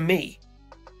it do to me?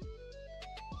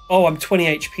 Oh, I'm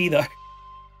 20 HP though.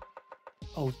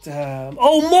 Oh damn.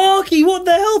 Oh Marky, what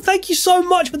the hell? Thank you so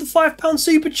much for the £5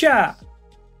 super chat.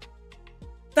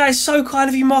 That is so kind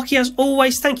of you, Marky, as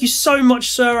always. Thank you so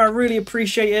much, sir. I really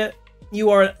appreciate it. You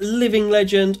are a living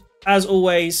legend, as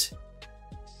always.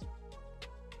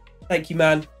 Thank you,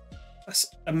 man. That's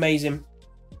amazing.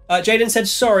 Jaden said,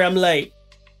 sorry, I'm late.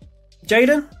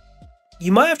 Jaden,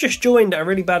 you might have just joined at a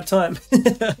really bad time.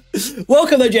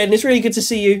 Welcome, though, Jaden. It's really good to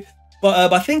see you.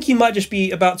 But I think you might just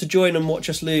be about to join and watch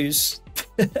us lose.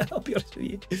 I'll be honest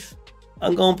with you.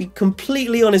 I'm going to be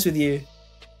completely honest with you.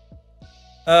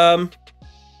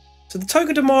 So the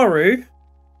Togedemaru,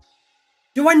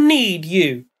 do I need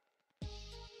you?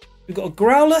 We've got a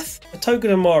Growlithe, a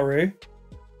Togedemaru.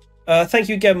 Thank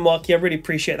you again, Marky. I really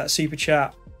appreciate that super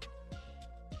chat.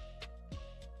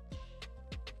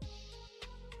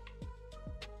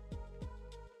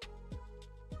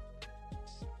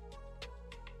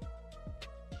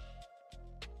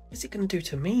 What's it going to do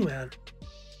to me, man?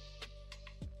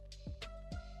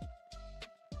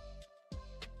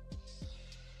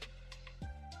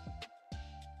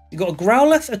 You've got a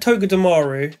Growlithe, a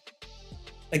Togedemaru,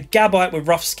 a Gabite with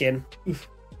rough skin,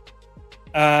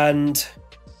 and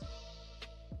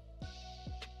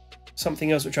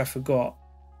something else which I forgot.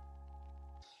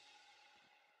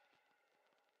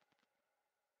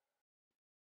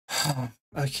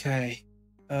 Okay.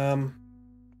 How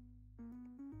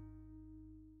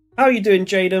are you doing,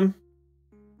 Jaden?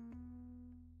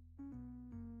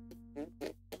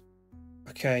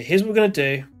 Okay, here's what we're going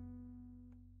to do.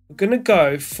 We're going to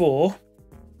go for...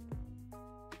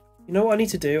 You know what I need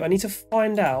to do? I need to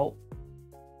find out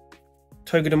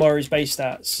Togedemaru's base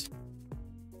stats.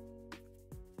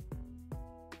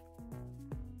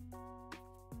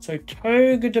 So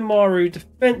Togedemaru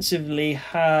defensively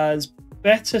has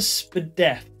better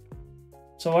Spadef.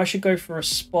 So I should go for a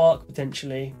Spark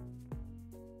potentially.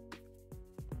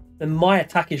 Then my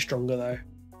attack is stronger though.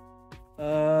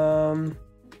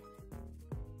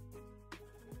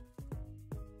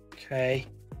 Okay.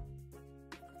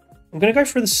 I'm going to go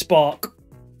for the Spark.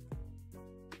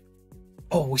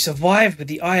 Oh, we survived with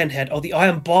the Iron Head. Oh, the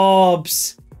Iron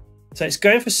Barbs. So it's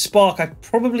going for Spark. I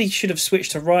probably should have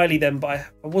switched to Riley then, but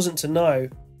I wasn't to know.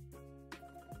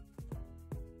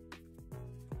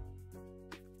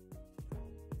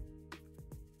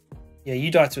 Yeah,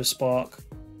 you die to a Spark.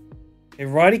 Okay,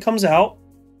 Riley comes out.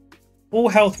 Full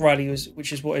health Riley,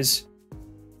 which is what is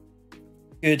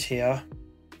good here.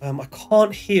 I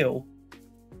can't heal.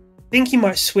 I think he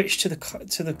might switch to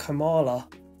the Kamala.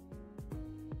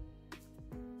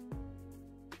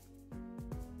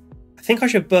 I think I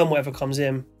should burn whatever comes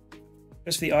in.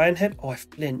 Goes for the Iron Head. Oh, I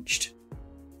flinched.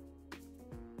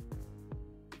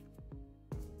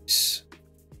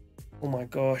 Oh my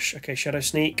gosh. Okay, Shadow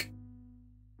Sneak.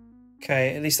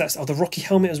 Okay, at least that's... Oh, the Rocky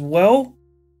Helmet as well.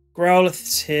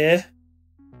 Growlithe's here.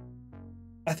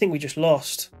 I think we just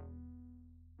lost.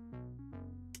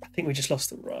 I think we just lost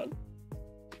the run.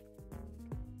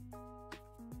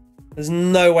 There's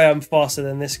no way I'm faster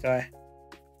than this guy.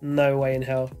 No way in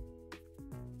hell.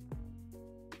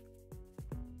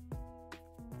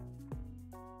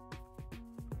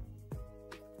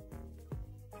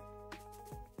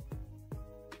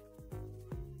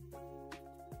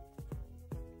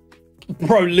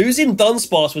 Bro, losing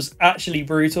Dunsparce was actually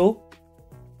brutal.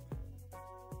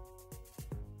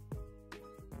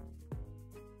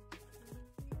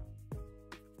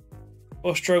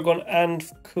 Ostrogon and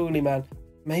Cooley, man.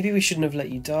 Maybe we shouldn't have let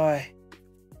you die.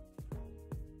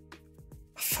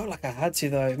 I felt like I had to,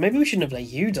 though. Maybe we shouldn't have let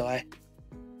you die.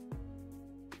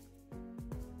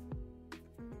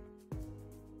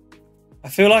 I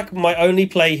feel like my only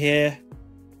play here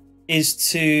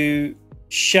is to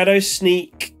Shadow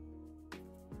Sneak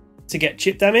to get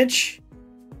chip damage.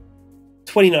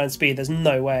 29 speed, there's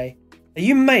no way. Are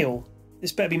you male?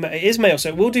 This better be male. It is male, so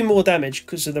it will do more damage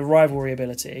because of the rivalry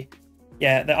ability.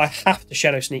 Yeah, I have to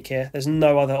Shadow Sneak here. There's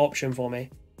no other option for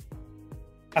me.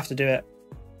 Have to do it.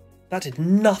 That did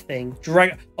nothing.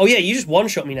 Oh yeah, you just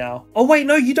one-shot me now. Oh wait,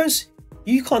 no, you don't.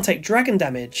 You can't take dragon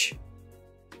damage.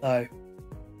 No.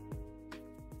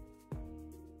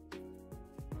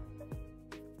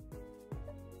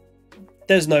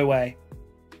 There's no way.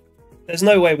 There's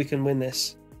no way we can win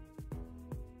this.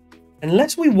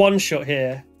 Unless we one-shot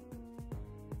here.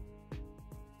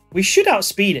 We should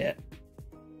outspeed it.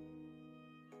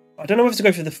 I don't know whether to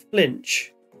go for the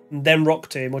flinch and then Rock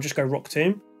Tomb or just go Rock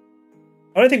Tomb.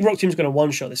 I don't think Rock Tomb's going to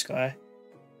one-shot this guy.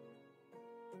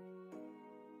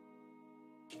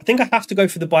 I think I have to go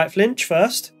for the Bite Flinch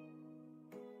first.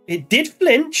 It did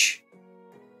flinch.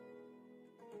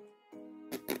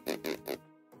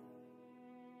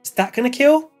 Is that going to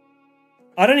kill?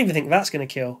 I don't even think that's going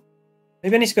to kill.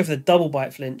 Maybe I need to go for the double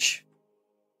Bite Flinch.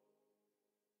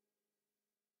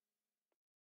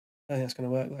 I don't think that's going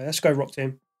to work though. Let's go Rock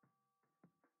Tomb.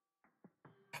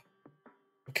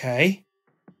 Okay.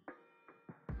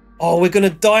 Oh, we're going to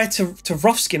die to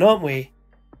Rough Skin, aren't we?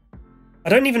 I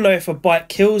don't even know if a bite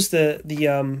kills the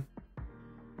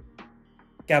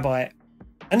Gabite.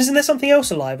 And isn't there something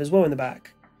else alive as well in the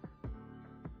back?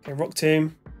 Okay, Rock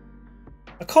Tomb.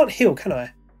 I can't heal, can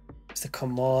I? It's the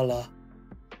Kamala.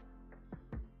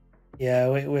 Yeah,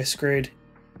 we're screwed.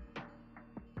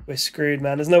 We're screwed,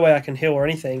 man. There's no way I can heal or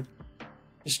anything.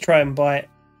 Just try and bite.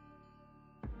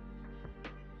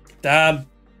 Damn.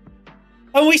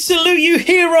 And we salute you,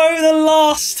 hero, the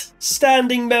last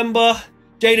standing member.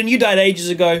 Jaden, you died ages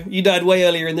ago. You died way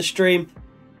earlier in the stream.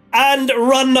 And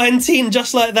run 19,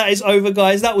 just like that, is over,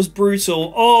 guys. That was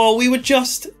brutal. Oh, we were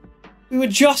just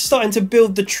starting to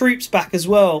build the troops back as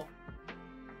well.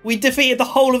 We defeated the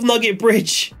whole of Nugget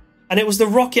Bridge. And it was the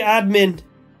Rocket admin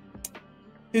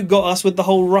who got us with the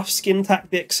whole rough skin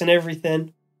tactics and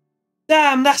everything.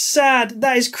 Damn, that's sad.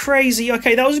 That is crazy.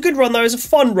 Okay, that was a good run, though. It was a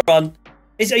fun run.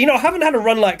 You know, I haven't had a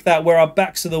run like that where our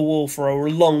backs to the wall for a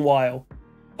long while.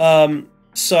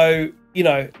 So, you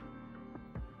know,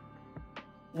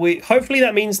 hopefully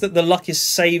that means that the luck is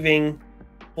saving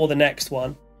for the next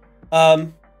one. Yeah,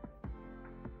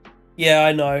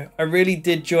 I know. I really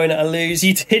did join at a lose.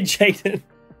 You did, Jaden.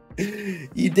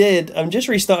 You did. I'm just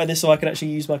restarting this so I can actually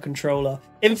use my controller.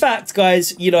 In fact,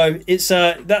 guys, you know, it's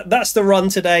that's the run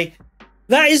today.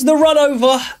 That is the run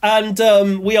over, and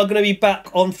we are going to be back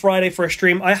on Friday for a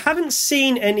stream. I haven't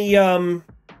seen any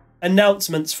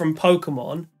announcements from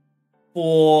Pokemon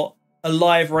for a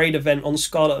live raid event on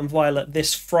Scarlet and Violet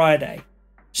this Friday.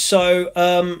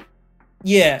 So,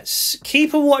 yes,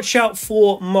 keep a watch out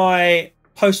for my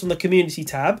post on the community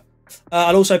tab.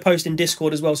 I'll also post in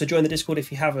Discord as well, so join the Discord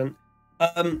if you haven't.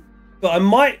 But I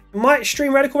might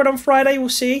stream Radical Red on Friday, we'll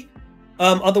see.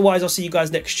 Otherwise, I'll see you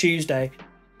guys next Tuesday.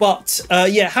 But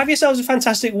yeah, have yourselves a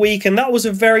fantastic week, and that was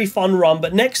a very fun run.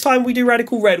 But next time we do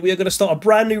Radical Red, we are going to start a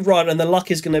brand new run, and the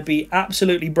luck is going to be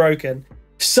absolutely broken.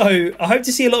 So I hope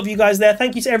to see a lot of you guys there.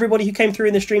 Thank you to everybody who came through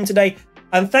in the stream today,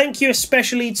 and thank you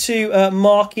especially to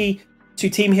Marky, to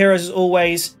Team Heroes as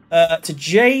always, to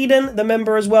Jaden, the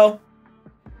member as well,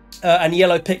 and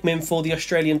Yellow Pikmin for the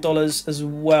Australian dollars as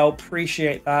well.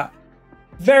 Appreciate that.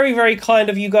 Very, very kind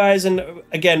of you guys, and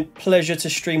again, pleasure to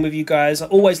stream with you guys. I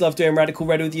always love doing Radical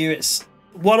Red with you. It's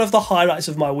one of the highlights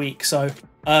of my week. So,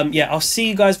 yeah, I'll see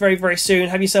you guys very, very soon.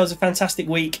 Have yourselves a fantastic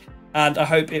week, and I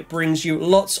hope it brings you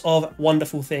lots of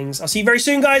wonderful things. I'll see you very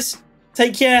soon, guys.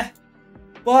 Take care.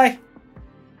 Bye.